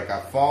 I'll be like,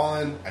 I've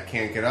fallen. I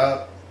can't get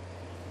up.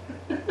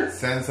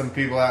 Send some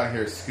people out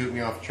here, scoot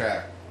me off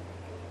track.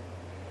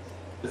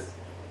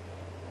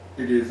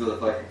 Your dudes with a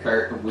fucking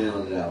cart come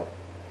wheeling it out.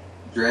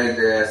 Drag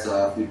your ass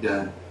off, you're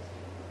done.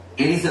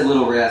 And he said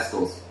Little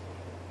Rascals.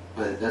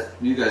 But that's,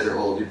 you guys are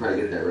old, you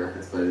probably get that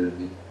reference better than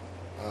me.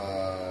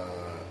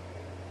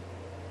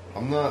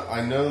 I'm not,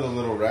 I know the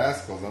Little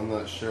Rascals, I'm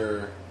not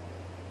sure.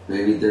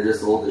 Maybe they're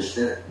just old as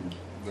shit.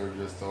 They're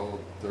just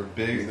old. They're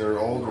big, they're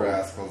old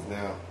rascals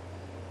now.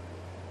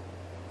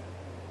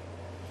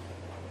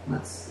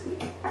 Let's see.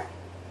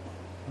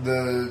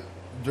 The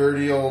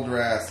dirty old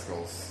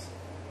rascals.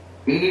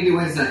 Andy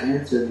Wayne's not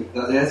answering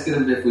because I was asking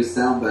him if we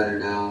sound better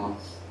now.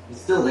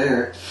 He's still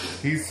there.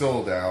 He's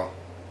sold out.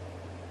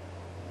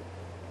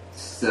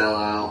 Sell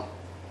out.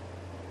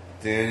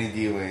 Danny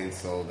D. Wayne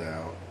sold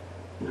out.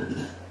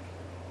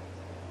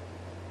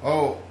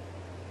 Oh,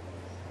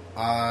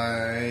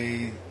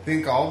 I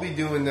think I'll be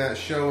doing that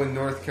show in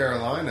North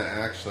Carolina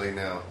actually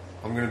now.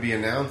 I'm going to be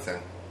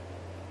announcing.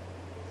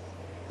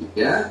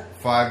 Yeah?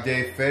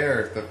 5-day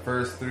fair, the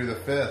 1st through the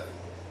 5th.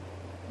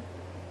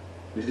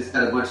 We just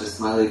had a bunch of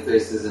smiley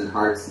faces and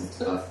hearts and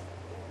stuff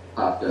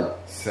popped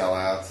up.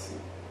 Sellouts.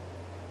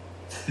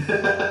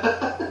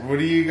 What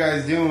are you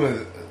guys doing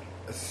with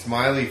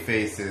smiley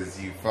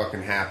faces, you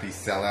fucking happy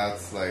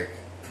sellouts? Like,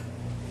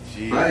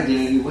 geez. Right,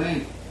 Danny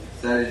Wayne.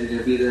 Decided you're going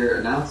to be there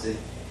announcing.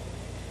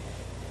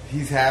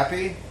 He's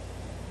happy?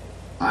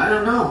 I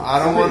don't know. I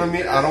don't want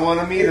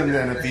to meet him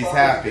then if he's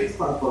happy.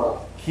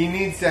 He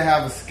needs to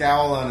have a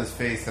scowl on his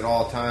face at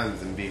all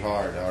times and be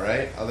hard,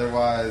 alright?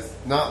 Otherwise,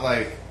 not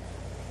like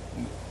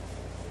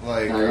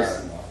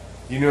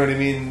you know what I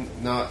mean?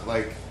 Not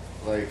like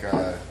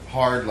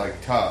hard,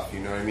 like tough, you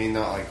know what I mean?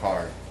 Not like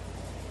hard.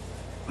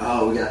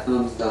 Oh, we got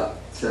thumbs up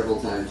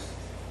several times.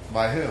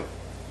 By who?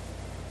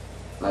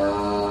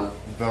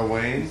 The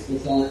Wayne?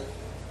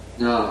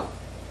 No.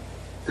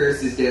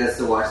 Kirsty's dad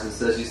still watches and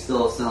says you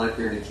still sound like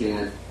you're in a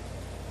can.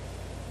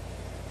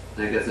 I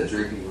think that's a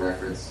drinking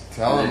reference.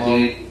 Tell him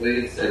Danny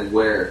Wayne said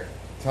where?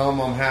 Tell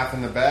him I'm half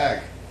in the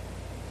bag.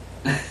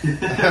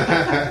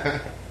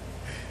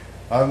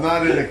 I'm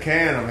not in a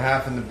can, I'm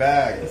half in the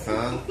bag,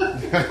 son.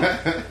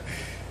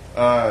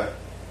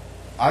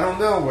 I don't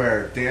know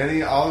where,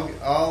 Danny.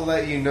 I'll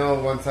let you know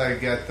once I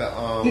get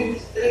the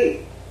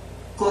State.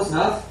 Close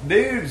enough.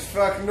 Dude, it's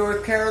fucking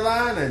North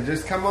Carolina.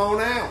 Just come on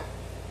out.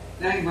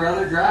 Dang,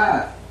 brother,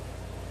 drive.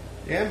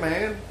 Yeah,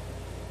 man.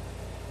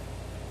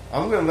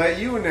 I'm gonna let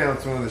you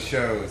announce one of the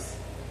shows.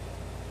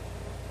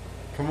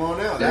 Come on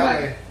out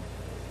that way.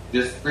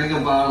 Just bring a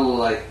bottle of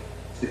like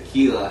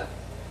tequila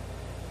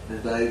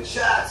and like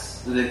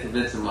shots, and then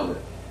convince him of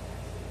it,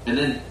 and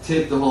then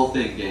tape the whole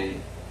thing,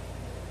 Danny.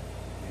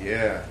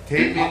 Yeah,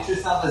 tape Introduce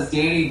yourself as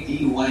Danny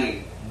D.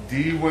 Wayne.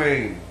 D.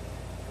 Wayne.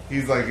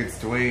 He's like, it's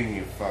Dwayne,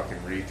 you fucking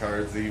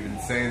retards. You've been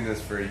saying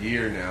this for a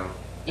year now.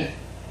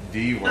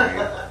 D.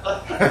 Wayne.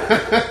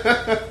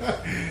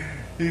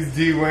 He's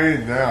D.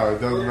 Wayne now. It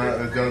doesn't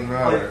matter. It doesn't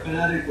matter. Like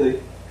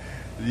phonetically.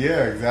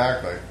 Yeah,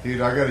 exactly.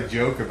 Dude, I got a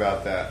joke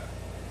about that.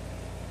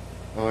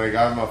 I'm like,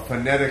 I'm a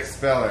phonetic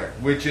speller,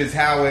 which is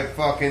how it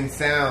fucking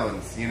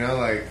sounds. You know,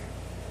 like,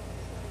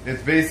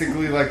 it's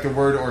basically like the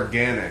word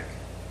organic.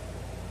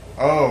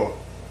 Oh,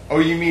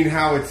 you mean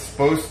how it's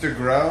supposed to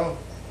grow?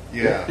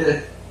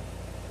 Yeah.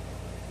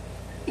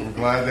 I'm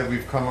glad that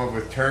we've come up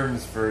with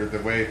terms for the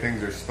way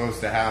things are supposed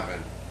to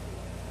happen.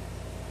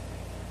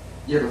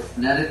 Yeah, but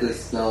phonetically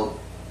spelled.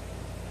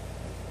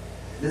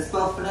 Is it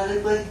spelled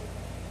phonetically?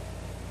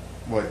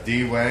 What,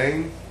 D.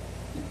 Wang?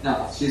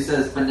 No, she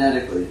says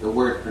phonetically. The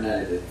word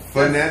phonetically.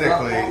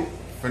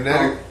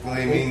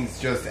 Phonetically means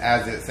just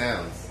as it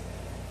sounds.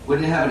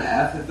 Wouldn't it have an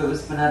F if it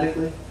was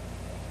phonetically?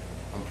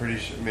 I'm pretty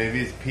sure.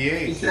 Maybe it's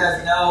PH. She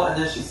said no,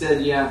 and then she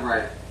said, yeah, I'm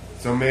right.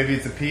 So maybe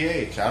it's a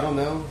PH. I don't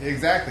know.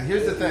 Exactly.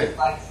 Here's the thing. It's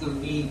like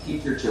some mean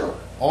teacher joke.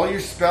 All your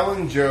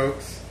spelling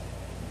jokes,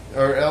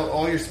 or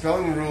all your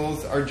spelling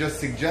rules are just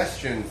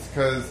suggestions,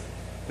 because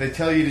they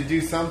tell you to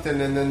do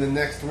something, and then the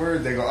next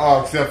word they go,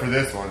 oh, except for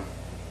this one.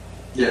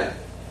 Yeah.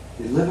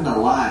 They live in a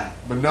lie.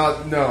 But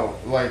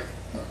like,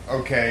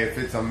 okay, if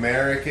it's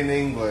American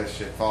English,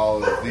 it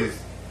follows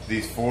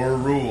these 4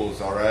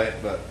 rules, alright?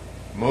 But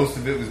most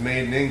of it was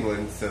made in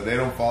England, so they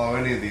don't follow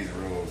any of these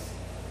rules.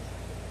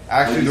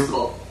 Actually,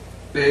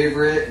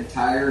 favorite,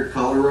 entire,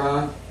 color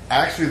wrong?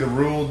 Actually, the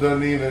rule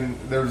doesn't even...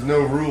 There's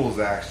no rules,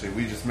 actually.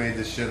 We just made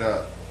this shit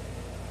up.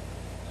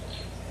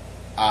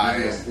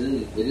 They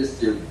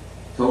just do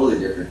totally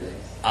different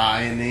things.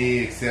 I and E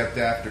except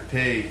after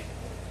P.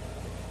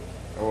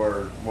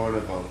 Or one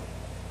of them.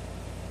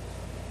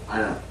 I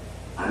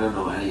don't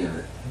know any of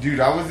it. Dude,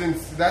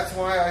 that's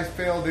why I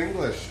failed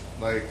English,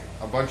 like,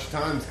 a bunch of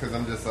times, because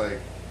I'm just like,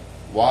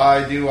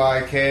 why do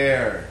I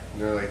care?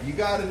 And they're like, you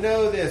gotta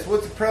know this.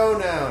 What's a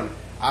pronoun?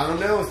 I don't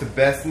know. It's the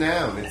best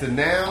noun. It's a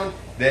noun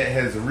that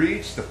has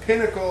reached the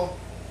pinnacle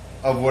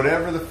of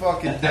whatever the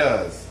fuck it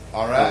does.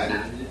 Alright?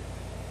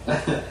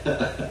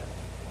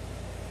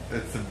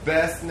 It's the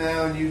best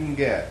noun you can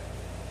get.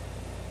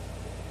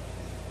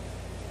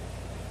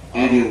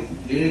 Danny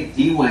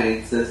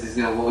Dwayne says he's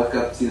going to walk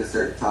up to you and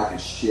start talking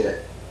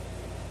shit.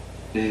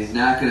 And he's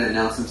not going to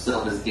announce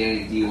himself as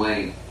Danny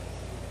Dwayne.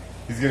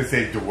 He's going to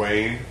say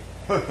Dwayne.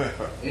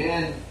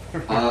 And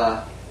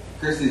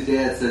Chrissy's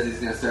dad says he's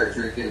going to start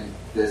drinking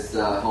this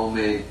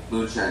homemade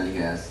moonshine he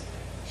has.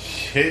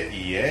 Shit,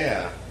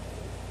 yeah.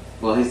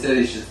 Well, he said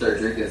he should start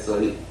drinking so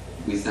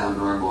we sound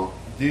normal.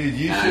 Dude,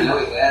 you And should... I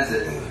know he has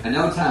it. I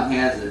know Tom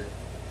has it.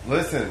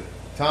 Listen,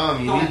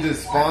 Tom, you need to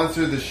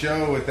sponsor the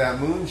show with that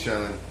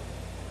moonshine.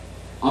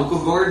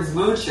 Uncle Gordon's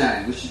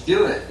moonshine. We should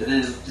do it. And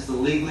then just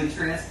illegally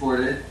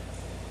transport it.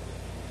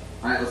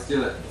 Alright, let's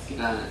do it. Let's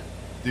get on it.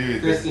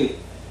 Dude, Christy,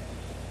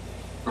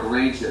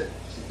 arrange it.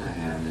 She's not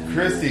having it.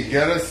 Christy,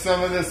 get us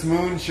some of this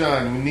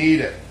moonshine. We need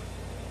it.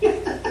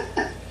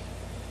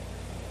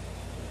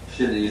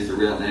 Shouldn't have used a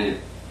real name.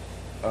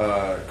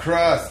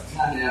 Crust.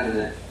 Not having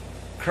it.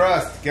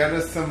 Crust, get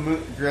us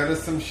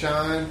some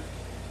shine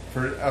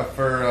for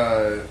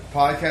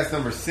podcast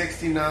number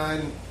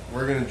 69.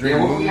 We're gonna drink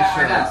Yeah, what we got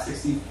right now? moonshine.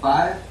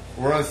 65?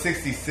 We're on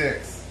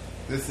 66.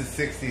 This is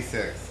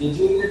 66. Did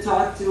you even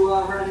talk to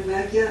Ronnie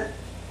Mac yet?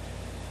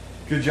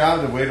 Good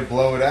job. The way to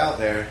blow it out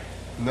there.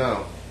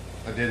 No,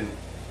 I didn't.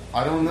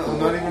 I don't know. I'm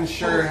not even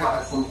sure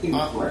how.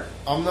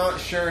 I'm not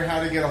sure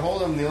how to get a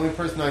hold of him. The only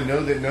person I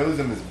know that knows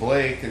him is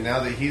Blake, and now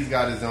that he's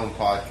got his own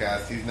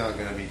podcast, he's not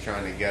going to be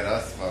trying to get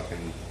us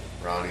fucking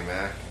Ronnie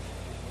Mac.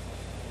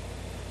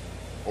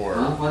 Or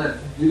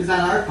He was on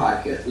our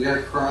podcast. We got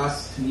to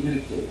cross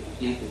communicate.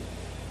 We can't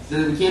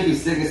be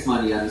Sigus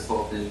money on this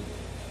whole thing.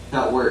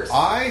 That's how it works.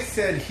 I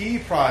said he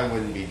probably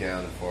wouldn't be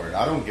down for it.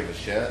 I don't give a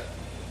shit.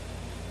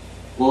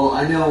 Well,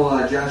 I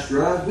know Josh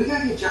Rudd. We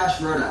got to get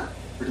Josh Rudd on,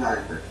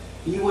 photographer.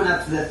 He went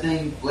up to that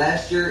thing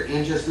last year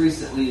and just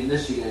recently in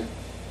Michigan,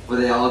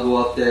 where they all go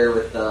up there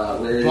with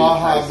Larry.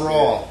 Baja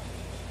Brawl.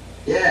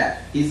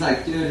 Yeah, he's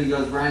like, dude. He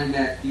goes, Ronnie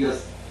Mac. He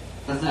goes,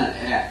 that's not an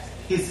act.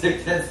 He's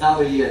like, that's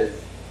how he is.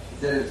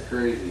 He said it's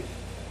crazy.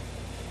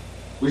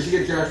 We should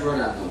get Josh Rudd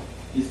on though.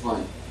 He's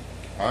funny.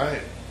 All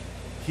right.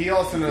 He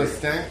also knows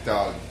Stank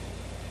Dog.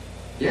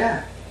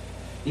 Yeah,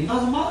 he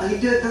knows them all. He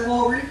did the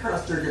whole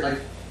recross circuit like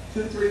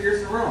 2-3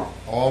 years in a row.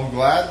 Oh, I'm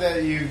glad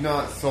that you've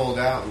not sold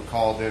out and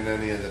called in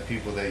any of the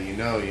people that you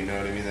know what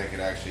I mean, that could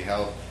actually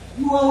help.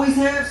 You always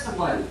have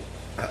somebody.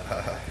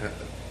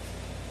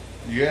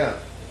 Yeah.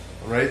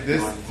 Right,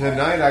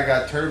 tonight I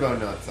got Turbo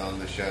Nuts on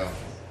the show.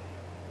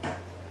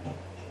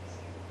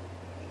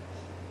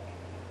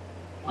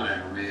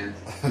 Whatever, man.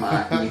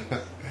 Mock me.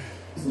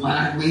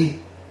 Mock me.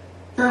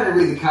 I'm trying to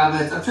read the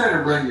comments. I'm trying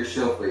to run your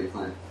show for you,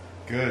 Clint.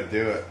 Good,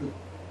 do it.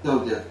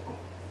 So difficult.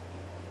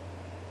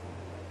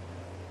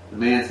 The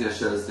man's gonna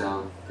shut us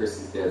down,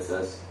 Christy's dad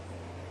says.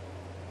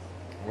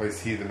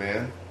 Was he the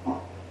man?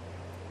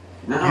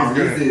 No,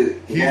 He's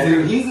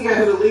he's the guy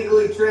who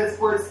illegally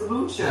transports the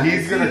moonshine.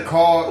 He's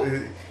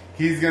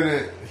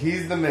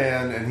the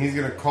man, and he's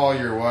gonna call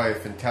your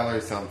wife and tell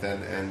her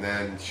something, and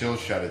then she'll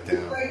shut it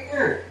down. Right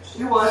here.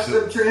 She watched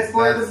them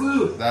transport the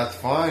booth. That's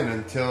fine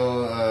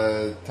until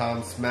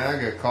Tom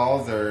Smaga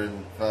calls her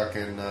and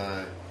fucking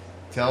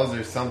tells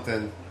her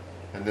something,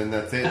 and then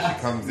that's it. She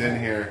comes in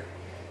here.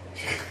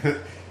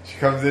 She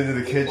comes into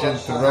the kitchen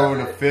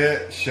throwing a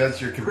fit, shuts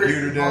your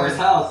computer down. Chris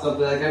house, I'll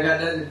be like, I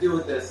got nothing to do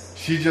with this.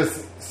 She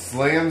just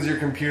slams your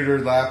computer,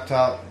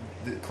 laptop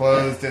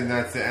closed, and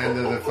that's the end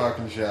of the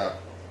fucking show.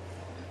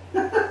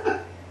 It's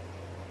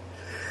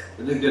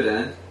a good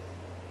end.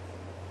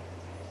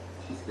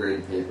 She's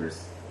grading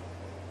papers.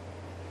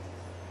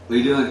 What are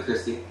you doing,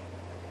 Christy?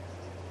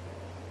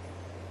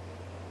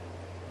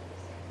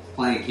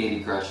 Playing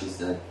Candy Crush, she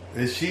said.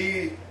 Is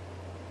she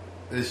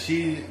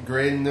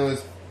grading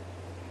those?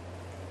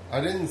 I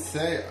didn't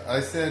say.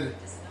 I said.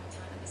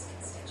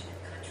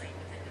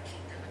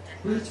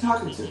 Who are you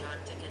talking to?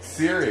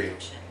 Siri.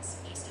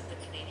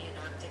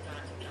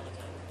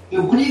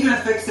 Dude, when are you gonna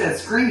fix that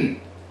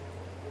screen?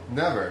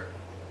 Never.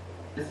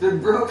 It's been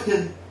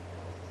broken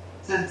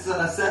since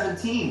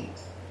 17.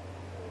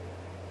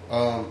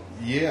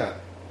 Yeah.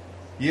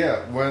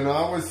 Yeah, when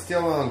I was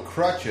still on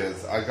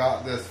crutches, I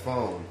got this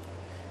phone.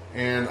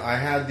 And I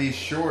had these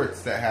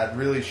shorts that had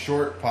really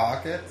short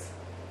pockets.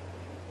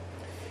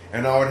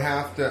 And I would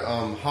have to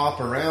hop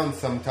around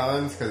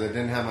sometimes because I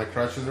didn't have my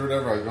crutches or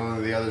whatever. I'd go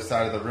to the other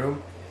side of the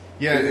room.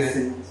 Yeah,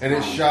 and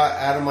it shot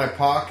out of my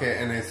pocket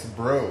and it's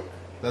broke.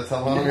 That's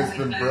how long it's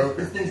been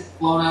broken. This thing's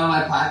blown out of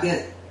my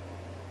pocket.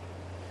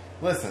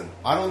 Listen,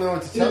 I don't know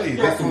what to tell you.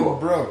 This one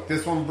broke.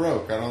 This one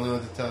broke. I don't know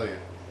what to tell you.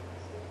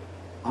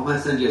 I'm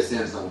gonna send you a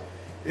Samsung.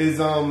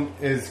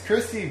 Is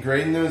Christy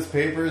grading those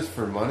papers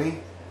for money?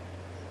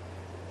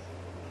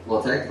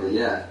 Well, technically,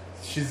 yeah.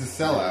 She's a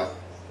sellout.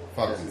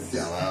 Fucking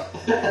sellout.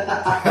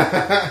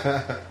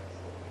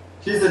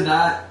 She's a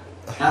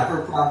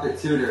not-for-profit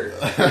tutor.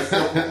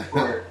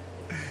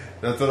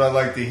 That's what I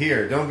like to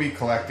hear. Don't be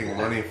collecting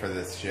money for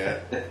this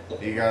shit.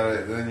 You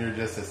gotta. Then you're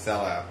just a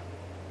sellout.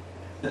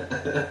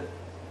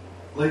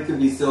 Lynn could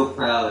be so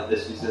proud that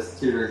she's just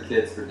tutoring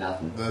kids for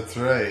nothing. That's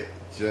right.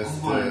 Just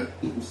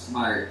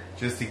smart.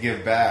 Just to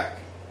give back,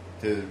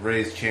 to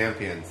raise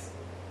champions.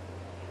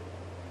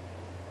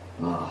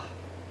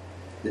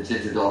 The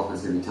Ginger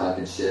Dolphin's gonna be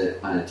talking shit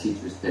on a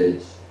teacher's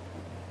page.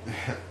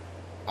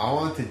 I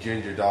want the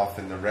Ginger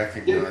Dolphin to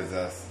recognize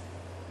us.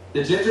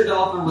 The Ginger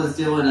Dolphin was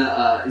doing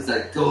he's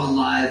like, going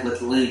live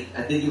with Link.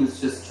 I think he was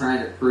just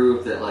trying to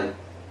prove that, like,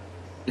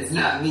 it's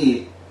not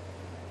me.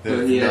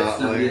 So he had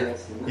somebody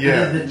else.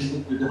 Yeah, The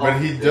Ginger Dolphin.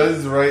 but he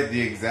does write the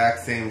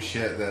exact same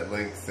shit that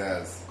Link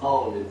says.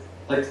 Oh, it's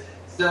like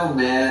so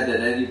mad that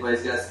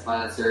anybody's got a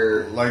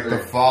sponsor. Like the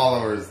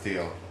followers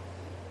deal.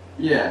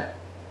 Yeah.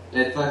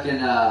 And fucking,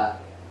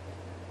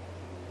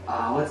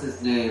 what's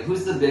his name?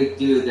 Who's the big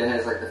dude that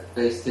has, like, the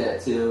face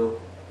tattoo?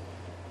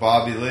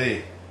 Bobby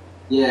Lee.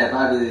 Yeah,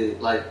 Bobby Lee.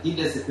 Like, he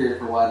disappeared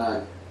for a while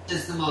now.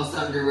 Just the most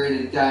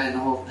underrated guy in the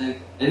whole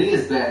thing. And he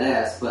is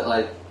badass, but,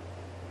 like,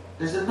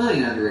 there's a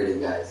million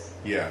underrated guys.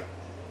 Yeah.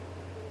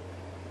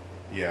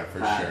 Yeah, for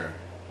sure.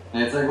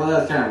 And it's like, well,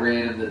 that was kind of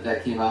random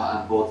that came out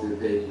on both of the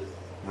pages.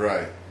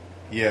 Right.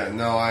 Yeah,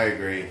 no, I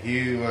agree.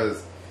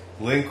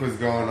 Link was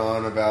going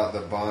on about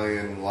the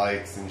buying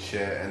likes and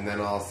shit, and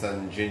then all of a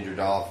sudden Ginger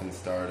Dolphin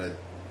started.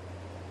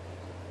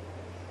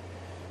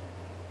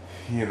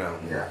 You know.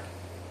 Yeah.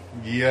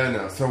 Yeah,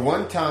 no. So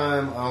one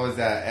time I was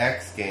at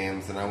X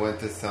Games, and I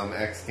went to some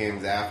X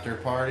Games after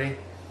party,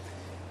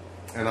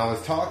 and I was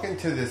talking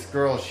to this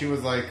girl. She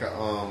was like,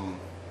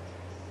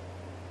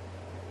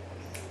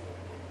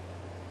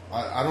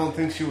 I don't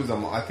think she was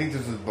I think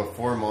this was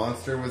before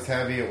Monster was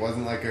heavy. It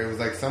wasn't like, it was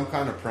like some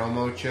kind of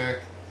promo chick.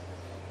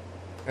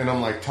 And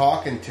I'm like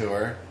talking to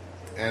her,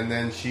 and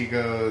then she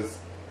goes,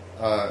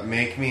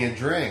 make me a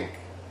drink.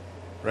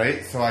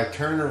 Right? So I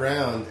turn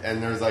around,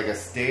 and there's like a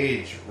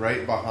stage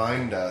right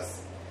behind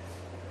us,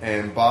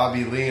 and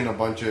Bobby Lee and a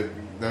bunch of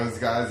those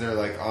guys are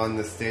like on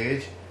the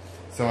stage.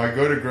 So I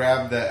go to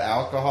grab the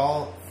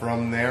alcohol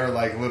from their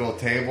like little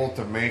table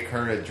to make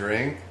her a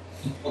drink.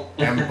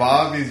 And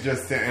Bobby's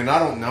just and I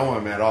don't know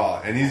him at all,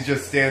 and he's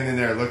just standing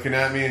there looking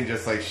at me and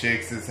just like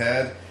shakes his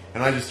head.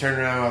 And I just turned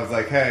around and I was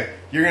like, "Hey,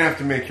 you're gonna have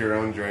to make your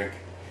own drink."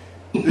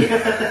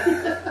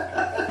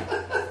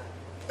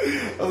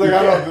 I was like,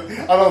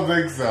 I don't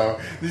think so.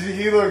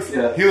 He looks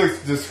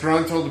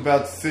disgruntled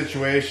about the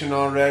situation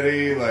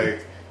already.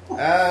 Like,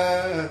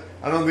 I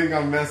don't think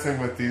I'm messing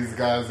with these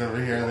guys over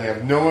here. They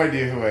have no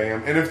idea who I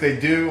am, and if they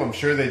do, I'm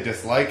sure they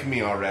dislike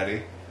me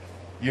already.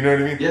 You know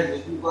what I mean? Yeah,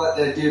 because you brought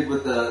that dude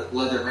with the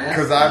leather mask.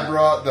 Because I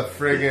brought the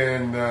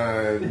friggin'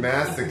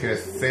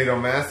 masochist,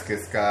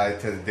 sadomasochist guy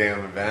to the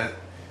damn event.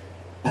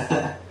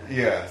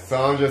 Yeah,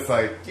 so I'm just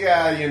like,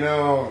 yeah, you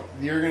know,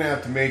 you're going to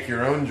have to make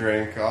your own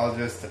drink.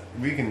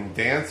 We can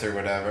dance or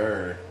whatever.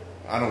 Or,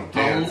 I don't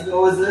dance. How long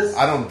ago was this?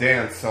 I don't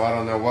dance, so I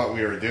don't know what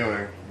we were doing.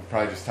 We're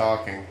probably just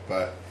talking,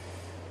 but,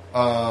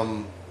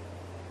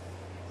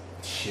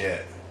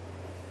 shit.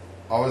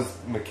 I was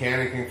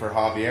mechanicking for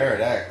Javier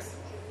at X.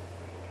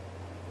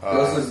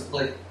 This was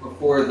like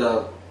before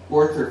the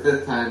 4th or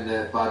 5th time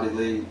that Bobby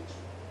Lee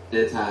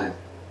did time.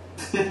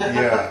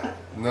 Yeah,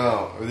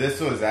 no, this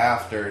was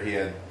after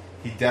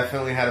he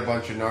definitely had a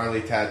bunch of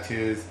gnarly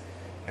tattoos,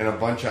 and a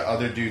bunch of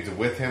other dudes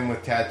with him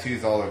with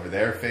tattoos all over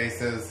their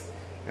faces,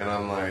 and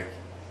I'm like,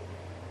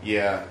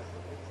 yeah,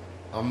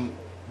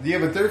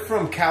 but they're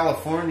from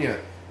California.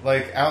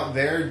 Like out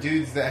there,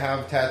 dudes that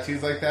have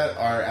tattoos like that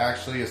are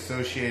actually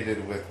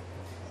associated with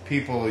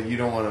people you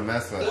don't want to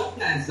mess with.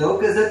 Sometimes though,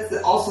 because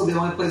that's also the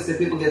only place that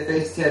people get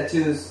face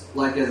tattoos,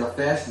 like as a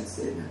fashion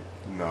statement.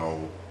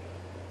 No.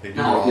 They do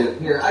No, dude.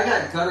 Here, I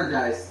got gutter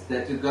guys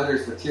that do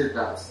gutters with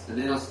teardrops,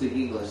 and they don't speak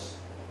English.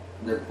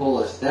 And they're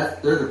Polish. They're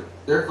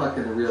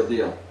fucking the real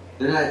deal.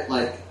 They're not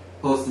like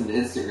posting to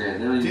Instagram.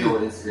 They don't even know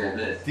what Instagram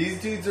is.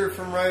 These dudes are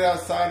from right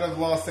outside of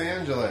Los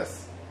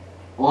Angeles.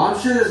 Well, I'm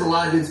sure there's a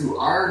lot of dudes who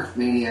are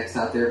maniacs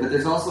out there, but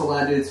there's also a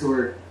lot of dudes who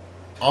are.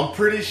 I'm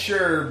pretty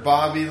sure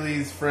Bobby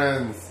Lee's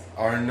friends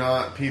are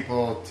not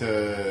people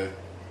to.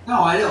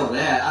 No, I know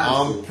that.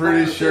 I'm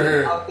pretty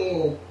sure. Out there,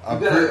 you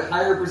got a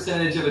higher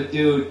percentage of a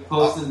dude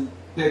posting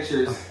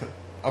pictures.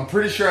 I'm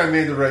pretty sure I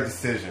made the right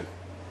decision.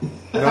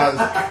 Not,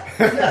 yes,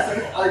 I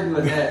can argue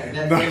with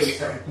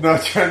that.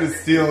 Not trying to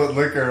steal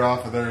liquor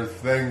off of their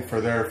thing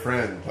for their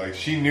friend. Like,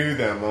 she knew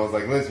them. I was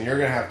like, listen, you're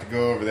going to have to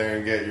go over there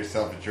and get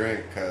yourself a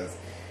drink, because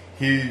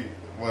he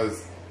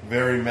was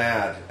very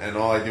mad, and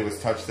all I did was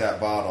touch that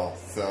bottle.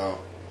 So,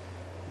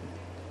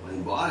 well,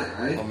 you bought it,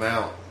 right? I'm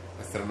out.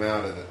 I said, I'm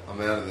out of it.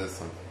 I'm out of this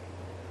one.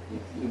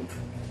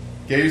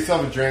 Get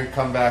yourself a drink,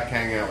 come back,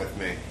 hang out with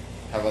me.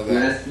 How about that?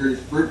 That's for his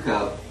fruit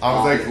cup. I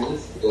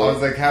was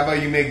like, how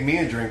about you make me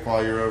a drink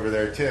while you're over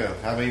there too?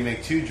 How about you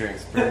make 2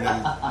 drinks? Bring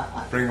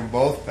them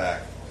both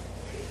back.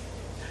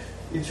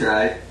 You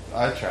tried.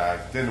 I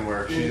tried. Didn't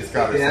work. She just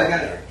got herself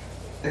a drink.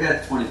 I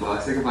got $20.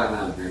 I can buy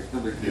my own drink. No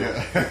big deal.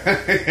 Yeah,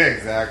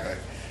 exactly.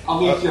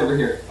 I'll meet you over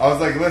here. I was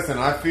like, listen,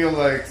 I feel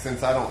like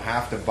since I don't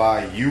have to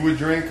buy you a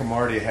drink, I'm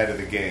already ahead of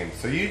the game.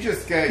 So you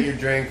just get your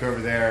drink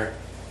over there,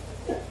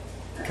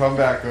 come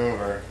back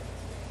over.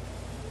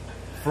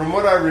 From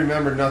what I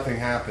remember, nothing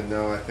happened,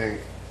 though. I think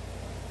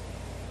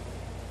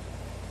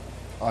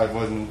I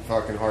wasn't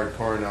fucking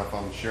hardcore enough,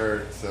 I'm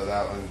sure. So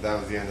that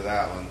was the end of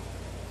that one.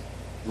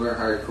 We're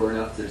hardcore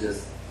enough to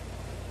just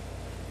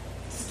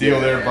steal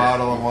their Yeah.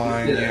 bottle of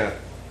wine. Yeah.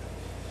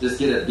 Just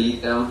get a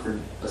beat down for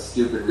a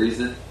stupid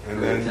reason. And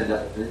for then-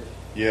 $10.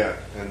 Yeah,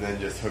 and then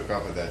just hook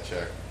up with that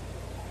chick.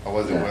 I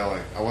wasn't Yeah.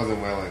 willing. I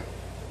wasn't willing.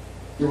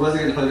 He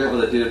wasn't gonna hook up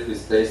with a dude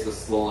whose face was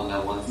swollen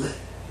that once.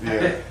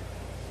 Yeah,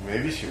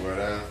 maybe she would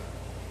have.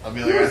 I'll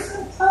be He like, was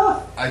so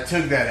tough. I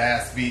took that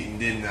ass beating,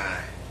 didn't I?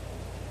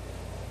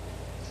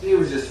 He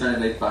was just trying to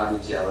make Bobby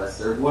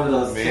jealous, or one of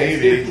those.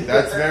 Maybe. chicks.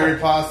 That's very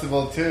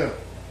possible too.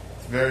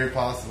 It's very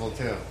possible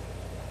too.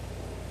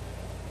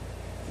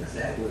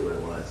 exactly what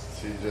it was.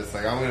 She's just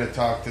like, I'm gonna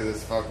talk to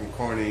this fucking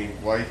corny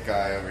white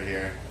guy over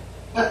here.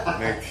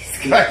 Make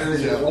these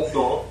guys jealous. That's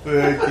all.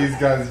 Make these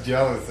guys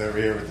jealous over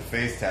here with the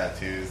face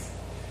tattoos.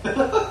 They're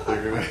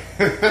gonna,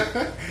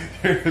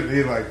 they're gonna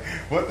be like,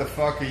 what the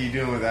fuck are you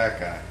doing with that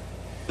guy?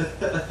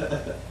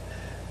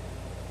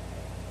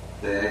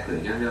 Exactly.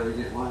 You never know what you're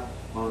getting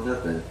wound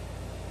up in.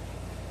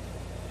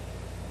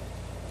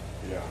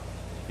 Yeah.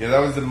 Yeah, that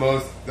was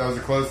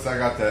the closest I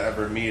got to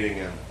ever meeting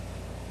him.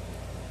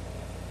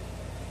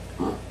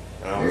 Huh.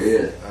 And I There was, he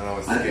is. and I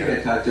was I think I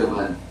scared. talked to him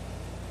on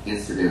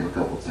Instagram a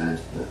couple times.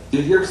 But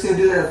did you ever see him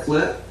do that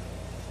flip?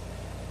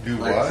 Do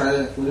Like what? try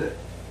that flip?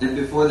 And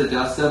before the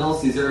dust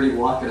settles, he's already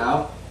walking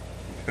out?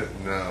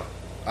 No.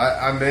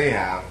 I may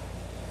have.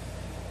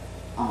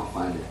 I'm gonna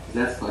find it. 'Cause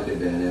that's fucking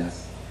badass.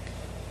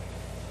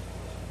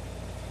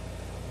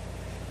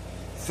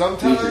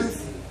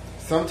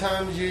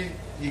 Sometimes you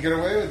get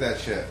away with that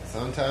shit.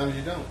 Sometimes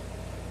you don't.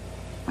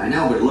 I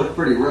know, but it looked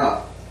pretty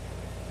rough.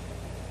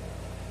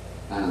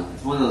 I don't know.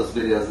 It's one of those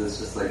videos that's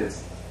just like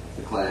it's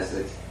a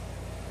classic.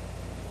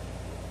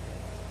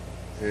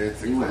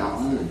 It's a He went all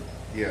classic. in.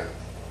 Yeah.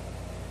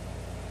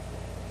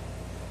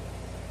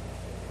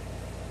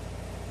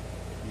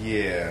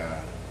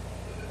 Yeah.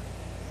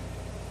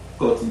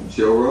 Fucking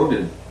Joe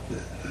Rogan.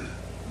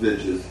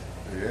 Bitches.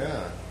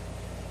 Yeah.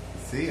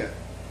 See it.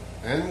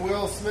 And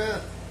Will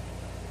Smith.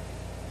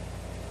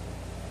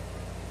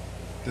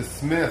 The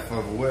Smith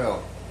of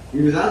Will. He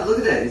was on, look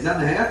at that, he's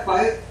on the half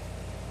pipe.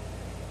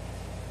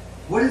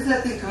 What is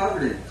that thing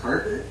covered in?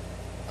 Carpet?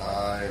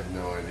 I have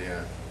no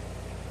idea.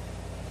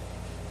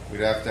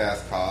 We'd have to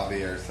ask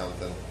Hobby or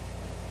something.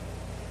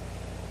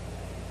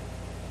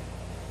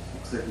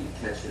 Looks like you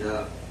can catch it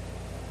up.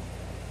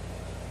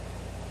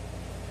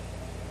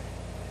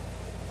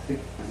 I think,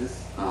 is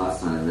this? Oh,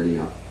 that's not a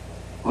video.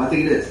 Oh, I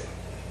think it is.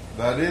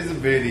 That is a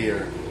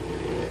video.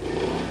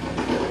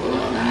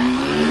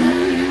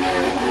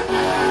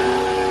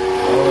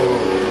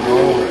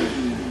 Oh,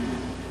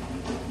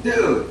 Dude!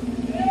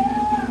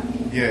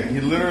 Lord. Yeah, he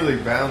literally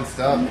bounced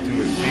up to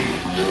his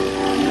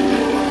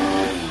feet.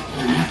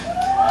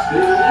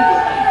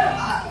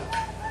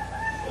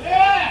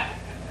 Yeah!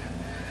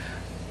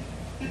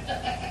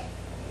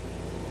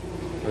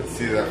 Let's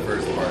see that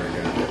first part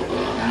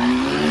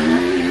again.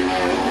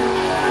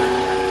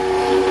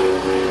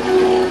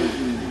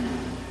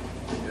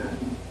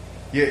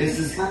 Yeah, His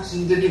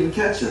suspension didn't even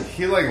catch him.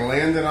 he like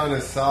landed on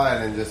his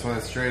side and just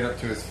went straight up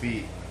to his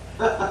feet.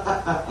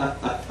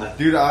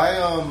 Dude, my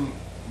You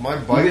made a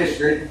bike,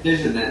 great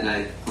decision that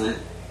night, Clint.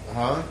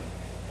 huh?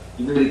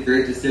 You made a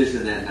great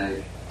decision that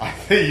night. I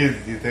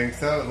think you think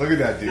so? Look at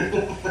that dude.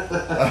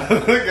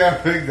 Look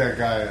how big that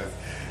guy is.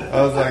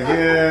 I was like,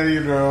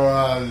 yeah,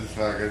 I'll just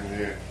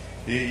fucking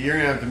you're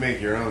gonna have to make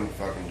your own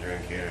fucking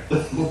drink here.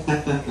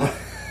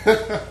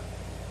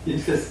 He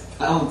just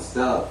bounced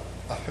up.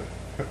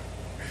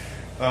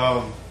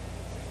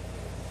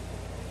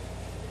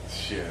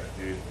 Shit,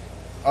 dude.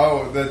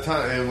 Oh, the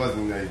time it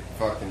wasn't a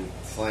fucking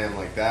slam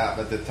like that,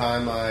 but the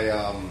time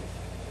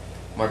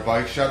my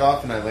bike shut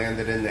off and I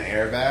landed in the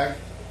airbag.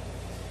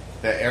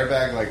 The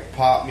airbag like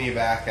popped me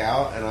back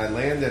out, and I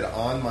landed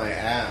on my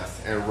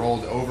ass and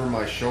rolled over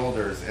my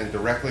shoulders and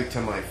directly to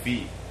my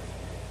feet.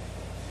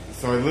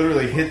 So I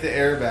literally hit the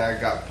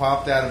airbag, got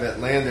popped out of it,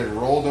 landed,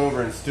 rolled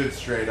over, and stood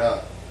straight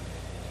up.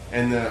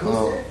 And the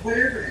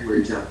Where were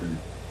you jumping?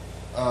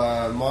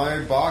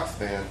 my box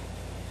van.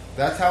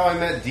 That's how I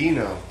met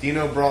Dino.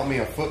 Dino brought me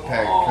a foot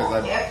peg because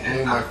I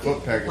blew my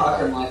foot peg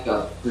Talking apart. like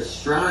a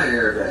Pastrana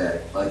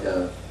airbag, like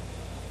a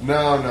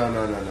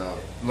No.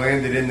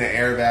 Landed in the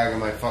airbag of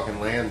my fucking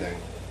landing.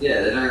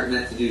 yeah, that aren't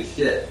meant to do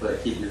shit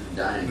but keep you from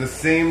dying. The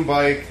same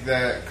bike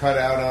that cut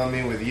out on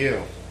me with you.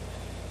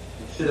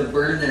 You should have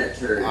burned that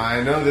turd.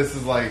 I know this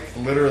is like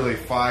literally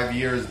 5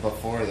 years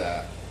before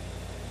that.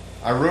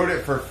 I rode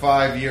it for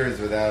 5 years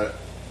without it.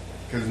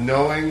 Because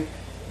knowing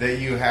that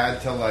you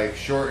had to like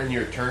shorten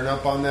your turn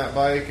up on that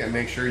bike and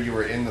make sure you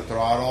were in the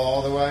throttle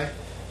all the way.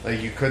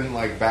 Like you couldn't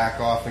like back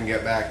off and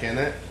get back in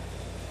it.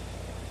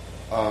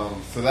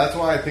 So that's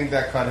why I think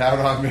that cut out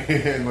on me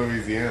in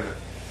Louisiana.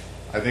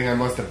 I think I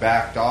must have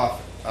backed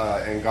off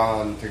and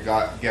gone to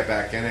get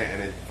back in it,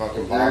 and it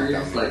fucking There bogged you're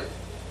on just me. like,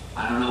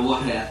 I don't know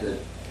what happened.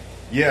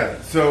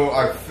 Yeah, so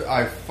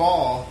I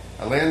fall,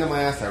 I land on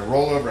my ass, I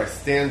roll over, I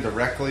stand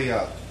directly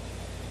up.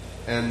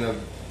 And the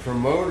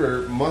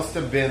promoter must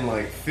have been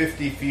like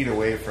 50 feet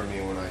away from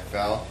me when I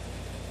fell.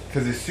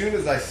 Because as soon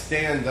as I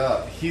stand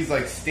up, he's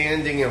like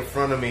standing in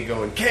front of me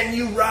going, "Can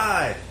you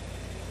ride?"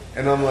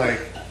 And I'm like,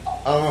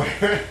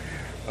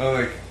 I'm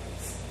like,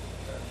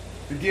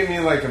 give me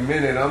like a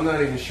minute. I'm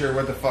not even sure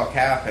what the fuck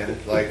happened.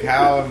 Like,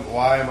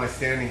 why am I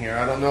standing here?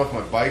 I don't know if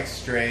my bike's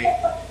straight.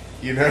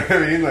 You know what I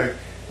mean? Like,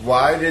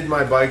 why did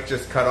my bike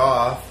just cut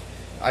off?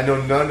 I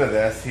know none of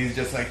this. He's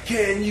just like,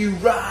 can you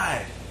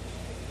ride?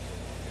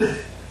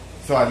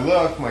 So I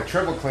look, my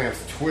triple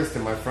clamp's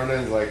twisted. My front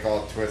end's like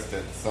all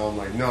twisted. So I'm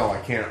like, no, I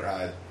can't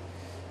ride.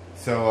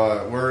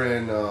 So we're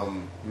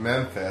in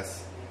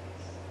Memphis.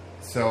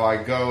 So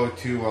I go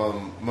to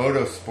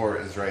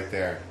Motorsport is right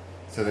there.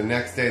 So the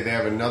next day they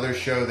have another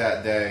show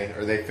that day,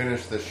 or they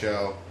finished the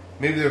show.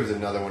 Maybe there was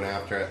another one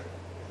after it.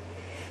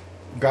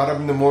 Got up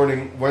in the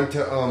morning, went to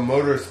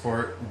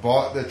Motorsport,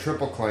 bought the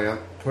triple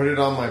clamp, put it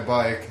on my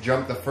bike,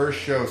 jumped the first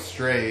show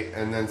straight,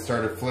 and then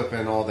started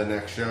flipping all the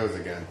next shows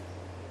again.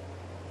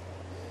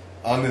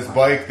 On this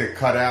bike that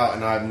cut out,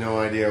 and I have no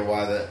idea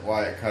why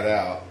it cut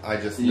out. I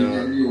just You know.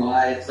 never knew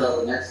why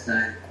until the next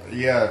time.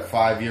 Yeah,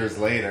 5 years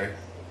later.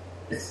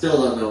 I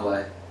still don't know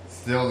why.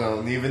 Still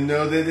don't even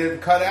know that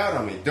it cut out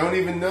on me. Don't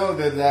even know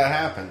that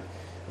happened.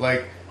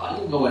 Like, I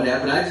don't know what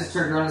happened. I just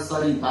turned around and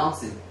saw you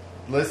bouncing.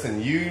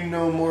 listen, you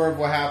know more of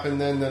what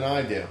happened then than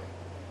I do.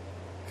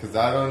 Because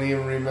I don't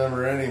even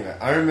remember any of it.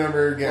 I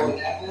remember What getting...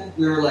 happened?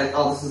 We were like,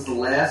 oh, this is the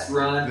last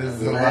run. This is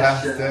the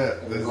last show,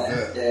 step. the This is last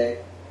it.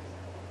 day.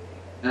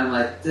 And I'm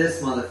like,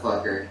 this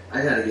motherfucker,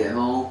 I gotta get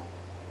home.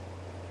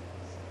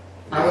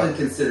 I wouldn't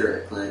consider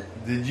it, Clint.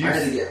 Did you... I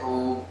had to get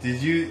home.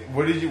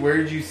 Where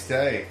did you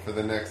stay for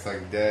the next,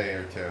 like, day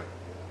or two?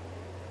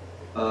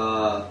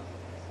 I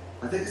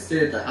think I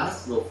stayed at the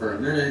hospital for a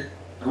minute.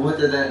 I went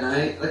there that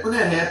night. Like, when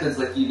that happens,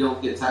 like, you don't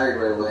get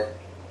tired right away.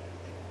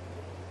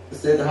 I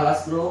stayed at the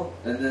hospital,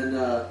 and then,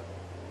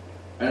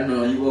 I don't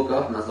know, you woke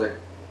up, and I was like,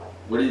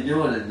 what are you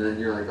doing? And then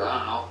you're like, I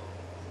don't know.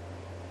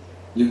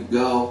 You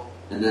go,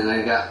 and then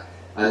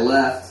I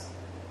left,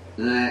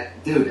 and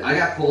then I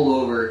got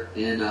pulled over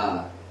in,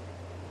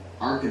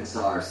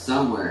 Arkansas or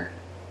somewhere.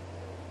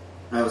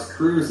 I was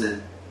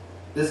cruising.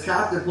 This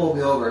cop that pulled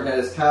me over had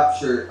his cop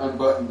shirt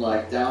unbuttoned,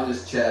 like, down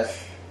his chest.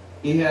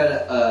 He had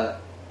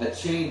a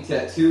chain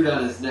tattooed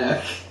on his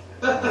neck.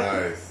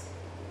 Nice.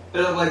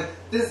 And I'm like,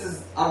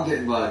 I'm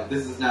getting bugged.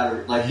 This is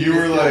not like... You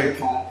were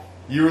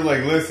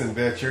like, listen,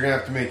 bitch, you're going to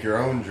have to make your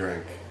own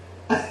drink.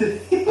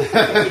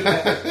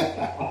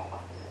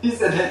 He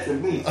said that to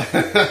me.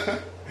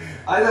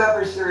 I thought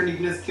for sure he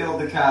just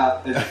killed the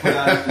cop and put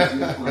on his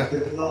uniform.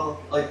 It was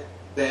all, like,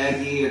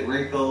 baggy and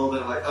wrinkled.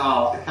 And I'm like,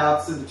 oh, the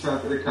cop's in the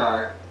trunk of the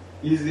car.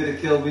 He's going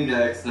to kill me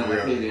next. And I'm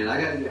like, hey, man,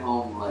 I got to get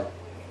home. Like,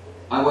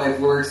 my wife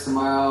works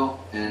tomorrow,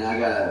 and I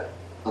got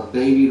a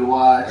baby to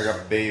watch. I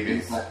got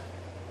babies.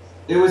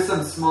 It was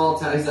some small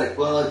town. He's like,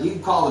 well, you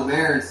can call the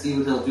mayor and see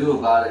what he'll do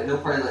about it. He'll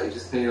probably let you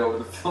just pay it over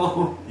the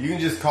phone. You can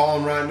just call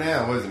him right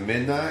now. What is it,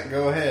 midnight?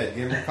 Go ahead.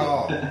 Give him a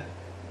call.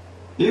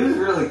 He was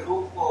really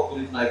cool, but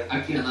he's like, I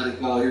can't let it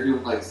go. You're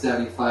doing like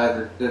 75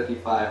 or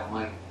 55. I'm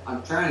like,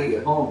 I'm trying to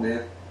get home,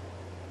 man.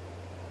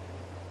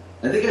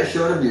 I think I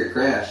showed him your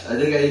crash. I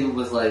think I even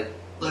was like,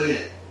 look at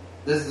it.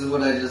 This is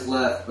what I just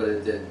left, but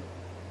it didn't.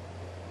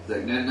 He's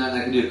like, nothing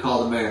I can do.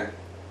 Call the mayor.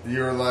 You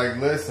were like,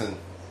 listen,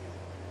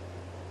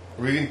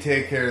 we can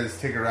take care of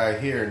this ticket right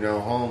here, no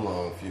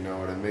homo, if you know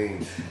what I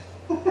mean.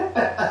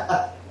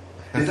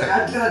 He's like,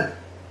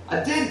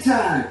 I did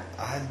time.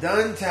 I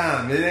done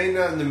time. It ain't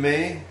nothing to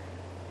me.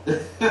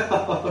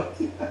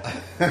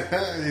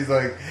 He's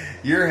like,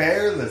 you're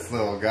hairless,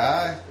 little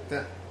guy.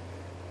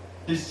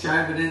 He's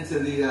chiming into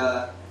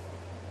the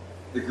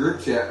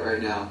group chat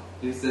right now.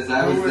 He says,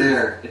 I was Who is-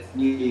 there. It's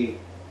me.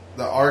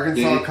 The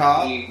Arkansas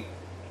cop?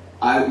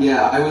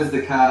 I was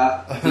the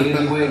cop.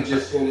 Danny Wayne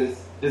just showed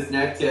his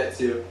neck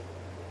tattoo.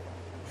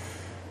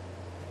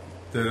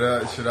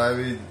 Should I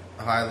be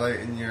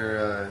highlighting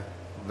your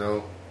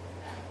note?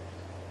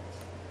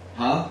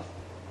 Huh?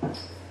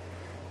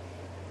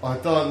 I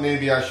thought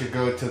maybe I should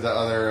go to the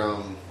other,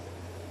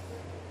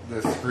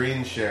 the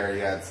screen share.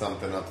 You had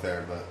something up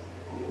there, but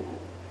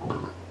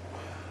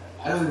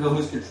I don't even know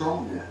who's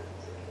controlling that.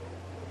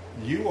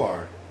 you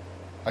are.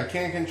 I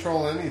can't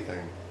control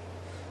anything.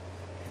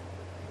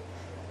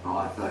 Oh,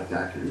 I feel like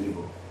Dr.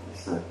 Evil. He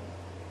said,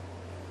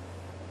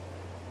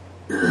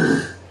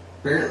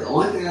 apparently, the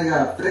only thing I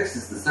gotta fix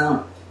is the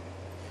sound.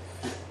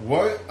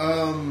 What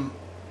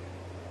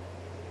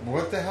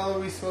the hell are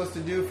we supposed to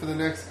do for the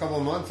next couple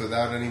of months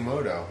without any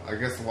moto? I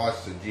guess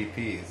watch the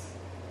GPs.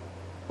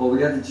 Well, we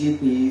got the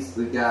GPs.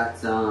 We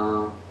got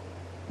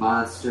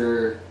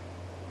Monster.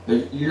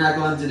 You're not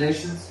going to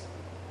Nations?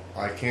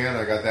 I can.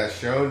 I got that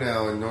show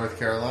now in North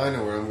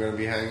Carolina where I'm going to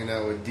be hanging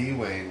out with D.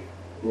 Wayne.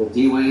 Well,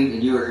 D. Wayne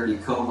and you are going to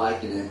be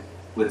co-micing it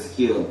with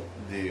Tequila.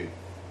 Dude,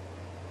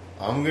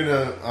 I'm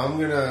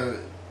gonna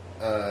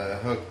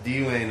hook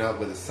D. Wayne up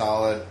with a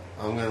solid.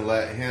 I'm gonna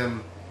let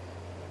him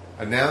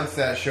announce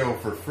that show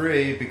for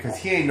free because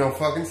he ain't no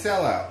fucking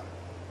sellout.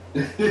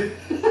 You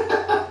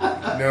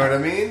know what I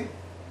mean?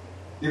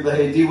 You're like,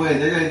 hey, D. Wayne,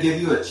 they're going to give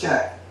you a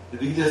check.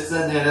 If you just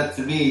send that up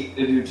to me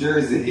in New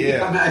Jersey,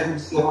 Yeah. I'm not even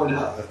showing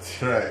up.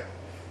 That's right.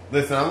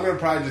 Listen, I'm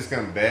probably just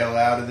gonna bail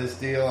out of this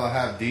deal. I'll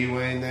have D.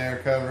 Wayne there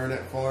covering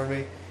it for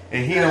me,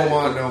 and he don't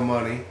want no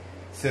money.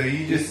 So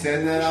you just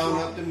send that on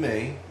up to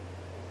me.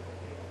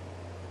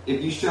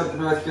 If you show up to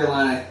North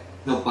Carolina,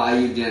 he'll buy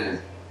you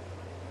dinner.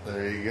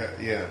 There you go.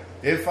 Yeah.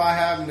 If I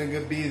happen to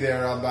be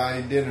there, I'll buy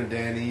you dinner,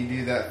 Danny. You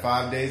do that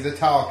 5 days of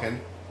talking.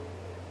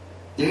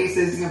 Danny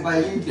says he's gonna buy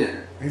you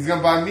dinner. He's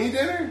gonna buy me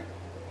dinner?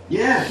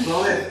 Yeah, that's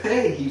all that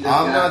pay. He just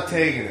I'm got- not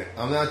taking it.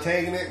 I'm not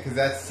taking it because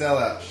that's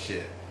sellout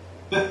shit.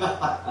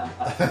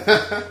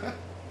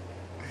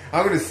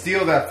 I'm gonna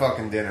steal that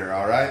fucking dinner.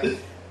 All right.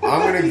 I'm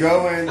gonna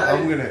go in.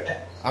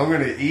 I'm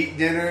gonna eat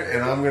dinner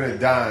and I'm gonna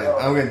dine.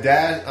 I'm gonna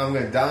dash. I'm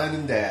gonna dine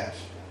and dash.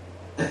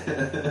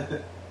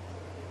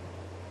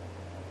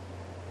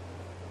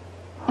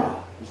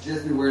 You should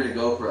just be wearing a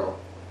GoPro,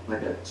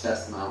 like a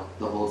chest mount,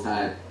 the whole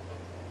time.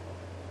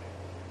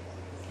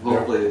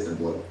 Hopefully it's a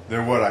blue.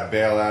 They're what? I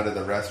bail out of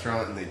the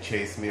restaurant and they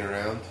chase me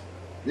around.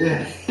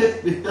 Yeah,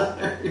 it'd be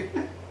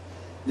hilarious.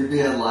 You'd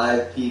be on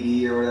live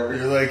PD or whatever.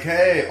 You're like,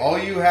 hey, all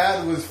you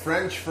had was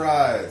French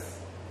fries.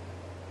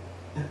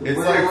 It's Where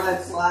like- will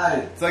that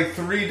slide? It's like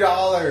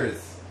 $3.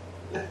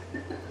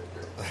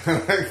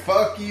 Like,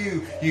 fuck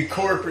you, you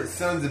corporate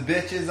sons of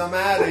bitches. I'm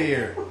out of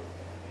here.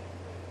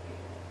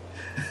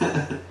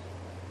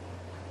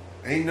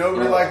 Ain't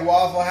nobody like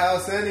Waffle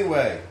House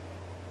anyway.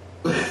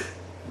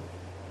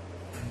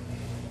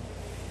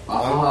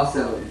 Waffle House,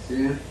 that what you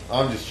see?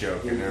 I'm just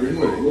joking. Look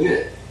Everybody, at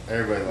it.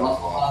 everybody loves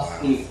Waffle Waffle House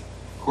House. equals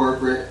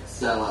corporate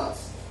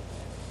sellouts.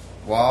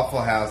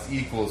 Waffle House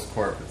equals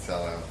corporate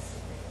sellouts.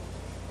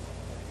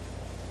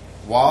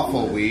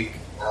 Waffle Week,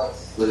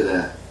 Look at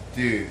that.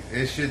 dude.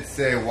 It should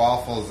say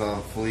waffles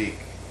on fleek.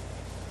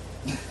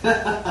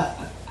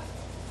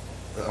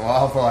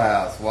 Waffle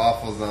House,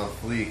 waffles on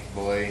fleek,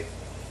 boy.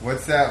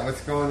 What's that?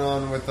 What's going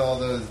on with all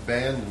those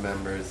band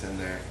members in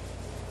there?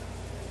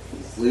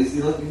 These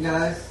sleazy looking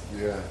guys,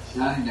 Yeah.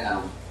 shine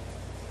down.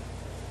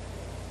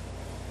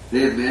 They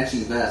have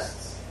matching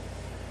vests.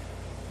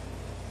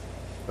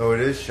 Oh, it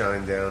is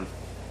Shine Down. It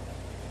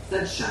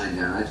said shine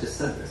down. I just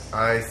said this.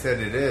 I said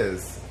it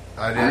is.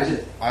 I I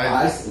did.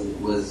 said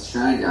it was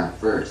shine down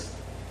first.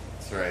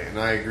 That's right, and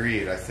I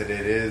agreed. I said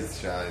it is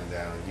Shine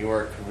Down. You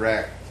are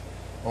correct,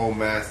 oh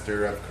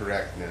master of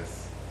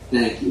correctness.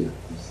 Thank you.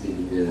 I just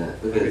need to hear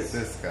that. Look Look at at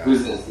this guy.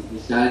 Who's this? Did you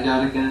shine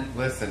down again?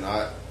 Listen,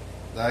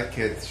 that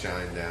kid's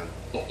Shine Down.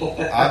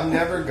 I've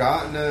never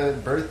gotten a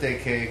birthday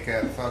cake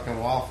at fucking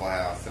Waffle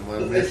House. Am I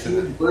Look at that missing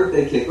huge it?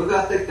 birthday cake. Look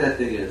how thick that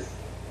thing is.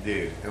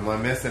 Dude, am I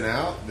missing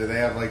out? Do they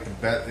have like the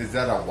bet? Is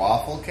that a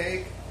waffle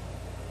cake?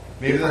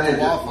 Maybe They that's a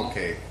probably have waffle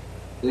cake.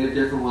 They have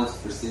different ones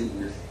for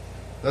seniors.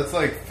 That's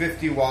like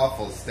 50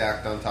 waffles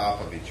stacked on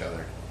top of each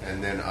other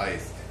and then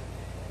iced.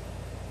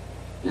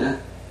 Yeah.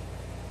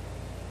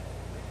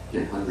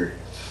 Getting hungry.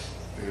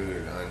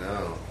 Dude, I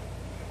know.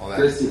 All that,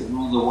 Chrissy,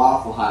 we're in the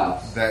Waffle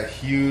House. that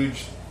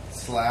huge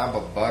slab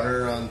of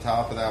butter on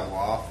top of that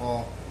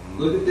waffle.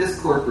 Look at this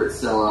corporate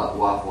sellout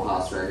Waffle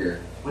House right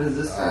here. What is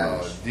this Oh,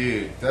 garbage?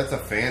 dude, that's a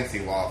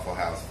fancy Waffle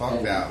House. Fuck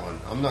Yeah. that one.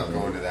 I'm not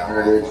going to that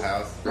Garbage. Waffle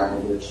House.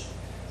 Garbage.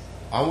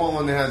 I want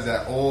one that has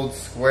that old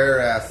square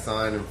ass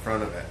sign in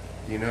front of it.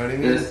 You know what I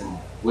mean? This one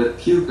with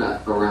puke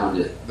around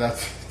it.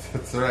 That's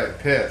right.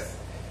 Piss.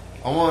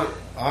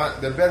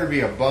 There better be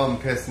a bum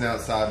pissing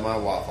outside my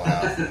Waffle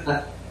House.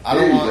 I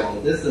There don't you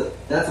want. go.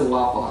 That's a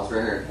Waffle House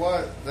right here.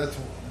 What?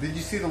 Did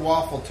you see the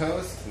waffle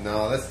toast?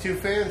 No, that's too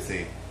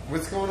fancy.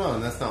 What's going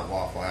on? That's not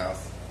Waffle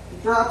House.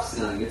 Drop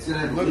ceiling. It's gonna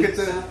have Look at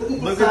the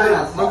sign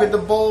outside. look at the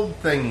bulb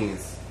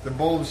thingies, the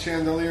bulb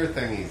chandelier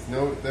thingies.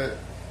 No, that.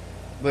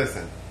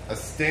 Listen, a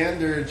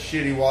standard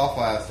shitty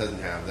Waffle House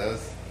doesn't have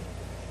those.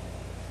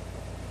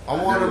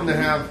 I want them to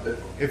have,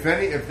 if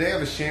they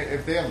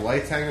have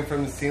lights hanging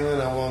from the ceiling,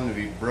 I want them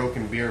to be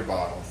broken beer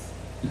bottles.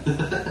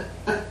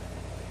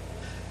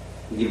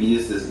 You can be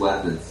used as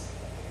weapons.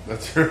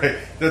 That's right.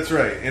 That's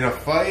right. In a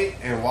fight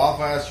in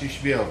Waffle House, you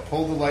should be able to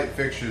pull the light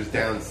fixtures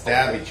down, and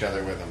stab each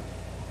other with them.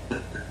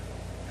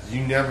 'Cause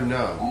you never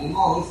know. I don't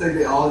know. It looks like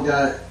they all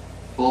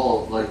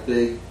got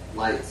big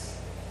lights.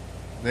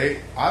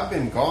 I've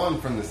been gone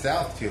from the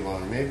South too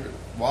long. Maybe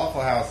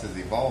Waffle House is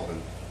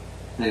evolving.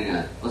 Hang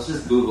on. Let's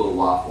just Google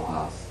Waffle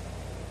House.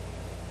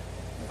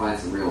 Find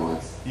some real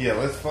ones. Yeah,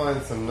 let's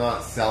find some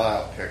not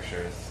sellout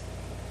pictures.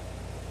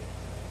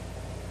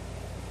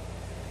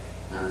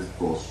 That is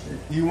bullshit.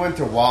 You went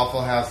to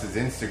Waffle House's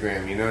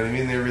Instagram, you know what I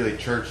mean? They really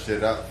churched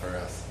it up for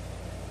us.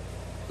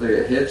 Look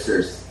at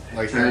hipsters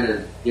Like trying that.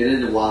 to get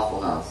into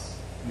Waffle House.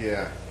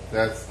 Yeah,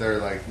 they're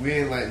like, we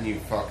ain't letting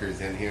you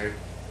fuckers in here.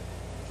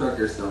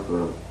 Truckers don't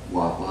go to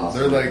Waffle House.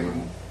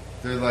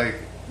 They're like,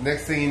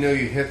 next thing you know,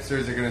 you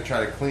hipsters are gonna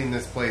try to clean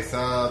this place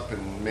up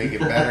and make it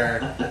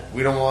better.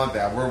 We don't want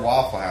that. We're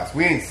Waffle House.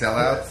 We ain't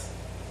sellouts.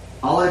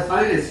 All I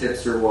find is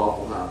hipster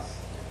Waffle House.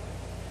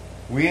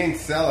 We ain't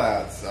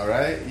sellouts,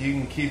 alright? You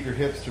can keep your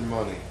hipster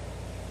money.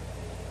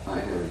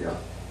 Alright, here we go.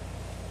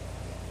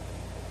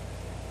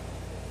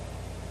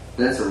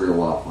 That's a real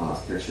Waffle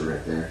House picture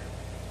right there.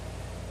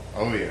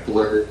 Oh yeah.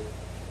 Blurred.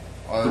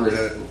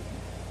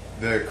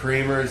 The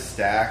creamers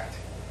stacked.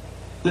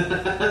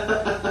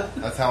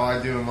 That's how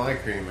I do in my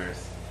creamers.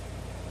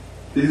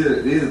 These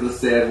are the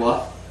sad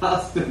Waffle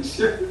House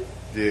pictures.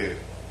 Dude,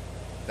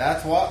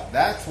 that's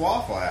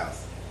Waffle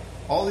House.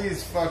 All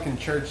these fucking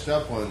churched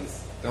up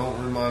ones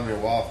don't remind me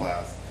of Waffle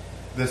House.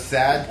 The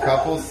sad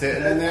couple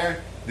sitting in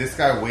there, this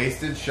guy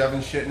wasted,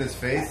 shoving shit in his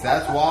face,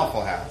 that's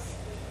Waffle House.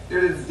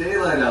 Dude, it's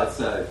daylight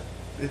outside.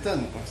 It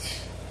doesn't...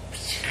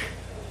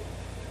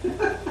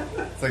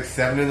 It's like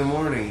 7 in the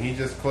morning. He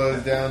just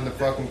closed down the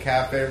fucking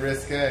Cafe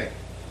Risque.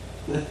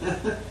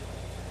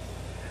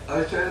 I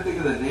was trying to think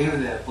of the name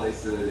of that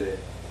place the other day.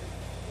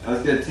 I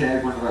was going to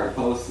tag one of our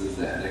posts as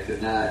that, and I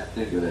could not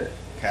think of it.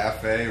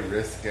 Cafe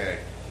Risque.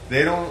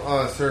 They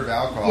don't serve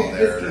alcohol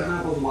there. This came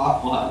up with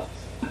Waffle House.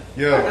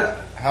 Yo,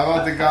 how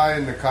about the guy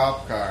in the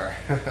cop car?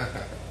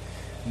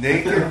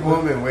 Naked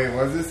woman. Wait,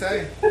 what does it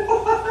say?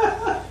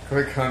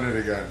 Click on it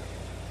again.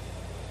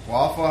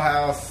 Waffle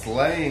House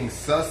slaying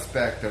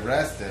suspect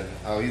arrested.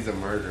 Oh, he's a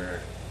murderer.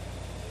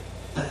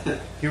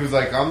 He was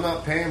like, I'm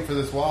not paying for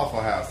this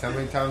Waffle House. How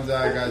many times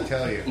I gotta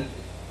tell you?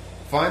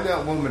 Find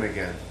that woman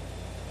again.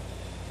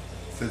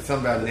 Said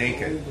something about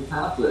naked.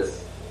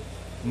 Topless.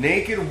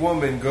 Naked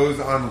woman goes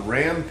on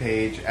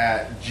rampage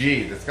at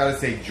G. That's gotta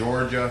say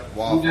Georgia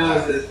Waffle Who knows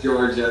House. this,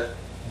 Georgia?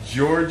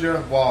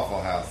 Georgia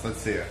Waffle House.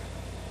 Let's see it.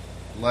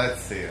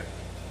 Let's see it.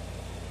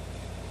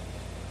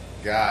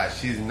 Gosh,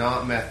 she's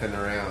not messing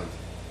around.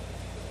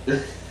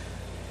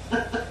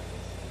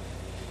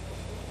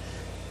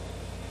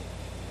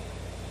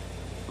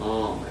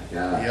 Oh my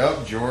god.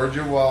 Yep,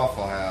 Georgia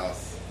Waffle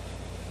House.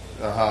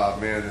 Oh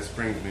man, this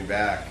brings me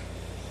back.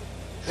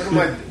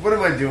 What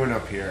am I doing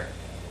up here?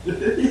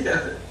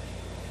 Yeah.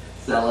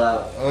 Sell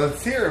out. Oh,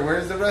 let's hear it.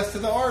 Where's the rest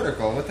of the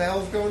article? What the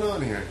hell's going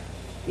on here?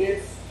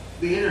 It's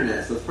the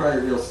internet, so it's probably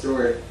a real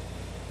story.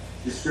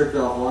 She stripped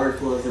off all her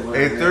clothes and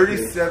went A on a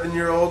rampage.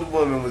 37-year-old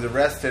woman was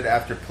arrested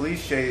after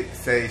police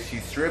say she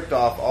stripped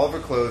off all of her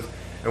clothes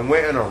and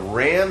went on a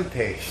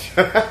rampage.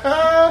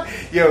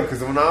 Yo,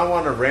 because when I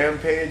want a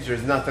rampage,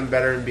 there's nothing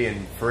better than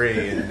being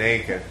free and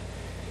naked.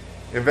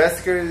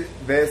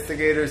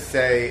 Investigators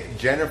say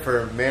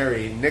Jennifer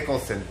Mary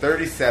Nicholson,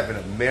 37,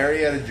 of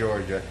Marietta,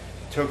 Georgia,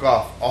 took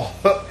off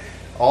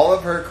all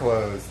of her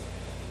clothes,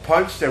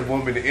 punched a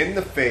woman in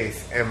the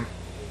face, and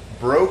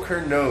broke her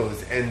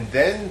nose, and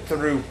then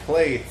threw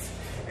plates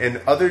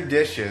and other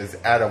dishes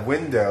at a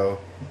window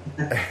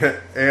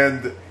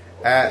and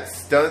at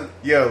stunt.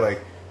 Yo, like,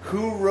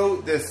 who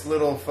wrote this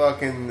little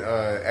fucking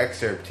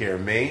excerpt here?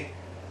 Me?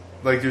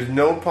 Like, there's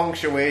no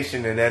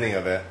punctuation in any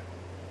of it.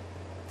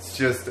 It's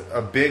just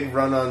a big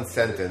run-on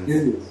sentence.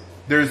 Dude.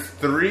 There's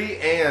 3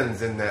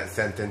 ands in that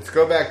sentence.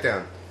 Go back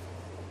down.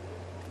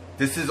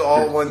 This is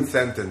all one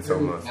sentence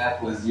almost.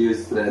 That was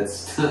used for that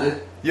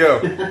stunt. Yo,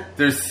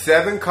 there's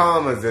 7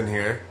 commas in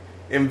here.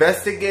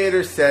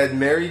 Investigators said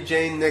Mary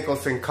Jane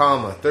Nicholson,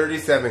 comma,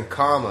 37,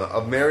 comma,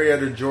 of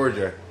Marietta,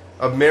 Georgia,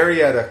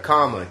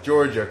 comma,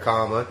 Georgia,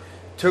 comma,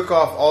 took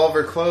off all of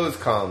her clothes,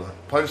 comma,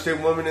 punched a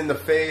woman in the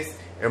face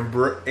and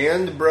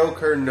broke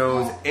her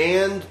nose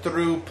and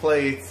threw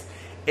plates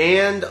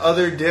and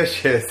other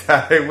dishes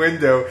at a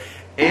window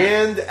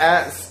and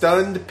at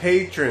stunned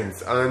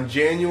patrons on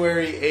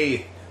January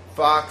 8th,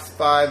 Fox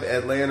 5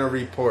 Atlanta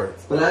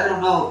reports. But I don't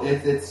know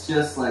if it's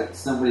just like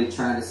somebody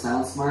trying to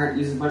sound smart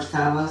using a bunch of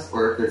commas,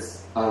 or if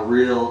it's a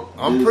real.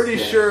 I'm pretty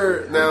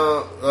sure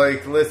now.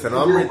 Like, listen,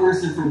 a real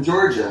person from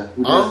Georgia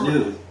who does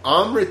news.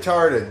 I'm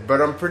retarded,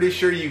 but I'm pretty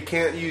sure you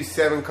can't use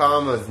 7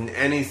 commas in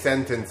any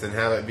sentence and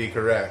have it be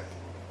correct.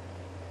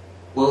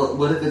 Well,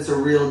 what if it's a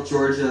real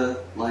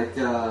Georgia, like,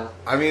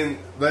 I mean,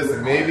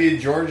 listen, maybe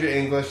Georgia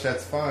English,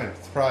 that's fine.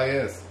 It probably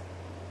is.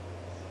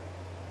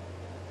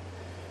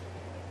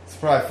 It's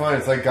probably fine.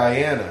 It's like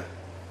Guyana.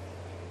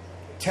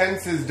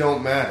 Tenses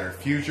don't matter.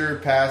 Future,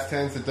 past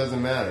tense, it doesn't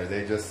matter.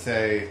 They just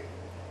say...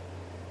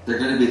 They're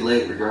going to be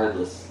late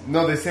regardless.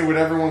 No, they say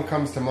whatever one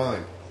comes to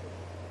mind.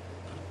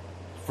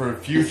 For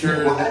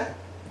future... What?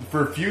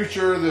 For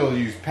future, they'll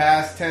use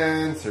past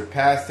tense or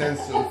past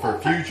tense for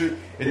future.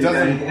 It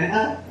doesn't...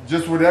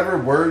 Just whatever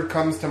word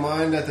comes to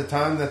mind at the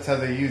time, that's how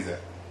they use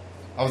it.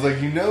 I was like,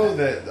 you know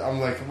that...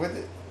 I'm like, what?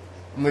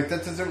 I'm like,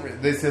 that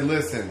doesn't... They said,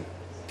 listen,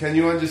 can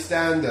you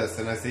understand us?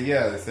 And I said,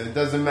 yeah. They said, it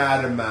doesn't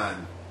matter,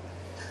 man.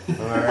 I'm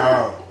like,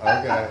 oh,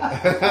 okay.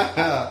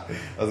 I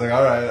was like,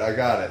 alright, I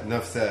got it.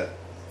 Enough said.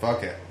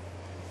 Fuck it.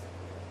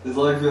 As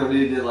long as we don't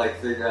need to, like,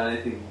 figure out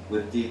anything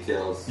with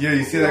details. Yeah,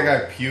 you see that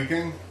guy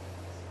puking?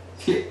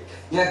 Yeah,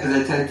 because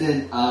I typed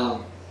in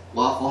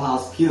Waffle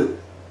House puke.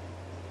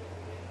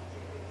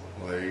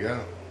 Well, there you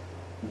go.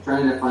 I'm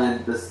trying to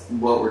find this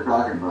what we're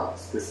talking about.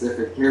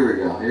 Specific. Here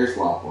we go. Here's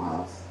Waffle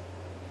House.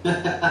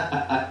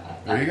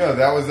 There you go.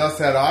 That was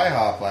us at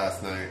IHOP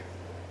last night.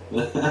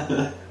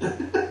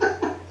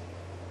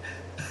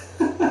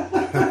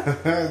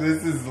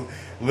 This is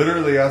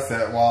literally us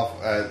at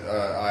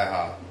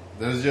IHOP.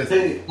 There's just...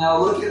 Hey, now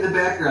look in the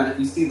background if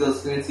you see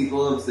those fancy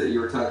globes that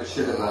you were talking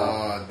shit about.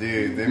 Oh,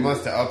 dude, they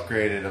must have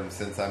upgraded them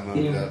since I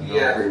moved up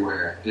north.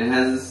 Everywhere. It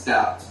hasn't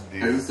stopped.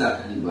 Dude. Hasn't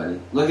stopped anybody.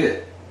 Look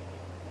at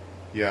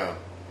Yeah.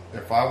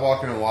 If I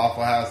walk in a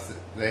Waffle House,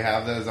 they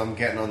have those, I'm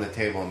getting on the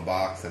table and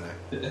boxing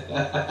it.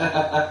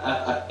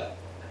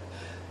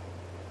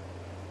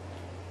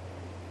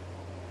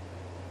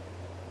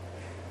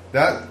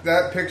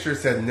 That picture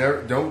said,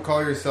 never, "Don't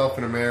call yourself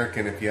an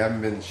American if you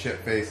haven't been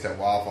shit-faced at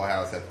Waffle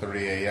House at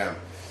 3 a.m."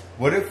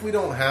 What if we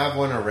don't have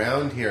one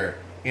around here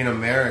in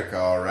America,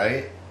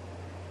 alright?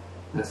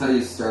 That's how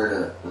you start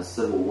a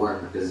civil war,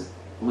 because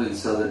only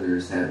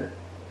Southerners have it.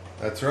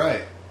 That's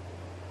right.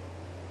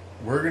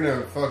 We're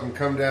gonna fucking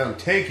come down and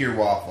take your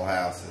Waffle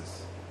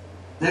Houses.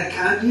 That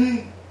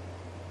Kanye?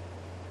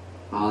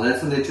 Oh,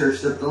 that's when they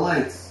churched up the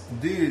lights.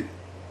 Dude,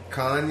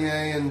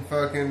 Kanye and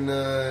fucking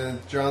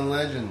John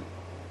Legend.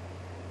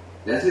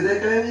 That's who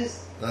that guy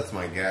is? That's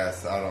my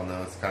guess. I don't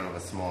know. It's kind of a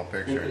small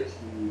picture.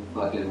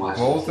 Fucking watch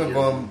Both this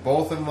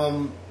of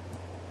them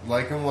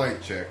liking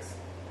white chicks.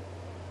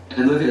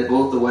 And look at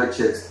both the white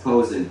chicks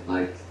posing,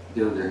 like,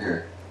 doing their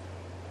hair.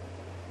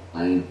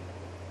 I mean,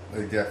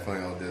 They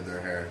definitely all did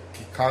their hair.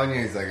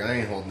 Kanye's like, I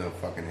ain't holding no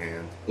fucking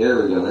hand.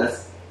 there we go,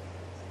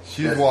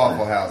 She's That's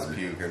Waffle fine. House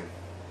puking.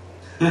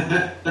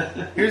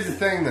 Here's the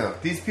thing, though.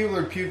 These people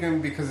are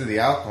puking because of the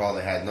alcohol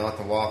they had, not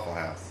the Waffle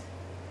House.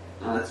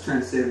 Let's try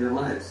and save their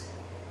lives.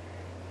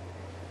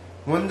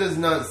 One does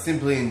not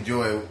simply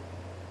enjoy...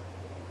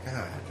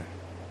 God.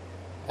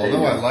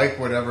 Although I like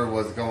whatever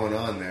was going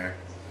on there.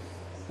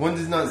 One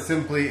does not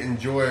simply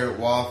enjoy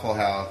Waffle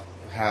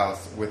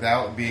House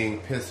without being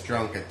piss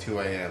drunk at 2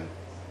 a.m.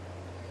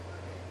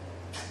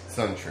 It's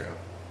untrue.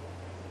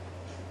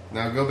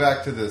 Now go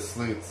back to the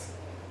sleuths.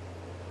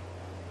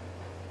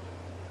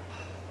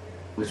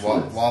 Which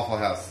ones? Waffle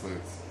House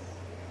sleuths.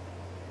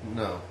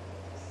 No.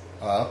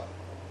 Up.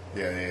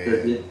 Yeah.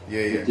 The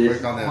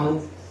Click on that one.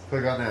 ones?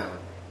 Click on that one.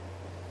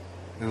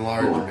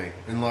 Enlarge Cool. me.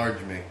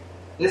 Enlarge me.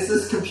 This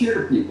is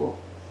computer people.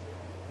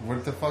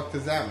 What the fuck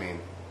does that mean?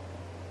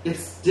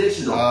 It's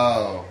digital.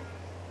 Oh.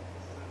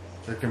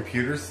 They're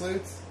computer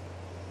sleuths?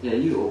 Yeah,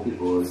 you old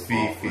people always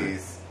fall for it.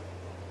 Fifis.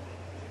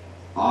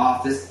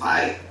 Office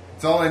fight.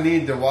 It's all I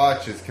need to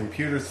watch is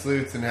computer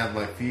sleuths and have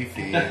my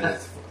Fifi, and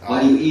it's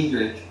What do you eat,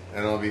 drink?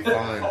 and I'll be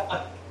fine.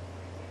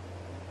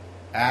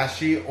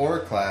 Ashy or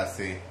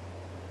classy.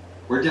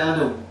 We're down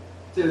to...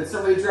 Dude,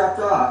 somebody dropped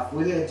off.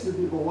 We had 2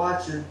 people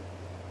watching.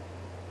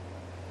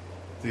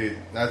 Dude,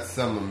 that's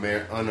some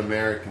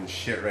un-American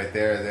shit right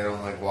there. They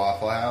don't like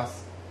Waffle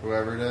House,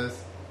 whoever it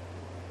is.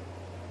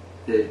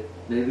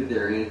 Maybe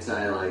they're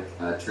anti,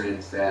 like,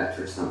 trans fats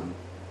or something.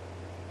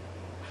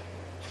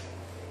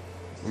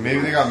 Maybe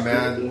they got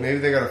mad. Maybe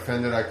they got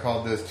offended. I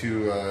called those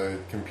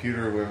 2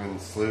 computer women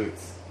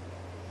sleuths.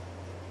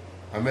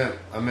 I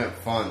meant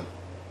fun.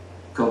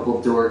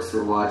 Couple dorks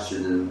were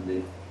watching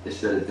and they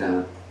shut it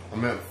down. I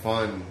meant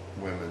fun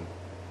women.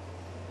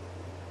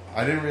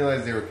 I didn't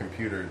realize they were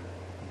computer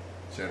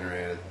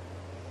generated.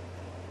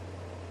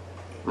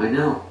 I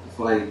know. That's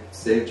why I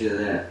saved you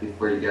that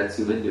before you got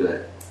too into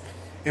it.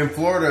 In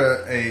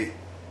Florida,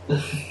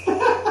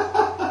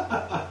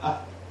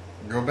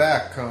 go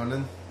back,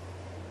 Conan.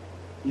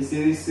 You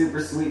see these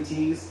super sweet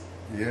teas?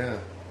 Yeah.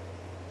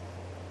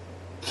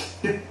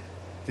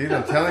 Dude,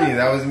 I'm telling you,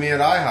 that was me at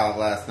IHOP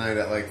last night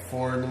at like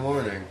 4 in the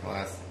morning.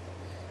 I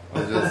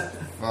was just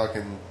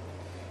fucking...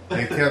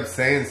 They kept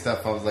saying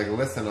stuff. I was like,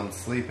 listen, I'm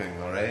sleeping,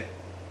 alright?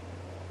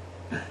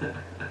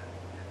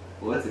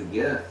 Well, that's a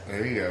gift.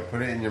 There you go.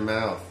 Put it in your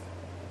mouth.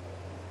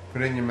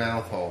 Put it in your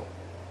mouth hole.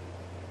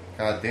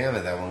 God damn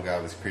it, that one guy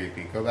was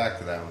creepy. Go back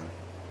to that one.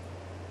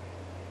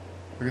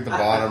 Look at the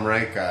bottom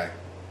right guy.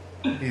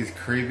 He's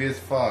creepy as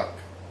fuck.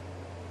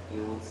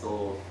 Human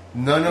soul.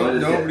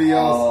 Nobody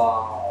else.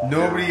 Oh,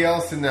 Nobody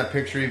else in that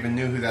picture even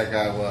knew who that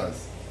guy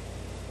was.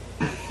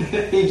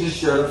 He just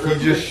showed up.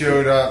 He just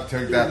showed up,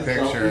 took that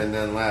picture, and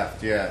then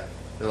left. Yeah.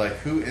 They're like,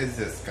 who is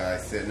this guy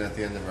sitting at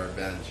the end of our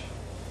bench?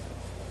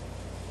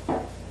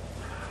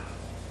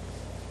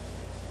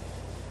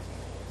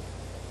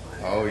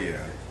 Oh,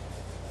 yeah.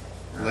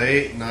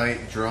 Late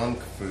night drunk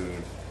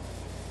food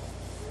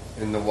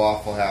in the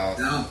Waffle House.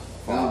 Now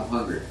I'm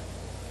hungry.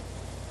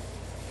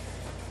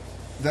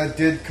 That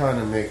did kind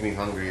of make me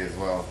hungry as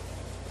well.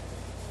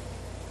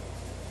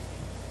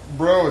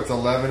 Bro, it's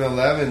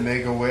 11:11.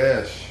 Make a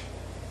wish.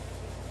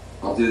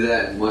 I'll do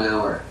that in 1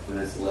 hour when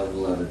it's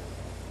 11:11.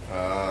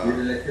 You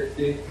hear that,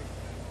 Christy?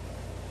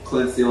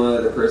 Clint's the only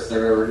other person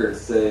I've ever heard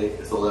say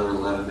it's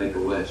 11:11. Make a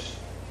wish.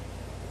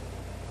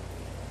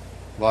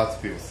 Lots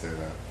of people say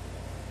that.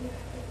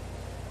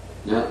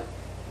 Yeah,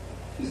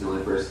 he's the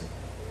only person.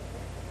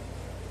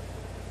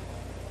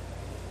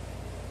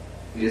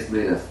 He just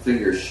made a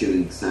finger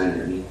shooting sign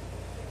at me.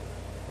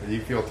 Do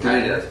you feel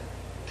threatened?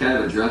 Kind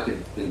of a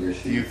drunken finger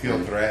shooting. Do you feel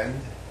sign.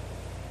 threatened?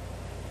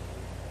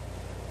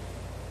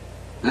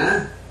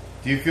 Huh?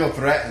 Do you feel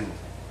threatened?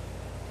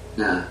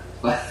 Nah.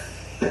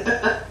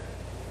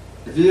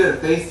 If you had a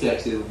face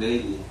tattoo,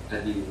 maybe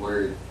I'd be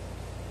worried.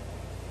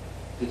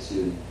 Look at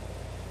you.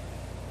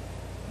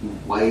 You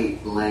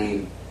white,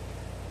 lame.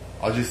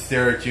 I'll just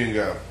stare at you and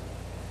go,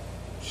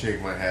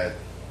 shake my head.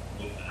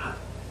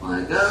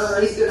 Like, oh,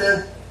 he's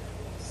gonna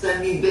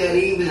send me bad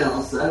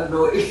emails. I don't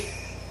know what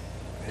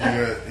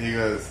He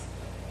goes,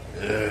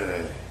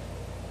 ugh.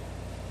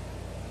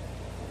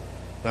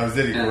 That was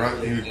it. He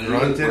Yeah.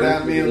 grunted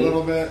at me a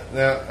little bit.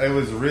 It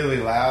was really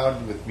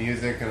loud with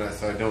music, and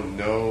so I don't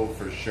know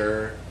for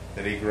sure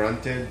that he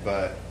grunted,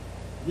 but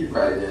He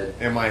probably did.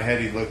 in my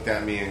head he looked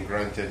at me and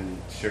grunted and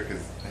shook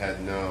his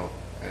head no.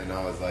 And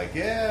I was like,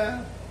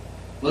 yeah.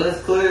 Well,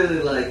 that's clearly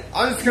like.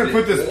 I'm just going to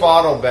put this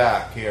bottle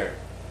back here.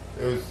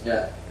 It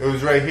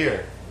was right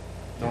here.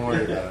 Don't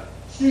worry about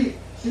it.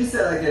 She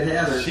said I could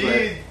have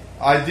it.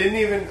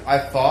 I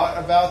thought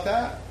about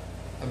that.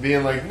 Of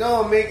being like,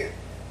 no, make it.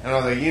 And I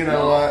was like, you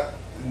know what?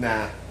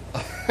 Nah.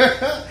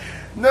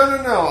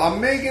 No. I'm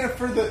making it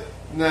for the.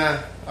 Nah.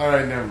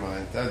 Alright, never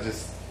mind. I'll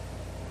just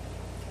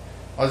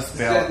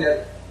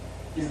bail.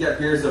 He's got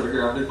beers over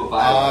here. I'm going to go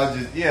buy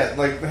one.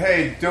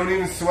 Hey, don't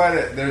even sweat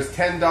it. There's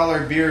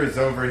 $10 beers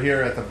over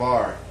here at the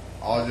bar.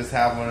 I'll just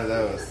have one of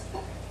those.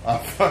 I'm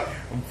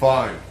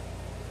fine.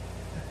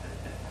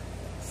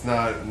 It's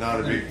not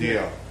a big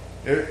deal.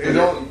 It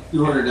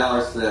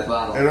 $200 for that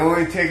bottle. It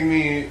only take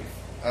me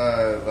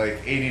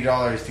like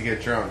 $80 to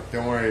get drunk.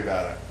 Don't worry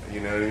about it. You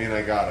know what I mean?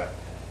 I got it.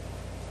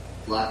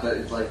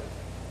 It's like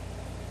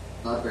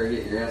a lot better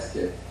getting your ass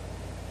kicked.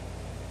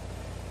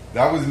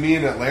 That was me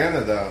in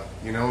Atlanta, though.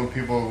 You know,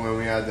 when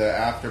we had the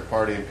after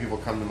party and people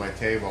come to my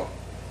table.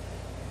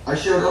 I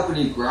showed up and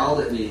he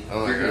growled at me.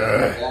 I'm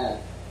like,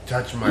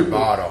 touch my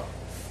bottle.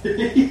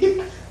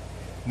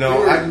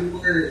 No, you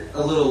were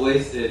a little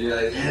wasted.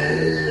 You're like,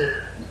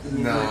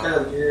 no, kind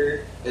of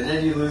weird. And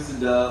then you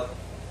loosened up.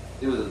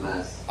 It was a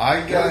mess.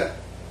 That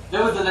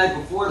was the night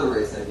before the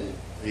race, I think.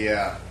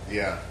 Yeah.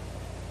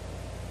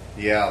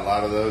 A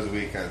lot of those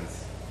weekends.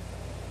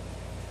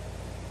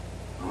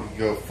 You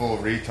go full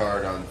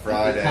retard on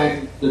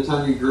Friday. The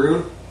time you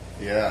grew?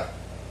 Yeah.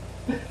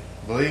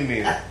 Believe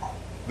me.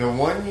 The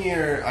one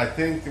year, I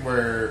think,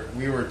 where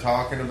we were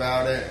talking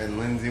about it and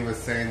Lindsay was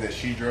saying that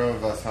she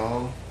drove us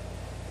home,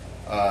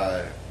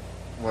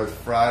 was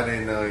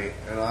Friday night,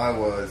 and I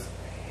was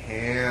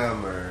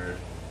hammered.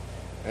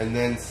 And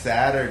then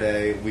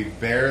Saturday, we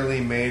barely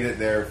made it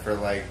there for,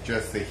 like,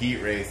 just the heat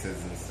races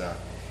and stuff.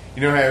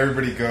 You know how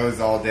everybody goes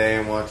all day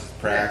and watches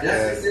practice?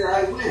 Yeah, that's where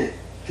I went.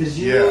 Because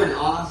you and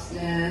Austin,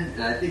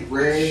 and I think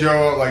Ray...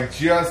 Show up, like,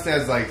 just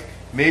as, like,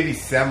 maybe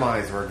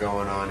semis were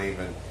going on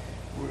even.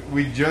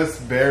 We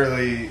just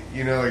barely,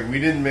 you know, like, we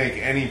didn't make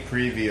any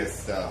previous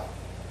stuff.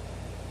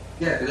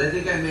 Yeah, because I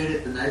think I made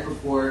it the night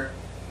before.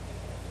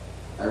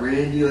 I ran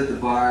into you at the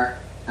bar.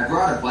 I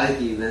brought a bike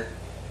even.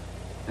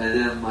 And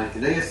then I'm like, are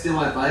they going to steal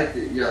my bike?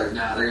 You're like,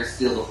 nah, they're going to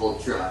steal the whole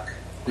truck.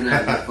 They're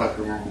not going to fuck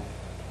around.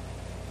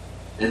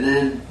 And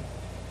then,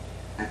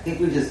 I think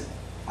we just...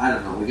 I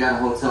don't know, we got a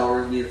hotel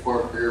room, me and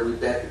Fort Greer, we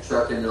backed the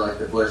truck into like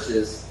the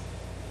bushes,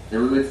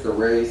 then we went to the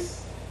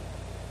race,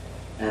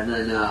 and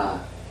then, that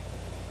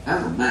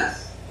was a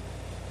mess.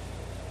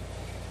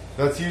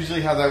 That's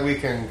usually how that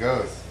weekend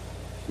goes.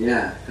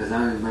 Yeah, because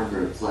I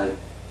remember, it's like,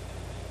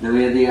 then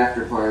we had the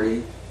after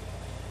party,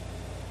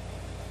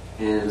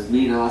 and it was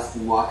me and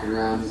Austin walking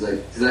around, he's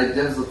like, because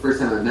that was the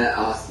first time I met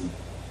Austin.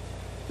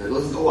 He's like,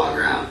 let's go walk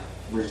around.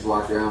 We just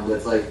walked around, but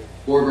it's like,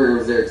 Forberger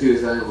was there too,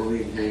 so I didn't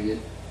leave him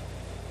hanging.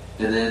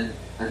 And then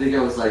I think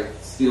I was like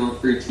stealing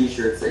free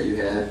T-shirts that you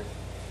had.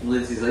 And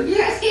Lindsay's like,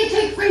 "Yes, you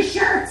take free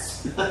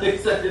shirts." I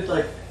started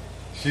like.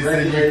 She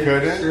said you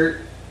couldn't.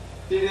 Shirt.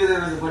 She knew there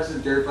was a bunch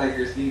of dirt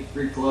bikers needing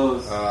free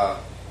clothes.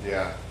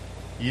 Yeah.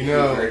 You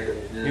know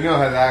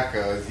how that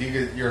goes.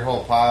 Your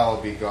whole pile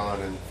will be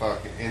gone and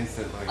fucking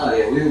instantly. Oh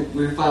yeah,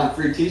 we found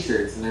free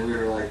T-shirts and then we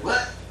were like,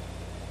 "What?"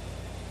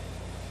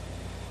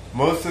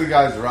 Most of the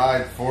guys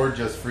ride for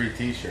just free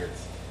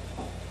T-shirts.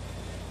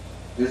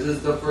 This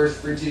is the first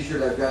free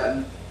T-shirt I've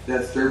gotten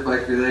that's dirt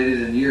bike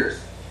related in years.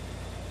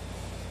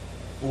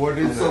 What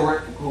is it? I'm still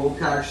wearing a Cold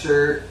Cock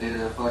shirt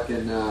and a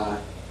fucking, I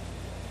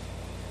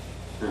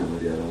don't know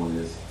what the other one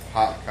is.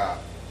 Hot Cock.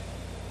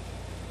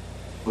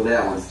 Well,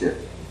 that one's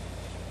different.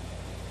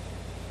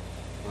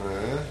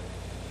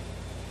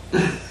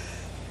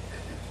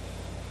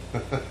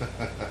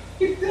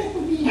 You're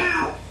taking me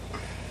out!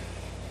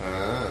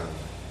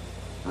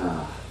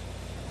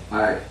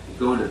 Alright, I'm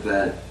going to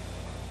bed.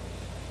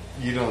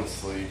 You don't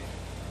sleep.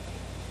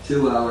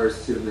 2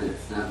 hours, 2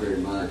 minutes, not very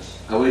much.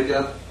 I wake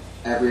up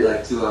every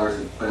like 2 hours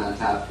and put on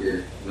Top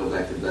Gear and go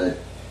back to bed.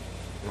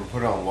 And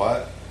put on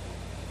what?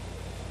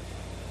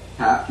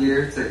 Top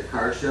Gear, it's like a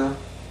car show.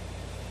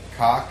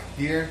 Cock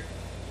gear?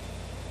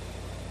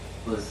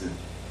 Listen.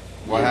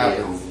 What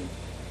happens?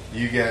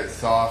 You get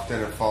soft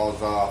and it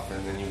falls off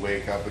and then you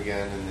wake up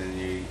again and then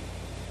you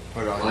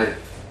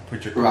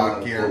put your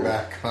cock gear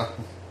back on.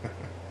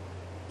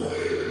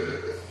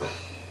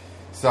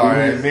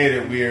 Sorry, I made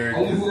it weird.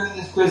 Are you hearing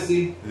this,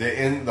 Chrissy?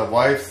 The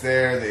wife's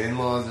there, the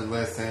in-laws are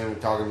listening, we're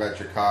talking about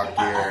your cock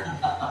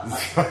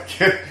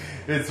gear.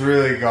 It's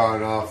really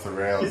gone off the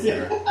rails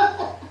here.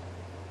 I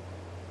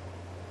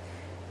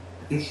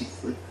think she's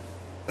sleeping.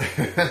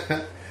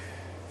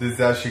 This is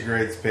how she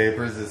grades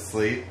papers, is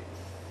sleep?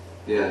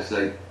 Yeah, she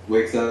like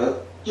wakes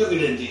up. You can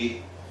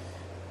indeed.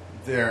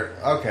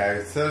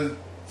 Okay, so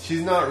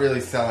she's not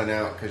really selling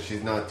out because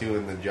she's not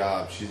doing the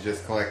job. She's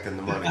just collecting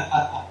the money.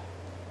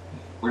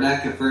 We're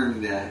not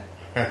confirming that.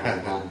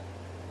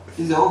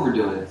 She's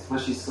overdoing it. That's why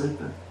she's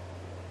sleeping.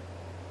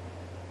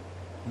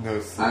 No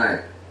sleep.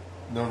 Alright.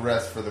 No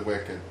rest for the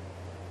wicked.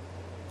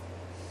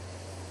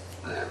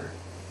 Whatever.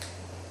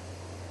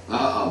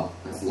 Uh-oh.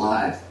 That's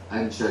live. I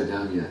haven't shut it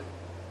down yet.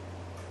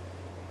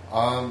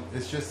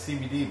 It's just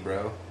CBD,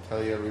 bro.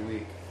 Tell you every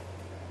week.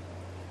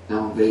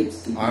 No vapes.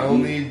 CBD. I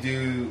only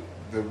do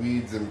the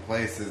weeds in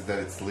places that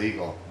it's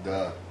legal.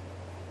 Duh.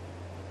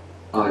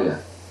 Oh, yeah.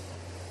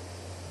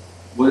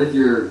 What if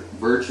you're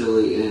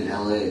virtually in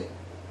LA?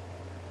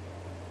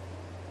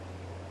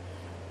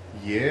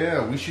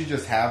 Yeah, we should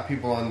just have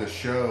people on the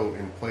show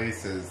in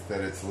places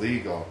that it's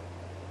legal.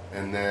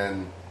 And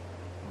then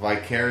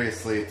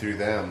vicariously through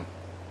them,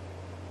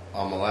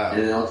 I'm allowed.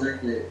 And then I'll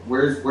drink it.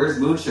 Where's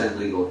moonshine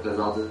legal? Because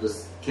I'll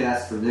just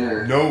cast from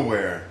there.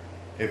 Nowhere.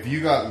 If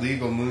you got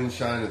legal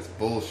moonshine, it's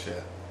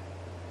bullshit.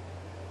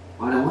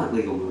 I don't want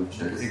legal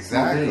moonshine. It's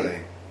Exactly.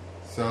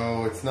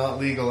 So it's not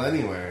legal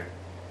anywhere.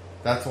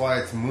 That's why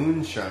it's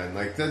moonshine.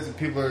 Like,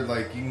 people are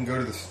like, you can go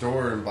to the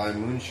store and buy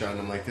moonshine.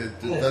 I'm like, it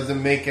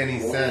doesn't make any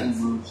sense.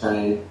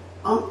 Moonshine.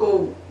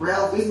 Uncle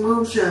Ralphie's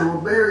moonshine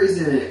with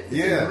berries in it. It's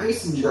Yeah. a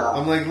mason job.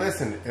 I'm like,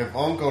 listen, if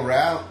Uncle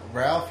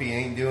Ralphie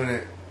ain't doing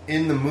it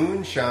in the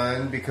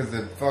moonshine because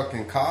the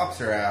fucking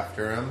cops are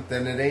after him,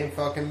 then it ain't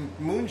fucking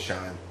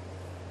moonshine.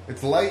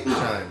 It's light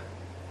shine.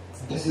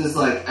 This is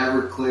like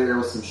Everclear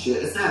with some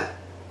shit. It's not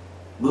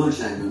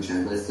moonshine,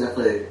 but it's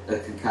definitely a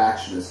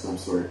concoction of some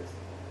sort.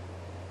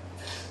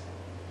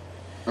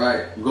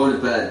 Alright, I'm going to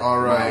bed. All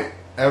right,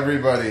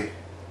 everybody,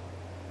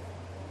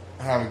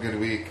 have a good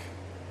week.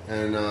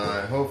 And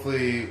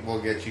hopefully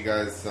we'll get you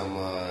guys some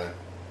a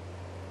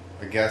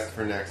guest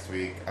for next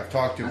week. I've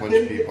talked to a bunch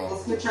of people.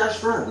 Let's get Josh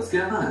Front. Let's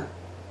get him on.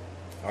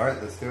 All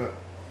right, let's do it.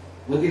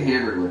 We'll get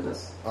hammered with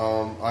us.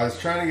 I was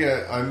trying to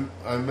get.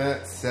 I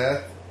met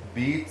Seth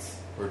Beats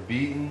or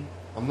Beaton.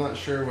 I'm not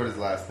sure what his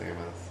last name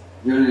is.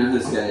 You don't even know who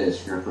this guy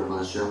is. You're gonna put him on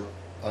the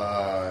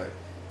show.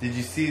 Did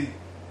you see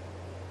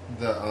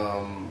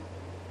the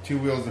Two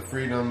Wheels of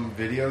Freedom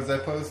videos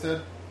I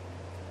posted?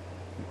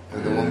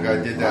 And the one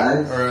guy did that.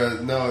 Live?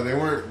 Or no, they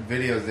weren't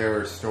videos. They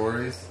were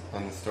stories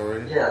on the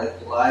story. Yeah,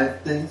 like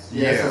live things.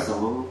 Yeah. I saw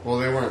some of them. Well,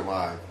 they weren't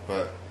live,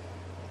 but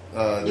You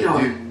know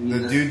what I mean.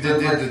 the dude They're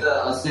did like the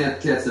the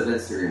Snapchats of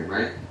Instagram,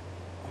 right?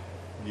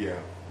 yeah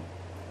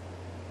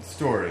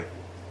story.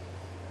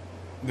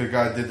 The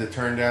guy did the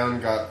turn down,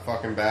 got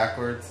fucking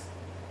backwards.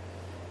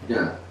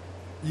 Yeah.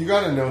 You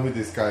got to know who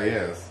this guy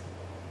is.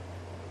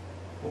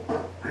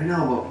 I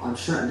know, but I'm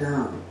shutting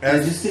down.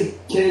 As- Did you see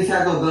Kenny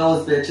Taco Bell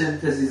was bitching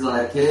because he's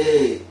like,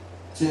 hey,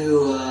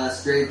 2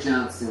 straight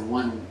jumps and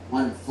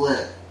one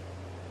flip.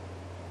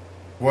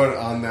 What,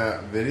 on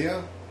that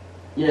video?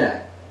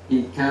 Yeah,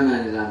 he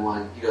commented on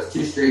one. He goes,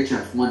 2 straight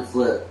jumps, 1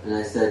 flip. And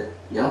I said,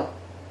 yep.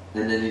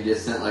 And then he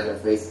just sent like a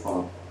face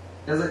palm.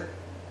 I was like,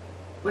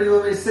 what do you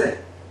want me to say?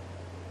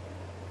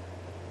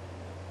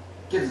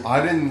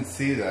 I didn't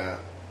see that,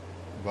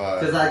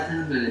 Because but I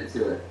commented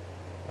to it.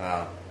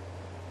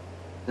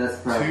 That's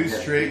probably 2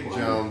 straight people I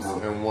jumps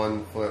don't know. and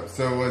 1 flip.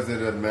 So was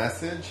it a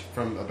message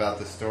from about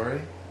the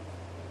story?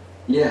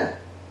 Yeah.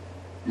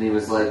 And he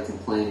was like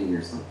complaining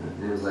or something.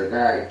 And he was like,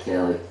 alright,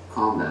 Kelly,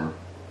 calm down.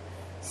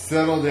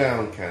 Settle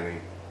down, Kenny.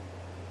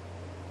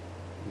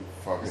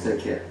 You I said, fucking,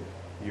 Kelly.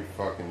 you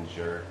fucking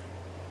jerk.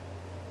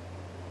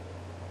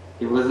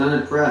 He was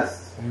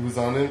unimpressed. He was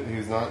on it. He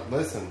was not.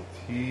 Listen,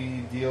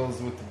 he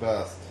deals with the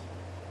best.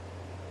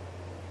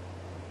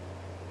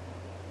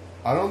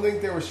 I don't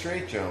think they were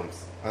straight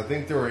jumps. I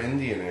think they were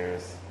Indian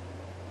airs.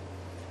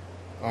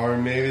 Or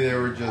maybe they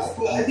were just.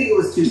 I think it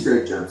was 2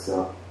 straight jumps,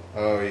 though.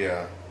 Oh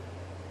yeah,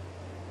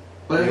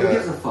 But Yeah. who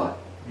gives a fuck?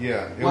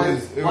 yeah. It Why,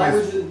 was. It why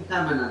was. would you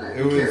comment on that? It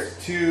Who was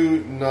cares?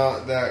 2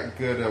 not that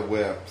good at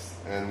whips,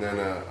 and then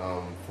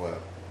a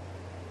flip.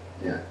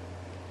 Yeah.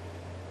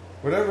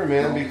 Whatever,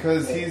 man. No.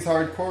 Because he's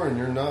hardcore and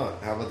you're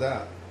not. How about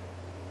that?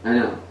 I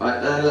know.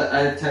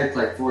 I typed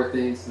like 4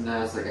 things, and I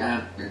was like,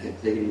 I can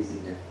take it easy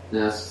here.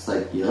 And I was just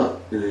like,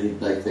 yup. And then he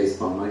like face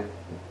palm me.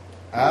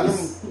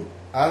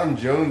 Adam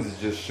Jones is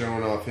just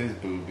showing off his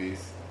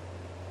boobies.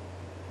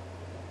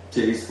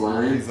 Titties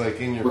flying. He's like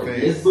in your What,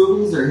 face. his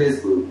boobies or his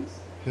boobies?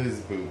 His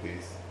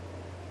boobies.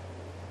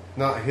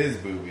 Not his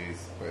boobies,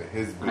 but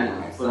his I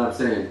know. That's boobies. what I'm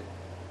saying.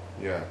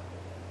 Yeah.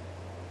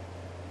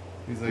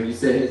 He's When you like,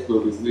 say his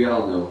boobies, we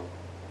all know.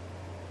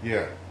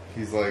 yeah.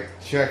 He's like,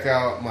 check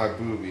out my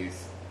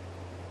boobies.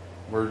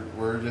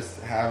 We're just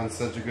having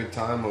such a good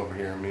time over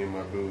here, me and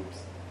my boobs.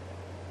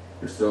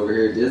 We're still over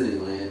here at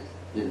Disneyland.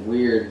 And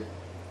weird.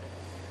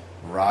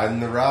 Riding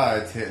the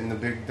rides, hitting the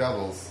big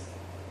doubles.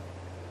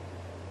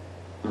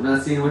 I'm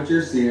not seeing what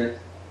you're seeing.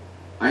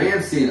 I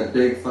am seeing a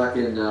big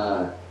fucking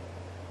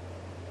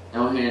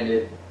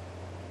no-handed.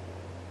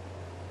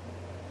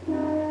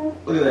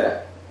 Look at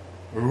that.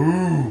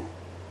 Ooh.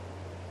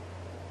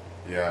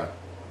 Yeah.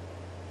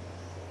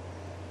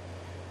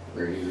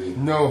 Crazy.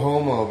 No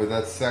homo, but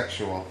that's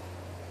sexual.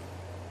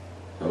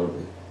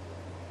 Totally.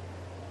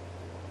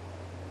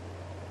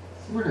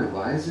 Is there a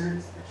visor in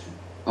this picture?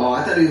 Oh,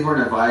 I thought he was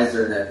wearing a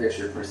visor in that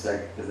picture for a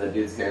second because that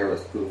dude's hair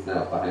was poofing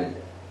out behind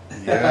it.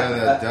 Yeah,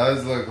 that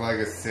does look like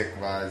a sick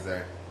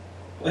visor.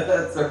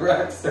 That's a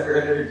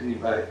Rockstar Energy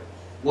bike.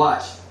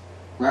 Watch.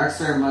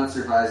 Rockstar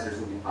Monster visors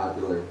will be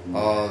popular.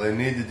 Oh, they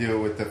need to do it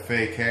with the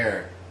fake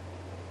hair.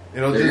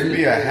 It'll They're just gonna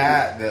be a do it.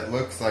 hat that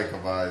looks like a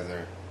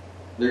visor.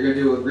 They're gonna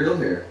do it with real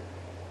hair.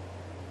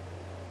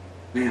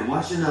 Man,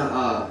 watching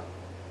a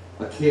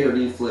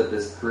KOD flip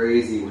is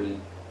crazy when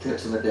you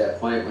catch them at that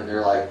point when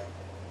they're like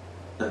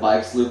the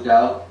bike's looped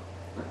out,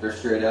 like they're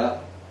straight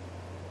up.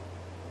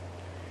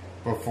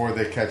 Before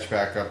they catch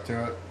back up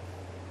to it.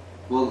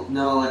 Well,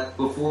 no, like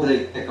before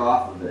they pick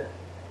off of it.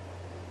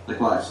 Like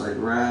watch, like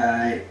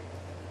right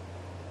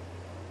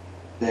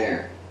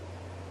there.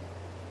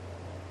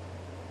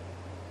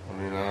 I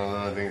mean, I don't know.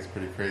 I think it's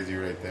pretty crazy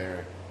right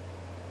there.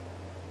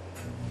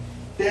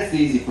 That's the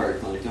easy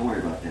part, Tony. Don't worry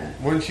about that.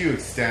 Once you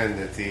extend,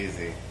 it's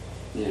easy.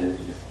 Yeah.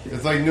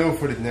 It's like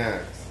no-footed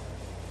necks.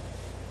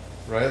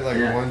 Right? Like,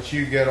 Yeah. once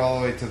you get all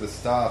the way to the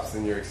stops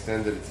and you're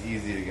extended, it's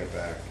easy to get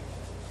back.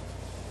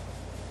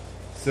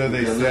 So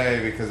they Yeah. say,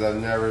 because I've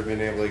never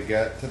been able to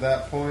get to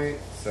that point,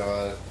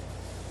 so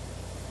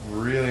I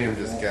really am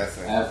just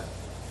guessing.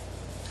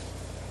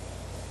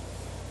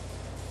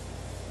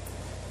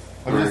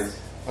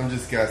 I'm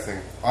just guessing.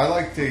 I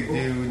like to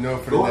do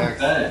no-footed Go on necks.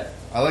 bed.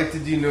 I like to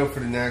do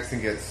no-footed necks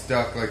and get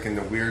stuck like in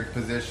the weird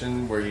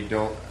position where you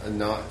don't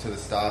not to the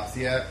stops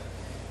yet,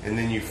 and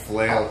then you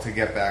flail to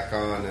get back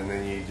on, and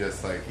then you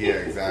just like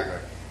exactly.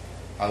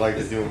 I like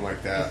to do them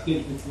like that.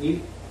 It's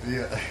neat.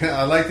 Yeah,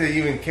 I like to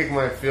even kick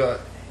my foot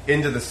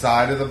into the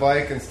side of the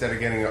bike instead of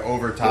getting it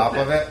over top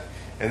of it,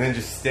 and then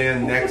just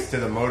stand next to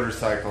the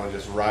motorcycle and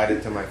just ride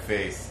it to my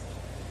face.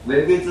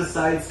 Maybe it's a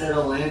side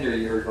saddle lander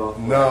you were going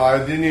for. No,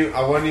 I didn't.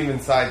 I wasn't even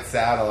side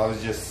saddle. I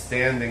was just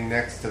standing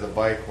next to the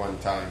bike one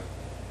time.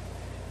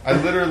 I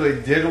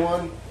literally did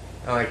one,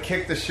 and I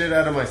kicked the shit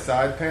out of my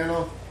side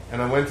panel, and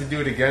I went to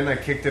do it again. I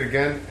kicked it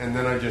again, and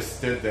then I just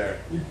stood there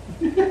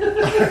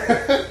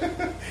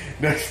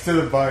next to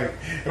the bike.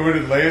 And when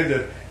it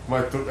landed,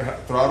 my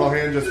throttle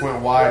hand just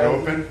went wide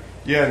open.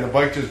 Yeah, and the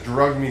bike just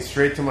drugged me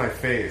straight to my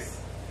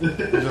face. It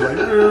was just like,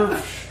 I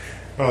was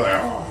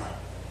like, oh.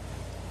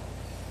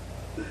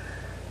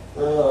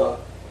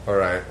 All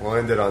right, we'll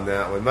end it on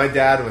that one. My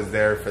dad was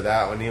there for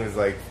that one. He was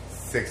like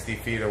 60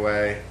 feet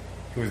away.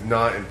 He was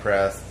not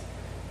impressed.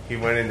 He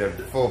went into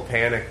full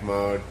panic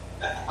mode,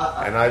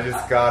 and I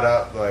just got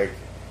up, like,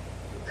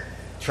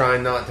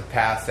 trying not to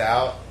pass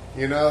out.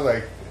 You know,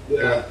 like,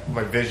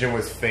 my vision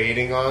was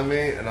fading on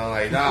me, and I'm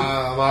like,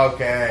 nah, I'm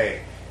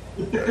okay.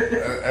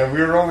 And we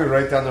were only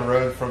right down the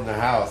road from the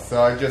house,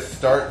 so I just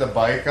start the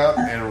bike up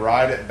and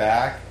ride it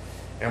back.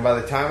 And by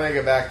the time I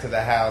get back to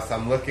the house,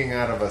 I'm looking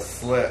out of a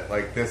slit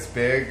like this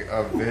big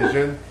of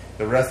vision.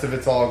 The rest of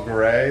it's all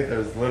gray.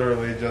 There's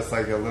literally just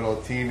like a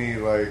little teeny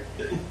like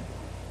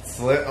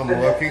slit I'm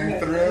looking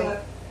through.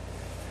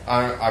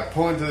 I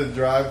pull into the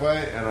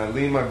driveway and I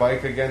lean my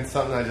bike against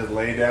something. I just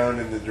lay down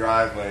in the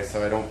driveway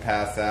so I don't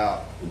pass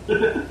out.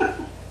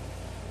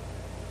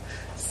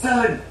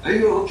 Son, are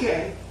you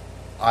okay?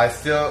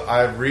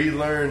 I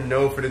relearned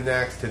no-footed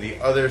necks to the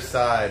other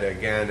side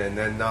again and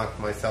then knocked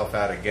myself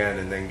out again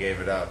and then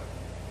gave it up.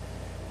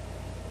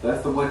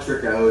 That's the one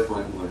trick I always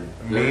wanted to learn.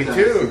 Me Every time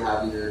too.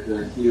 I see Javier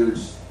doing huge.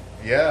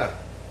 Yeah.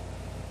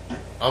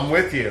 I'm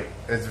with you.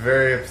 It's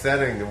very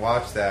upsetting to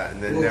watch that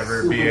and then Well,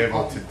 never super be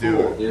able to fucking do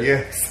cool, it. dude.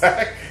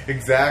 Yeah,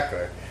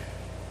 exactly.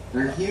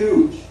 They're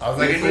huge. I was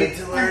like, It's I need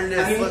to learn this.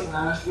 I Look.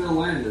 I'm just gonna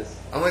learn this.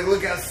 I'm like,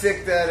 look how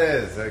sick that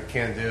is. I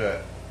can't do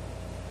it.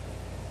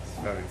 It's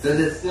fucking Because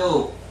it's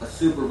still a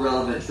super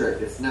relevant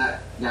trick. It's not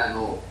gotten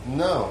old.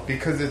 No,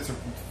 because it's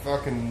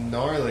fucking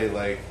gnarly.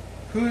 Like,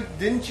 who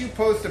didn't you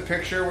post a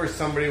picture where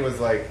somebody was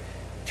like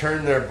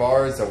turned their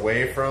bars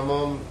away from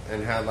them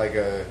and had like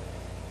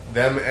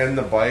them and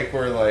the bike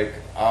were like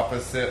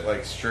opposite,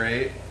 like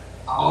straight?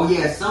 Oh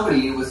yeah,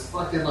 somebody. It was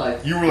fucking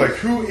like. You were like,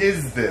 who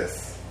is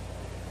this?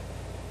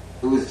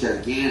 It was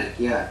gigantic.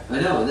 Yeah,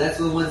 I know. That's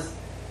the ones.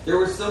 There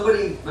was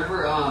somebody.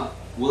 Remember,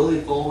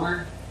 Willie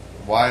Fulmer,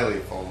 Wiley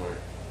Fulmer.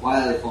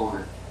 Wiley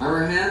Fulmer.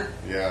 Remember him?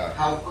 Yeah.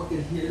 How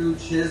fucking huge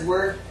his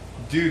were.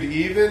 Dude,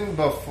 even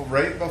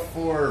right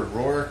before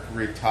Rourke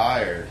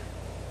retired,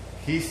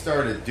 he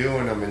started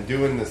doing them and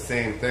doing the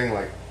same thing,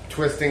 like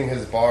twisting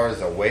his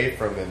bars away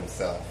from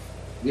himself.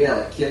 Yeah,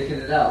 like kicking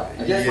it out.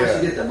 I guess Yeah.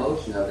 once you get the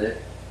motion of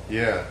it.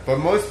 Yeah, but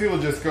most people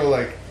just go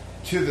like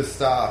to the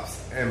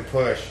stops and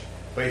push.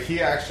 But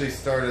he actually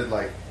started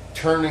like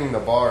turning the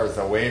bars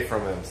away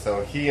from him,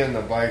 so he and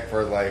the bike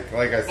were like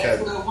I That's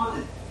said, what I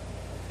wanted.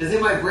 Because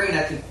in my brain,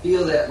 I could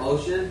feel that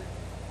motion.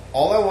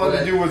 all I wanted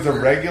to do was a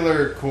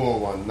regular cool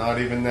one, not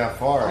even that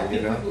far, I you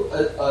could know.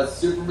 do a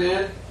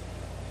Superman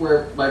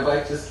where my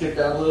bike just kicked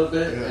out a little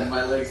bit Yeah. and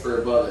my legs were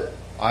above it.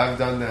 I've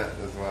done that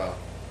as well.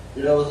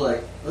 And I was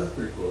like, that's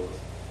pretty close.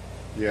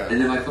 Yeah. And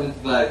then my phone's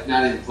like,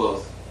 not even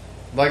close.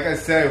 Like I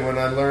say, when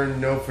I learned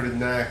no-footed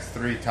necks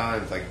 3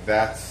 times, like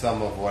that's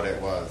some of what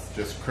it was.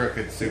 Just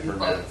crooked Superman.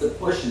 Like, the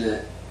pushing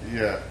it.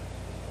 Yeah.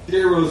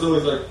 J-Rose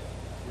always like,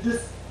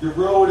 just You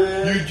wrote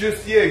in.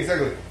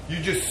 exactly. You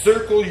just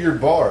circle your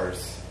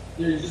bars.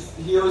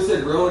 He always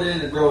said wrote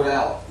in and wrote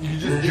out. You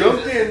just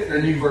jump in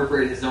and you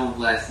incorporate his own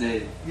last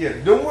name. Yeah,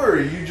 don't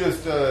worry. You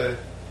just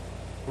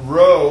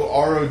row,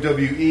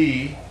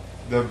 R-O-W-E,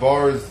 the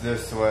bars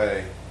this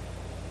way.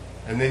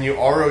 And then you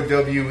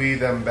R-O-W-E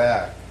them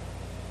back.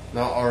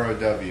 Not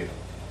R-O-W.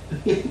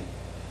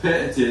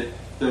 Patented.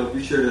 So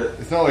be sure to...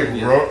 It's not like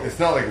it's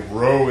not like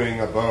rowing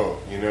a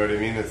boat. You know what I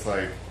mean? It's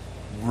like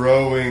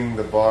rowing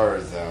the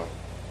bars out.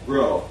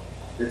 Bro,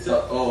 it's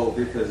a O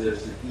because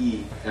there's an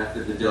E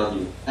after the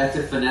W.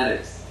 Active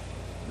phonetics.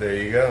 There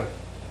you go.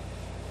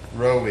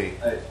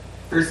 Rowy. Right.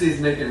 First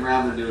he's making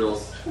ramen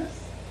noodles.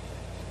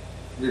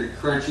 They're the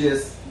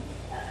crunchiest.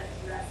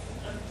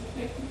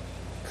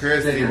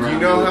 Christy, do you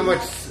know how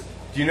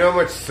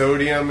much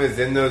sodium is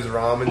in those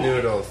ramen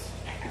noodles?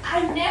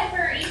 I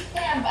never eat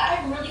them, but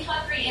I'm really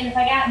hungry, and if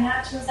I got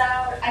nachos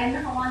out, I don't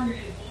know how long you're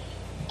going to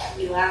be. I'll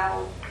be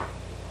loud.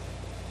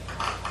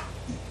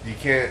 You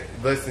can't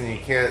listen. You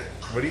can't.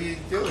 What are you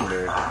doing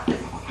there?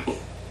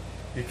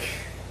 You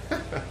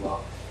can't.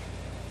 Well,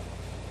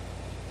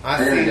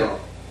 I there you see. go.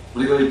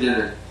 I'm gonna go eat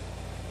dinner.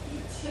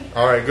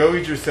 All right, go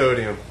eat your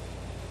sodium.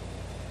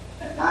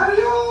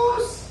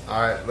 Adios.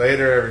 All right,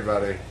 later,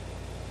 everybody.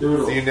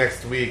 Doodles. See you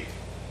next week.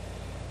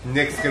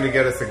 Nick's gonna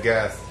get us a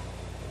guest.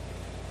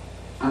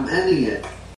 I'm ending it.